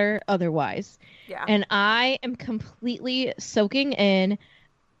daughter otherwise. Yeah. And I am completely soaking in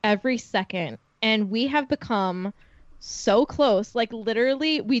every second. And we have become so close. Like,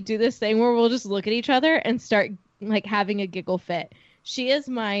 literally, we do this thing where we'll just look at each other and start, like, having a giggle fit. She is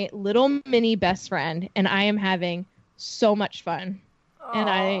my little mini best friend, and I am having so much fun.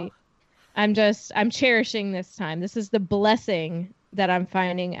 And I'm cherishing this time. This is the blessing that I'm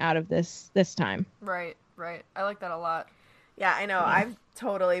finding out of this time. Right. I like that a lot. Yeah, I know. I've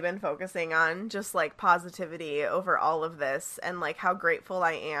totally been focusing on just like positivity over all of this, and like how grateful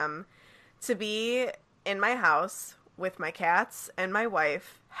I am to be in my house with my cats and my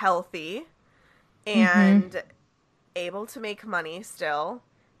wife, healthy and able to make money still,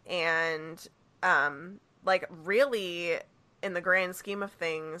 and like really, in the grand scheme of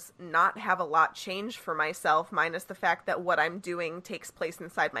things, not have a lot change for myself, minus the fact that what I'm doing takes place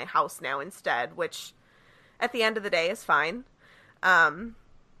inside my house now instead, which at the end of the day is fine. And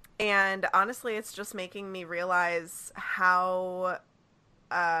honestly, it's just making me realize how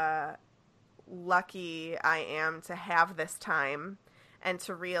lucky I am to have this time and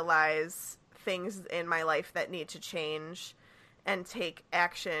to realize things in my life that need to change and take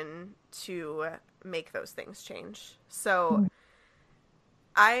action to make those things change. So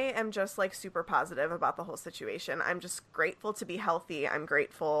I am just like super positive about the whole situation. I'm just grateful to be healthy. I'm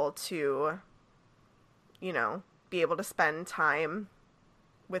grateful to, you know, be able to spend time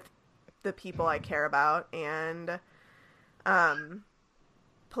with the people I care about and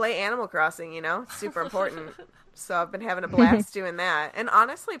play Animal Crossing, you know? It's super important. So I've been having a blast doing that. And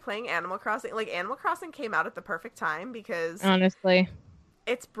honestly, playing Animal Crossing, like Animal Crossing came out at the perfect time because honestly,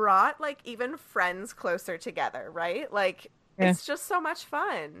 it's brought like even friends closer together, right? Like it's just so much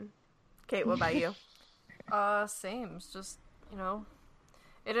fun. Kate, what about you? Same. It's just, you know,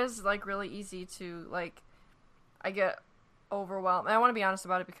 it is like really easy to like, I get overwhelmed. And I want to be honest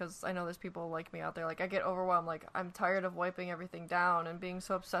about it because I know there's people like me out there. Like I get overwhelmed. Like I'm tired of wiping everything down and being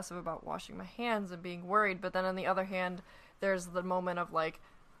so obsessive about washing my hands and being worried. But then on the other hand, there's the moment of like,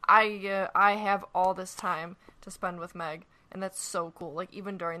 I have all this time to spend with Meg, and that's so cool. Like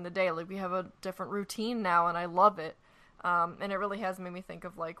even during the day, like we have a different routine now, and I love it. And it really has made me think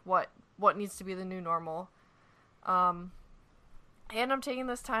of like what needs to be the new normal. And I'm taking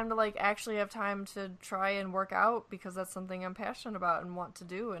this time to like actually have time to try and work out because that's something I'm passionate about and want to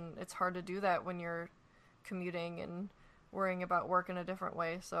do, and it's hard to do that when you're commuting and worrying about work in a different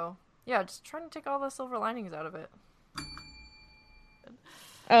way. So yeah, just trying to take all the silver linings out of it.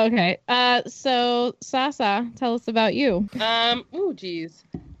 Okay. So Sasa, tell us about you. Oh geez.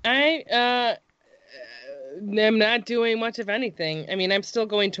 I am not doing much of anything. I mean, I'm still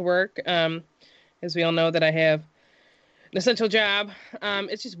going to work. As we all know that I have an essential job.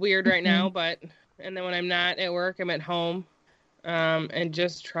 It's just weird right now, and then when I'm not at work, I'm at home, and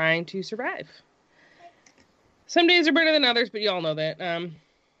just trying to survive. Some days are better than others, but you all know that.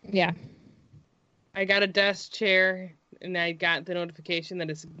 Yeah. I got a desk chair, and I got the notification that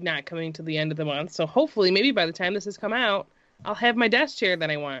it's not coming till the end of the month. So hopefully, maybe by the time this has come out, I'll have my desk chair that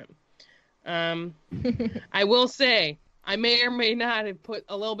I want. I will say, I may or may not have put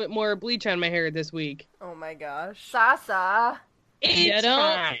a little bit more bleach on my hair this week. Oh my gosh. Sasa. It's don't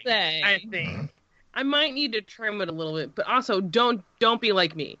fine, say. I think. I might need to trim it a little bit, but also don't be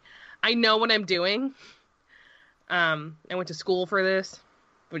like me. I know what I'm doing. I went to school for this,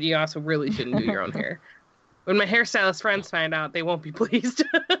 but you also really shouldn't do your own hair. When my hairstylist friends find out, they won't be pleased.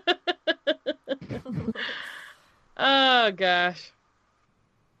 Oh gosh.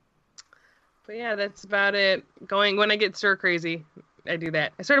 But yeah, that's about it. When I get stir crazy, I do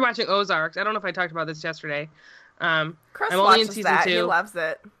that. I started watching Ozarks. I don't know if I talked about this yesterday. Chris I'm only in watches season that. 2. He loves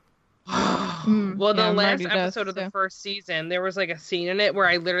it. Well, the last Marty does, episode of the too. first season, there was like a scene in it where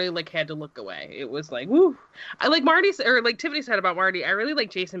I literally like had to look away. It was like, woo. I like like Tiffany said about Marty. I really like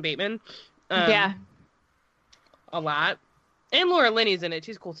Jason Bateman. Yeah. A lot. And Laura Linney's in it.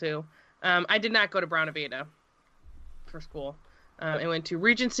 She's cool too. I did not go to Brown Aveda for school. I went to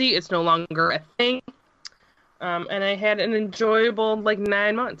Regency. It's no longer a thing. And I had an enjoyable,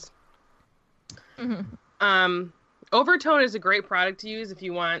 9 months. Mm-hmm. Overtone is a great product to use if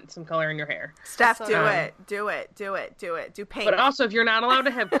you want some color in your hair. Steph, do it. Do pink. But also, if you're not allowed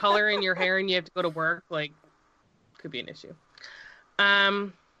to have color in your hair and you have to go to work, could be an issue.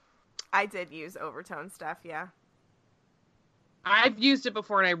 I did use Overtone stuff, yeah. I've used it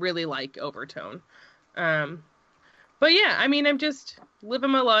before, and I really like Overtone. But yeah, I mean, I'm just living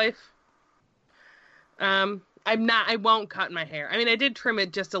my life. I won't cut my hair. I mean, I did trim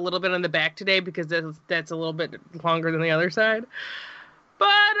it just a little bit on the back today because that's a little bit longer than the other side. But,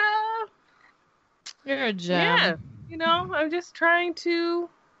 You're a yeah, gem. I'm just trying to,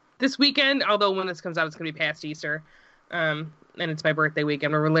 this weekend, although when this comes out, it's going to be past Easter, and it's my birthday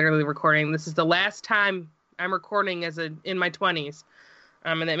weekend. We're literally recording. This is the last time I'm recording in my 20s,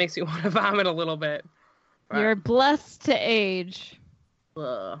 and that makes me want to vomit a little bit. But, You're blessed to age.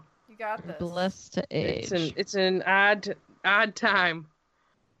 ugh. You got this. Blessed to age. It's an odd time,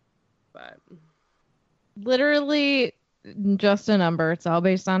 but Literally just a number. It's all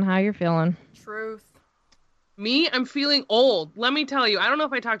based on how you're feeling. Truth. me, I'm feeling old. Let me tell you, I don't know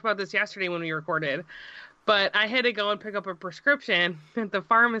if I talked about this yesterday when we recorded, but I had to go and pick up a prescription at the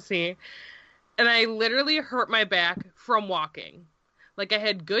pharmacy, and I literally hurt my back from walking. Like, I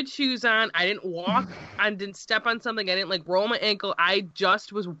had good shoes on. I didn't walk. I didn't step on something. I didn't, roll my ankle. I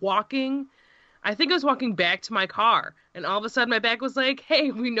just was walking. I think I was walking back to my car. And all of a sudden, my back was like,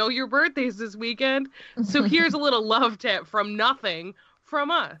 hey, we know your birthday's this weekend. So here's a little love tap from nothing from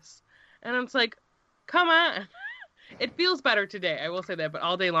us. And I'm just like, come on. It feels better today. I will say that. But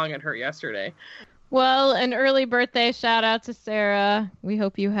all day long, it hurt yesterday. Well, an early birthday shout out to Sarah. We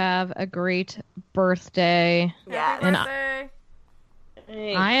hope you have a great birthday. Yeah. Happy And birthday.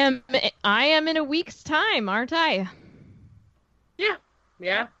 Hey. I am in a week's time, aren't I?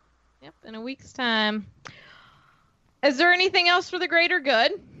 Yeah. Yep, in a week's time. Is there anything else for the greater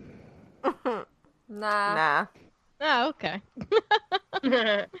good? Nah. Oh, okay.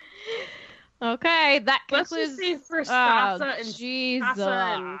 Okay, that concludes. Let's just say for Sasa and Jesus.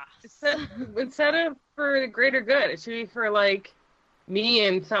 Sasa and instead of for the greater good, it should be for like me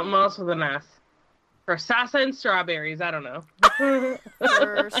and something else with an S. For Sasa and strawberries, I don't know.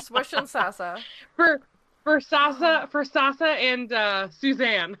 For Swish and Sasa. For Sasa and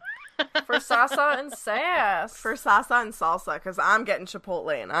Suzanne. For Sasa and Sass. For Sasa and salsa, because I'm getting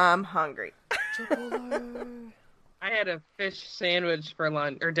Chipotle and I'm hungry. I had a fish sandwich for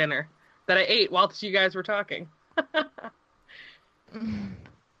lunch or dinner that I ate whilst you guys were talking.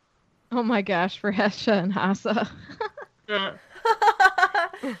 Oh my gosh, for Hesha and Hasa.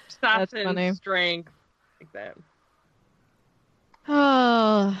 Sasa funny. and strength. Like that.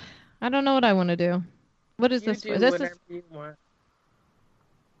 Oh, I don't know what I want to do. What is this? Do This whatever is you want.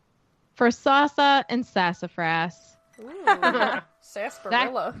 for Sasa and Sassafras.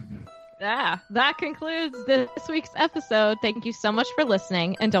 Sarsaparilla. That concludes this week's episode. Thank you so much for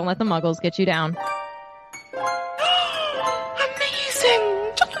listening, and don't let the muggles get you down.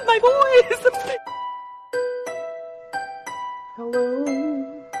 Amazing! Just my voice!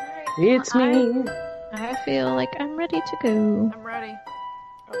 Hello, it's me. I feel like I'm ready to go. I'm ready.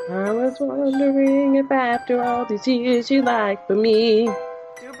 I was wondering if after all these years you like for me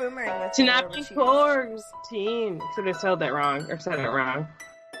Do a boomerang with to me not over be cheese. 14. Should have spelled that wrong or said it wrong.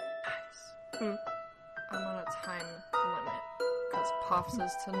 I'm on a time limit because Puffs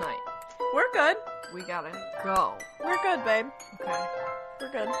is tonight. We're good. We gotta go. We're good, babe. Okay.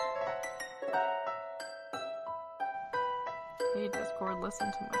 We're good. Hey, Discord,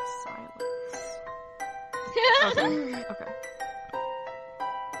 listen to my silence. Okay.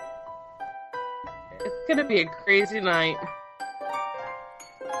 It's gonna be a crazy night.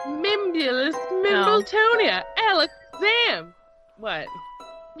 Mimbulus, Mimbletonia, Alakazam. What?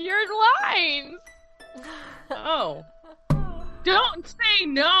 Your lines. Oh. Don't say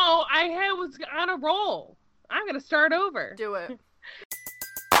no. I was on a roll. I'm gonna start over. Do it.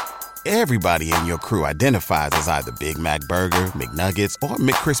 Everybody in your crew identifies as either Big Mac Burger, McNuggets, or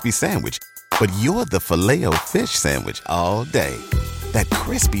McCrispy Sandwich. But you're the Filet-O-Fish Sandwich all day. That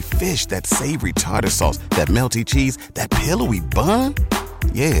crispy fish, that savory tartar sauce, that melty cheese, that pillowy bun.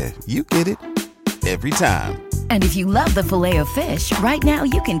 Yeah, you get it. Every time. And if you love the Filet-O-Fish, right now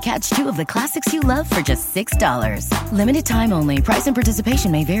you can catch two of the classics you love for just $6. Limited time only. Price and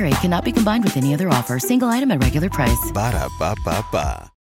participation may vary. Cannot be combined with any other offer. Single item at regular price. Ba-da-ba-ba-ba.